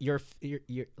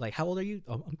like, how old are you?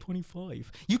 Oh, I'm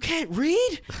 25. You can't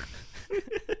read? You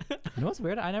know what's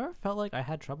weird? I never felt like I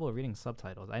had trouble reading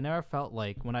subtitles. I never felt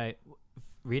like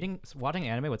watching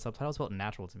anime with subtitles felt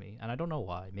natural to me, and I don't know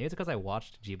why. Maybe it's because I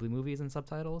watched Ghibli movies in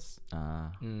subtitles.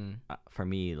 For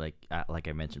me, like I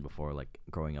mentioned before, like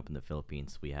growing up in the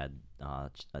Philippines, we had a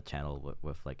channel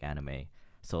with like anime.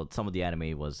 So some of the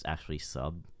anime was actually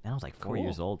subbed, and I was like 4 Cool.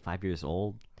 years old, 5 years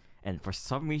old, and for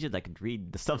some reason I could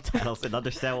read the subtitles and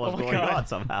understand what Oh was my going God. on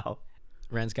somehow.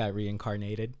 Ren's got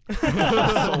reincarnated.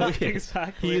 So weird.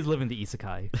 Exactly. He is living the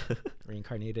isekai.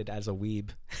 Reincarnated as a weeb.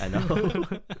 I know.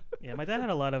 Yeah, my dad had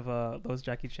a lot of those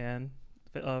Jackie Chan,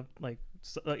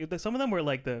 some of them were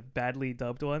like the badly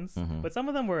dubbed ones, Mhm. but some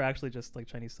of them were actually just like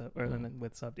Chinese sub or Mm. then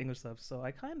with English subs. So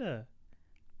I kind of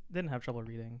didn't have trouble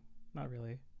reading, not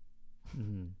really.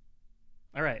 Mhm.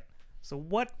 All right, so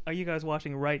what are you guys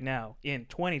watching right now in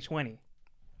 2020?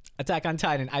 Attack on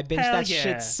Titan. I binged Hell that yeah.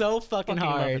 shit so fucking Fucking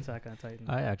love hard. Attack on Titan.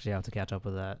 I actually have to catch up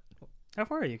with that. How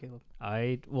far are you, Caleb?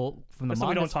 From the So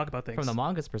we don't manga's, talk about things. from the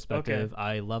manga's perspective,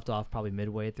 I left off probably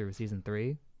midway through season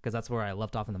 3 because that's where I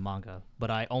left off in the manga. But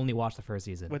I only watched the first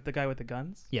season. With the guy with the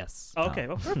guns. Yes. Okay,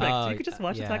 well, perfect. Oh, So you could just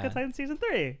watch yeah. Attack on Titan season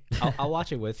 3. I'll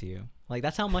watch it with you. Like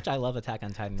that's how much I love Attack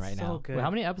on Titan right so now. good. Wait, how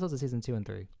many episodes of season 2 and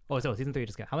 3? Oh, so season 3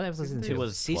 just got. How many episodes Season of season 2? It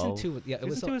was Season 12. 2. Yeah, it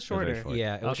was. Season 2 is very shorter. short.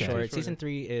 Yeah, it was Okay. short. Shorter. Season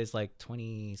 3 is like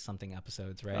 20 something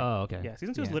episodes, right? Oh, okay. Yeah,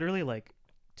 season 2 is Yeah. literally like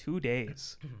 2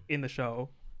 days in the show.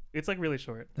 It's like really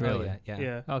short. Oh, Really? yeah.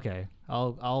 Yeah. Okay.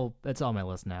 I'll. It's on my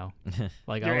list now.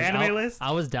 Like Your anime list?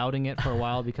 I was doubting it for a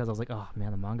while because I was like, oh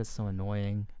man, the manga's so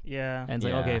annoying. Yeah. And it's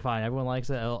Yeah. like, okay, fine, everyone likes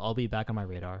it. I'll be back on my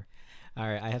radar. All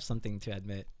right, I have something to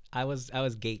admit. I was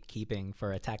gatekeeping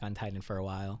for Attack on Titan for a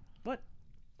while. What?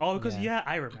 Oh, because Yeah.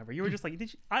 I remember. You were just like,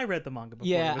 I read the manga before.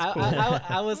 Yeah, it was cool.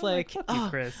 I was I'm like, fuck you, oh,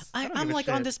 Chris. I don't I'm give a like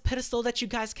on shit." this pedestal that you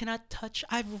guys cannot touch.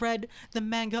 I've read the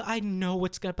manga. I know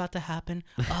what's about to happen.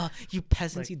 You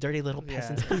peasants, Like, you dirty little Yeah.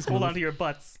 peasants, please hold move. on to your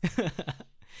butts.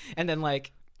 And then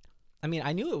like, I mean,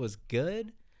 I knew it was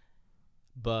good,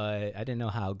 but I didn't know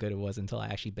how good it was until I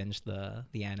actually binged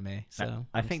the anime. So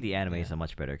I think the anime is yeah. a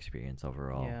much better experience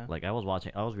overall. Yeah. Like I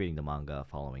was reading the manga,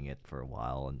 following it for a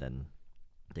while, and then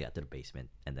they got to the basement,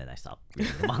 and then I stopped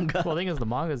reading the manga. Well, the thing is, the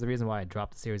manga is the reason why I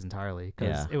dropped the series entirely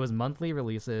because Yeah. it was monthly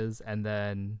releases, and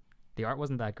then the art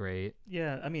wasn't that great.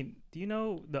 Yeah, I mean, do you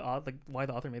know why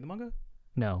the author made the manga?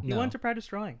 No. He No. wanted to practice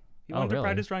drawing. He Oh, wanted to really?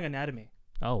 practice drawing anatomy.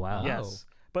 Oh wow. Oh. Yes.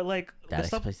 But like that the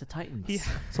stuff explains the Titans. he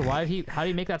So why did he? How do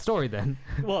you make that story then?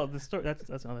 well, the story that's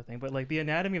another thing. But like the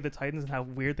anatomy of the Titans and how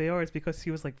weird they are is because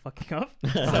he was like fucking up. So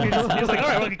he was like, all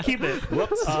right, we can keep it.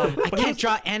 Whoops. I but, he can't was,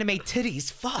 draw anime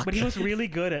titties. Fuck. but he was really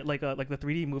good at like the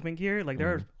 3D movement gear. Like there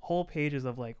are whole pages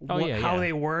of like Oh, yeah, how yeah.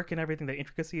 they work and everything, the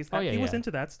intricacies. Oh, yeah, he was yeah.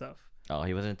 into that stuff. Oh,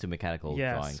 he was into mechanical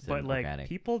Yes, drawings but and like organic.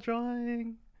 people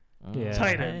drawing. Yeah.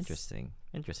 Titans. Interesting.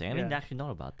 I didn't Yeah. actually know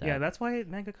about that. Yeah, that's why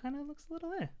manga kind of looks a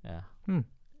little Yeah. Hmm.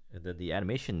 The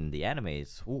animation, the anime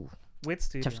is ooh. Wit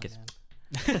studio. Chef's kiss.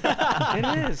 Man.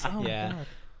 It is. Oh Yeah. my god.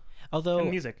 Although, And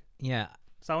music. yeah.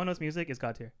 Sawano's music is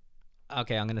god tier.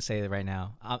 Okay, I'm gonna say it right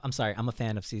now. I'm sorry. I'm a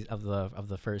fan of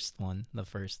the first one. The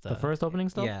first. The first opening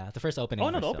stuff. Yeah, the first opening. Oh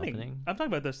no, the first opening. opening. I'm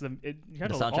talking about this. You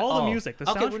had The all soundtrack? the Oh. music. The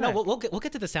Okay, soundtrack. no, we'll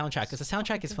get to the soundtrack because the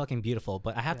soundtrack is fucking beautiful.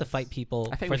 But I have to Yes. fight people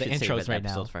I think for we the should save intros an right now.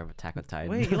 episode for Attack on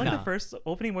Titan. Wait, you like No. the first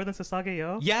opening more than Sasage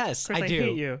Yo? Yes, Chris, I I do.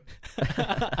 hate you.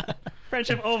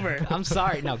 Friendship over. I'm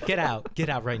sorry. No, get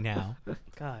out right now.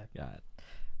 God. God.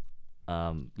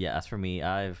 Yeah. As for me,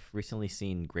 I've recently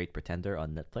seen Great Pretender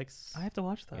on Netflix. I have to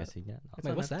watch You that. guys seen that? It's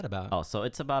Wait, on what's Netflix. that about? Oh, so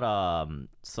it's about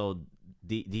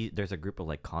there's a group of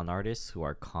like con artists who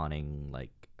are conning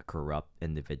like corrupt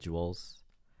individuals.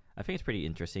 I think it's pretty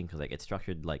interesting because like it's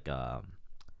structured like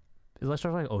Is that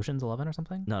sort of like Ocean's 11 or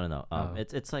something? no Oh.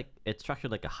 it's like it's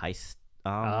structured like a heist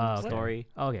Okay. story.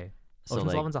 Oh, okay. So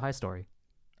Ocean's like 11's a high story.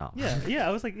 oh. Yeah,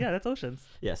 I was like, yeah, that's Oceans.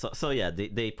 Yeah, so yeah,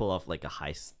 they pull off like a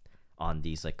heist on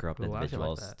these like corrupt Ooh, I actually like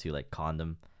individuals that. to like con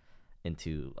them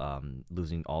into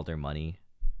losing all their money.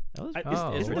 That was,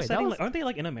 Oh, Isn't the wait, that setting was- like, aren't they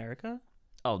like in America?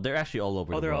 oh, they're actually all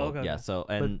over Oh, the they're all- world. okay, Yeah, okay. so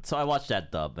so I watched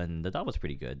that dub and the dub was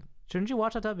pretty good. Shouldn't you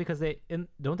watch that up because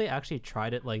don't they actually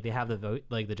tried it? Like they have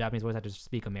the Japanese voice actors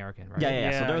speak American, right?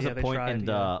 Yeah. So there was yeah, a they point tried, in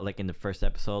the yeah. like in the first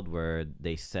episode where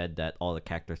they said that all the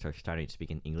characters are starting to speak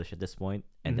in English at this point,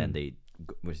 and then Mhm. they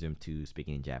resume to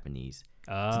speaking in Japanese,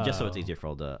 Oh. just so it's easier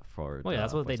for Well, yeah,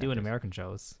 that's what they voice do in actors. American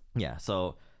shows. Yeah,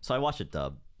 so I watched it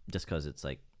dub just because it's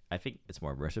like I think it's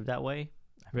more immersive that way.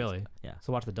 Really? Yeah.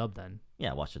 So watch the dub then.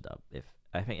 Yeah, watch the dub. If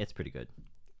I think it's pretty good.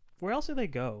 Where else do they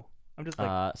go? I'm just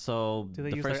like, So do they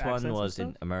the use their first one accents and was in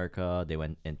stuff? America. They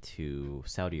went into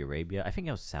Saudi Arabia. I think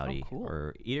it was Saudi cool.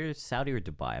 or either Saudi or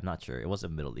Dubai. I'm not sure. It was a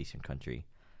Middle Eastern country.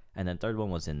 And then third one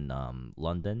was in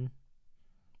London.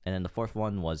 And then the fourth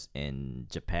one was in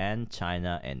Japan,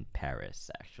 China, and Paris.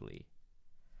 Actually,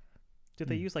 did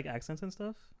they use like accents and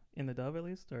stuff in the dub at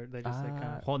least, or they just like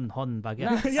kind Hon of?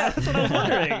 baguette. Yeah, that's what I was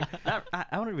wondering.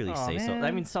 I wouldn't really Aw, say so. I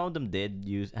man. mean, some of them did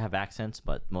have accents,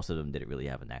 but most of them didn't really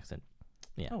have an accent.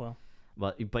 Yeah. Oh well.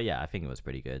 But yeah, I think it was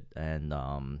pretty good. And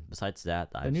besides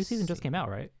that, The new season just came out,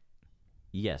 right?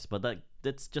 Yes, but like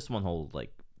it's just one whole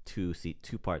like two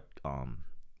part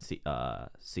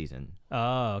season.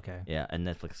 Oh, okay. Yeah, and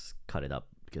Netflix cut it up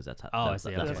because that's how. Oh, I that's,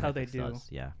 see. that's That's what how they Netflix do. does,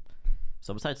 yeah.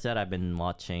 So besides that, I've been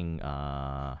watching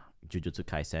Jujutsu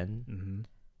Kaisen Mm-hmm.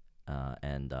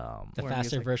 and The Or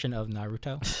faster music. version of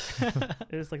Naruto.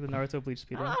 It is like the Naruto Bleach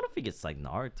I speedrun. don't think it's like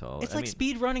Naruto. It's I like mean,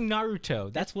 speed running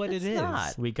Naruto. That's what it it's is.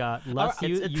 not. We got less.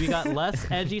 You got less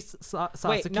edgy Sasuke.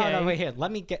 Wait, no, wait here.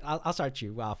 Let me get. I'll start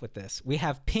you off with this. We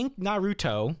have pink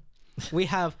Naruto. We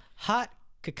have hot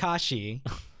Kakashi.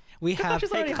 We have.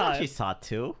 Kakashi's already hot. Kakashi's hot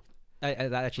too. Actually,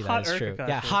 that Hotter is true. Kakashi.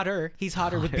 Yeah, hotter. He's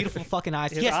hotter with beautiful fucking eyes.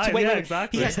 His He has eyes, two, wait, yeah, wait,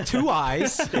 exactly. He has 2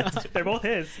 eyes. They're both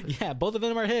his. Yeah, both of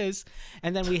them are his.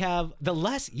 And then we have the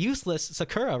less useless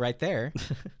Sakura right there.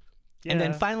 Yeah. And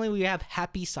then finally we have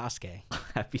Happy Sasuke.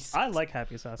 Happy. I like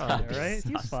Happy Sasuke, Happy right? He's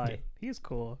Sasuke. fine. He's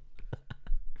cool. Did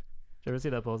you ever see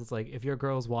that post? It's like, if your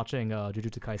girl's watching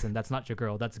Jujutsu Kaisen, that's not your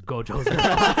girl. That's Gojo's girl.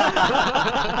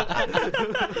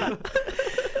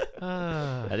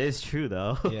 That is true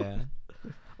though. Yeah.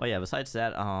 Oh yeah. Besides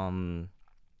that, I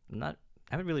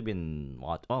haven't really been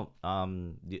watch. Oh,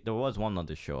 there was one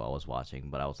other show I was watching,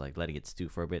 but I was like letting it stew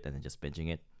for a bit and then just binging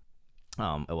it.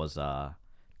 It was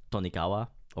Tonikawa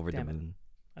Over Damn the it. Moon.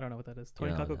 I don't know what that is. Yeah,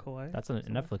 Tonikaku no. Kawaii? That's a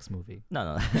Netflix movie.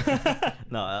 No,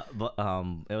 no, but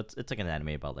it's like an anime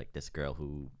about like this girl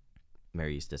who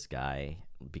marries this guy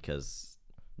because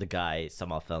the guy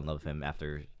somehow fell in love with him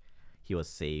after he was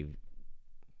saved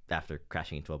after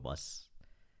crashing into a bus.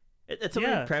 It's a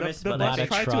weird premise, the but bus actually,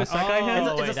 tried to trust. isekai him,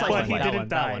 It's a wait, that sci-fi but one. he That didn't one,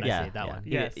 die. that one, I yeah, see, that yeah, one.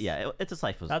 Yes. it's a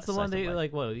slice. That's the slice one of they life.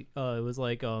 like. What? It was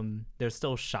like they're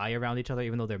still shy around each other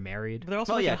even though they're married. But they're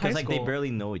also Oh like yeah, in high because like they school,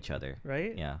 barely know each other.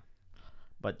 right? Yeah,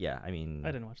 but yeah, I mean,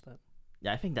 I didn't watch that.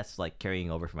 yeah, I think that's like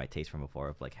carrying over from my taste from before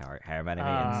of like harem anime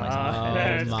Ah, and slice of life anime.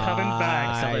 there it's coming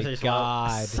back. Sometimes I my just wanna-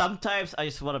 God. sometimes I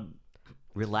just want to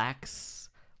relax,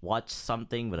 watch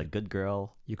something with a good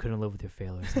girl. You couldn't live with your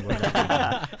failures. And we're letting you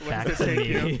back does to it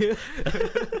take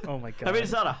me. Oh my god. I mean,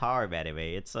 it's not a harem anime.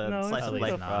 It's a no, slice it's of like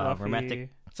life a fluffy... romantic.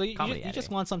 So you Comedy just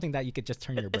anime. want something that you could just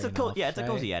turn your It's brain a off, it's a right?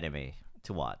 cozy anime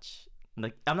to watch.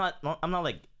 Like I'm not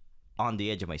like on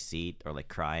the edge of my seat or like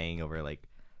crying over like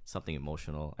something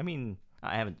emotional. I mean,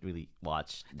 I haven't really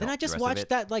watched. Then the I just rest of watched it.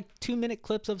 that like 2-minute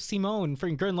clips of Simone for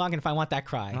Gurren Lagann if I want that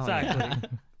cry. Oh, yeah. Exactly.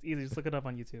 It's easy. Just look it up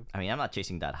on YouTube. I mean, I'm not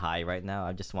chasing that high right now.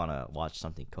 I just want to watch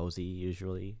something cozy.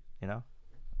 Usually, you know.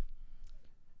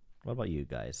 What about you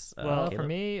guys? Well, For Caleb?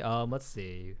 me, let's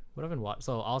see. What I've been watching.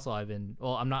 So also I've been.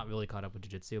 Well, I'm not really caught up with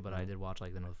Jujutsu, but I did watch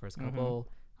like the first couple.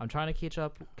 I'm trying to keep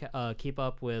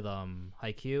up with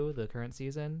Haikyuu, the current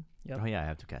season. Yep. Oh yeah, I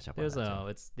have to catch up. There's on that too.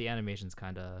 it's the animation's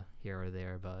kind of here or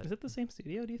there, but Is it the same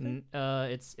studio, do you think?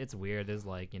 it's weird. There's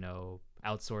like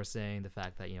outsourcing, the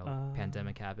fact that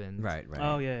pandemic happened. Right.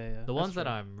 Oh, yeah. The ones that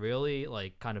I'm really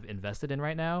like kind of invested in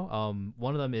right now.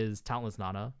 One of them is Talentless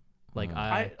Nana. Like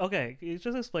Okay, can you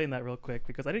just explain that real quick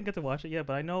because I didn't get to watch it yet,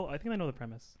 but I think I know the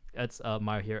premise. it's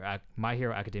My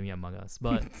Hero Academia Among Us,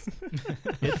 but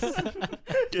it's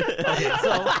okay.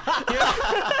 So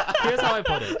here's how I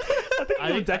put it.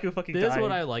 I think Deku fucking This is died.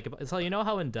 what I like about. So you know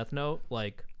how in Death Note,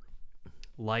 like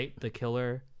Light the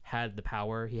killer had the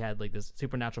power. He had like this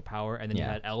supernatural power, and then you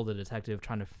Yeah. had L the detective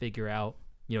trying to figure out,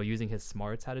 using his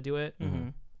smarts how to do it. Mm-hmm.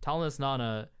 Talentless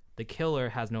Nana, the killer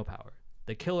has no power.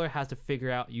 The killer has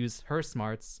to use her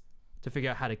smarts to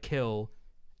figure out how to kill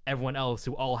everyone else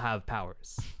who all have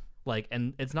powers. Like,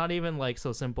 and it's not even like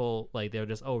so simple. Like they're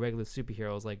just regular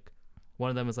superheroes. Like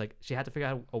one of them is like she had to figure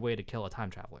out a way to kill a time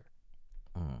traveler.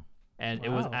 Mhm. And it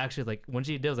was Wow. actually like when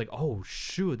she did, I was like, oh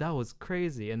shoot, that was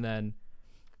crazy. And then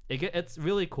it's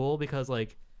really cool because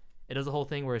like it does a whole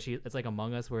thing where it's like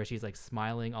Among Us where she's like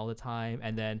smiling all the time,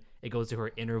 and then it goes to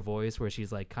her inner voice where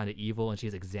she's like kind of evil and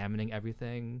she's examining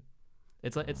everything.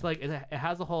 It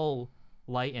has a whole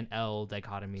Light and L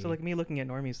dichotomy. So like me looking at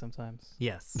normies sometimes.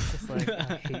 yes. It's like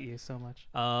I hate you so much.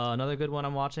 Another good one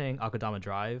I'm watching, Akudama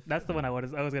Drive. That's the one I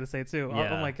was gonna say too. Oh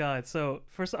Yeah. my god! So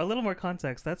first, a little more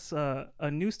context. That's a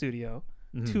new studio,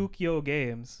 Mhm. Tukyo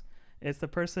Games. It's the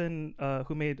person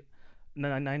who made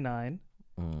 999,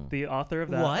 the author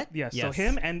of that. What? Yes. So Yes.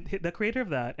 him and the creator of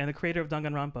that and the creator of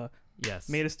Danganronpa Yes.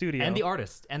 made a studio. and the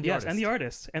artist. And the yes, artist. and the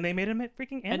artist, and they made a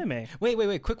freaking anime.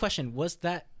 Wait. Quick question. Was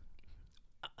that?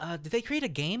 Did they create a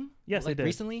game? Yes, they like did.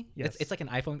 recently. Yes. It's like an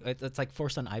iPhone. It's like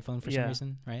forced on iPhone for Yeah. some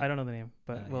reason, right? I don't know the name,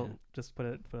 but we'll yeah. just put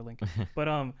a link.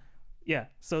 But yeah.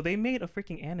 So they made a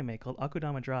freaking anime called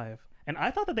Akudama Drive, and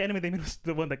I thought that the anime they made was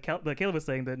the one that Caleb was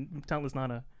saying, the Talentless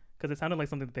Nana, because it sounded like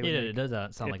something that they would. Yeah, make. it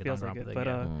does sound It like a feels like Danganronpa it, thing. but,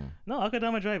 Yeah. No,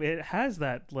 Akudama Drive. It has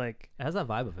that like It has that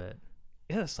vibe of it.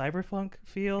 it has a cyberpunk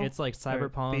feel. It's like or theme.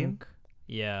 cyberpunk.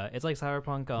 Yeah, it's like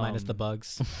cyberpunk. Minus the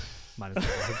bugs. minus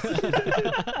the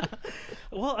bugs.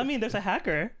 Well, I mean, there's a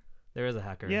hacker. There is a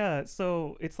hacker. Yeah,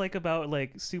 so it's like about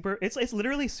like super. It's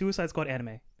literally Suicide Squad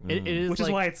anime, It is which like,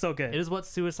 is why it's so good. it is what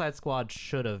Suicide Squad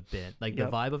should have been. Like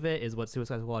Yep. the vibe of it is what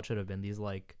Suicide Squad should have been. These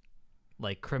like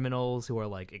criminals who are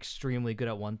like extremely good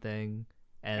at one thing,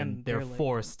 and And they're they're, like-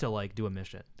 forced to like do a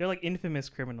mission. They're like infamous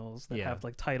criminals that Yeah. have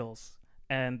like titles,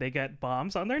 and they get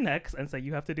bombs on their necks and say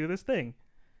you have to do this thing,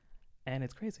 and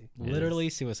it's crazy, Literally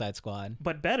Suicide Squad.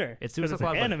 but better. It's 'cause Suicide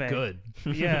Squad, but anime. good.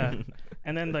 Yeah,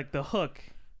 and then like the hook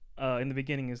in the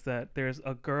beginning is that there's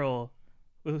a girl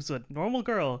who's a normal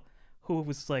girl who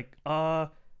was like,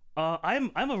 I'm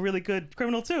a really good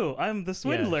criminal too. I'm the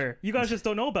swindler. You guys just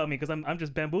don't know about me because I'm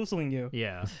just bamboozling you.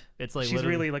 Yeah, it's like She's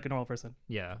literally- really like a normal person.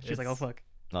 yeah. She's like, oh it's- fuck.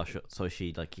 Oh, so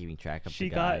she like keeping track of She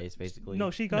the got guys, basically.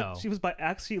 No, she got No. she was by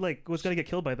actually like was gonna get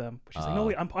killed by them. But she's like, no Oh.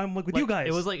 wait, I'm like with like, you guys.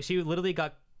 It was like she literally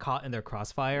got caught in their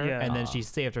crossfire, Yeah. and then she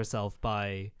saved herself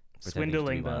by Pretending to be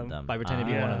swindling one of them. by pretending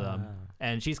to be one of Ah. them.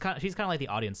 And she's kind of like the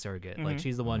audience surrogate. Like Mhm.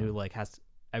 she's the one who like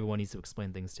everyone needs to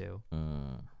explain things to.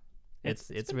 Mm. It's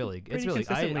been really pretty I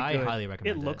consistently good. highly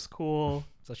recommend It it. looks cool.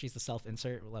 So she's the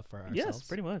self-insert left for ourselves. Yes,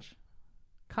 pretty much.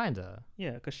 kinda.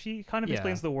 Yeah, because she kind of Yeah.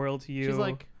 explains the world to you. She's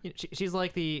like she's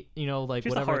like the like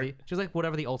She's the whatever heart. she's like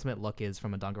whatever the ultimate luck is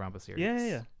from a Danganronpa series.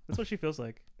 yeah. That's what she feels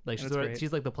like. Like And she's it's great.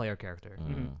 she's like the player character.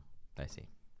 Mhm. I see.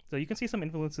 So you can see some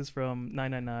influences from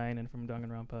 999 and from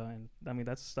Danganronpa, and I mean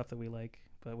that's stuff that we like,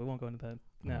 but we won't go into that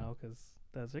now because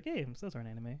those are games. Those aren't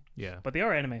anime, Yeah, but they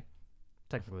are anime.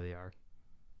 technically they are.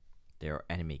 There are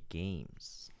anime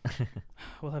games.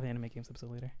 We'll have an anime games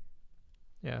episode later.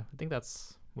 Yeah, I think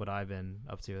that's what I've been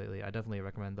up to lately. I definitely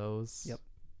recommend those. Yep.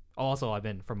 Also, I've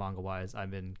been for manga wise,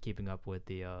 I've been keeping up with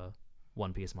the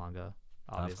One Piece manga.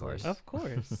 Obviously, course. Of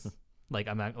course. like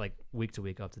I'm at, like week to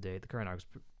week up to date. The current arc's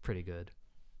pretty good.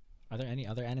 Are there any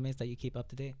other animes that you keep up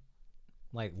to date?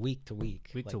 Like week to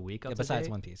week? Week to Like, week yeah, up to besides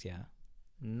date? One Piece, yeah.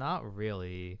 Not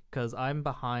really, because I'm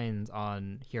behind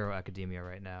on Hero Academia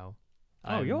right now.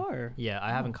 Oh, you are. Yeah,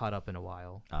 I haven't caught up in a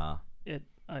while.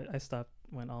 I stopped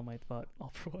when All Might fought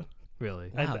All for One.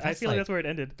 Really? Wow, I that's feel like like- that's where it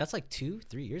ended. That's like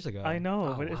 2-3 years ago. I know,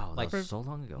 Oh, but wow, like that was so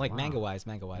long ago. Like wow. manga-wise.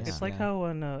 it's Yeah. like how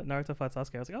when Naruto fought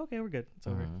Sasuke, I was like, okay, we're good. It's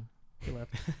over. Mhm. He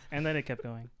left, and then it kept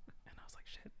going, and I was like,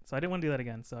 shit. So I didn't want to do that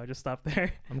again. So I just stopped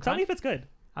there. I'm Tell me kind if it's good.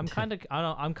 I'm kind of I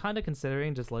don't know, I'm kind of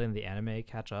considering just letting the anime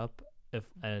catch up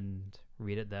and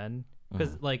read it then,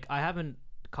 because like I haven't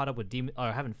caught up with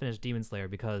I haven't finished Demon Slayer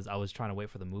because I was trying to wait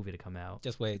for the movie to come out.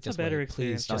 Just wait. It's Just a better wait.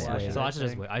 experience Please, to just watch wait. it. So I I should just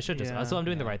think. wait. I should just. Yeah. So I'm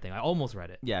doing the Yeah. right thing. I almost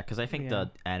read it. Yeah, because I think Yeah.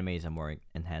 the anime is a more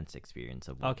enhanced experience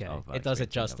of. Okay. of, It does it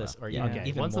experiencing justice, about- or yeah. even- Okay.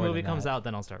 even Once the more movie than comes that. out,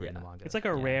 then I'll start reading Yeah. the manga. It's like a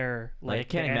Yeah. rare. Like I the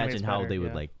can't anime's imagine how better, they would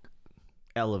yeah. like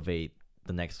elevate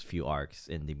the next few arcs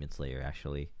in Demon Slayer.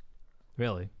 Actually,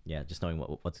 really. yeah, just knowing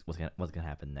what's gonna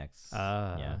happen next.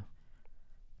 Uh, yeah.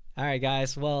 All right,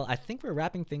 guys. Well, I think we're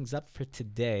wrapping things up for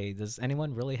today. Does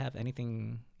anyone really have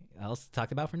anything else to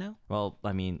talk about for now? Well,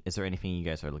 I mean, is there anything you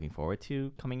guys are looking forward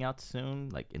to coming out soon,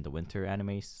 like in the winter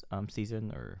anime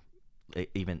season, or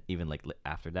even like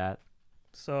after that?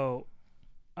 So,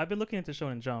 I've been looking into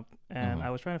Shonen Jump, and Mhm. I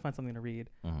was trying to find something to read,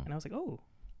 Mhm. and I was like, oh,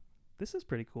 this is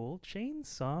pretty cool.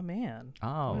 Chainsaw Man.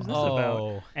 Oh, What is this Oh,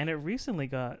 about? And it recently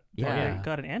got Yeah.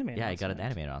 got an anime. yeah, I got an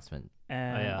announcement. anime announcement.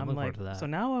 And Oh, yeah, I'm I'm looking forward like, to that. so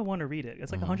now I want to read it.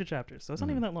 It's like Mhm. 100 chapters, so it's not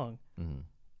Mhm. even that long. Mm-hmm.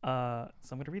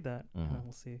 So I'm gonna read that, and Mhm. then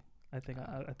we'll see. I think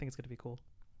it's gonna be cool.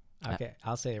 okay.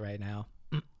 I'll say it right now.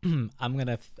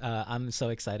 I'm so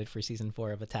excited for season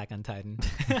 4 of Attack on Titan.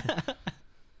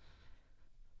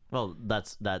 Well,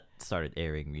 that started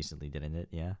airing recently, didn't it?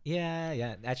 Yeah.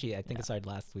 yeah. Actually, I think Yeah. it started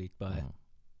last week, but Mhm.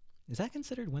 is that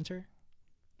considered winter?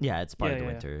 Yeah, it's part Yeah, of the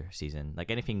yeah. winter season.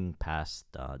 Like anything past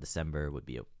December would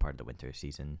be a part of the winter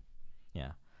season.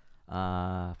 Yeah.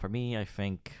 For me, I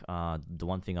think the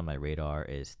one thing on my radar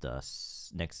is the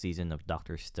next season of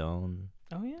Doctor Stone.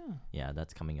 Oh yeah. Yeah,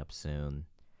 that's coming up soon.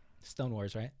 Stone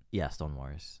Wars, right? Yeah, Stone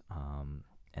Wars.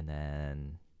 And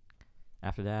then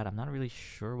after that, I'm not really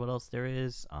sure what else there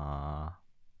is. I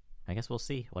guess we'll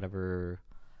see. Whatever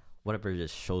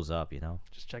just shows up, you know.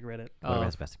 Just check Reddit. Whatever Oh.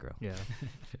 has best to grow. Yeah.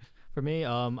 For me,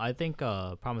 I think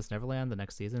Promised Neverland, the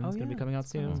next season, Oh, is going to yeah, be coming out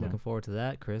it's coming soon. out. Looking forward to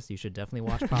that. Chris, you should definitely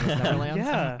watch Promised Neverland.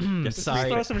 Yeah. Just Sorry.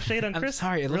 Throw some shade on I'm Chris.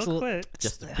 sorry, it looks real a li- quick.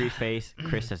 Just to preface,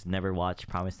 Chris has never watched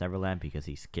Promised Neverland because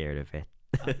he's scared of it.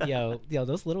 Yo,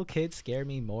 those little kids scare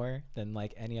me more than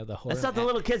like any of the horror. It's not the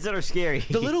little kids that are scary.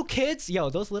 The little kids, yo,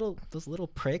 those little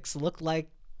pricks look like,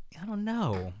 I don't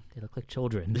know. They look like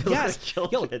children. They look Yes, like yo,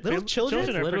 children. little children,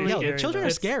 Children are pretty yo, scary, children though.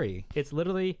 are scary. It's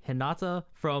literally Hinata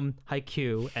from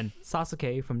Haikyuu and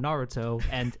Sasuke from Naruto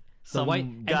and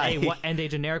some guy. And a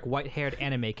generic white-haired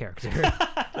anime character.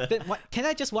 Then what, can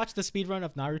I just watch the speedrun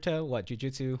of Naruto? What,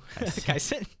 Jujutsu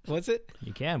Kaisen? Was it?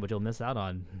 You can, but you'll miss out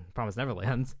on Promised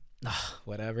Neverland.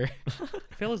 Whatever.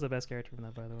 Phil is the best character from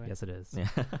that, by the way. Yes, it is. Yeah.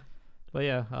 But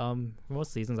yeah, for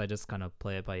most seasons, I just kind of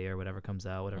play it by ear, whatever comes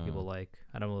out, whatever people like.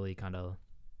 I don't really kind of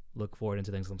look forward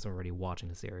into things unless I'm already watching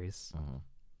the series.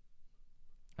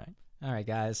 All right,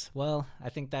 guys. Well, I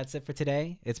think that's it for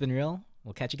today. It's been real.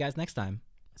 We'll catch you guys next time.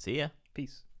 See ya.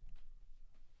 Peace.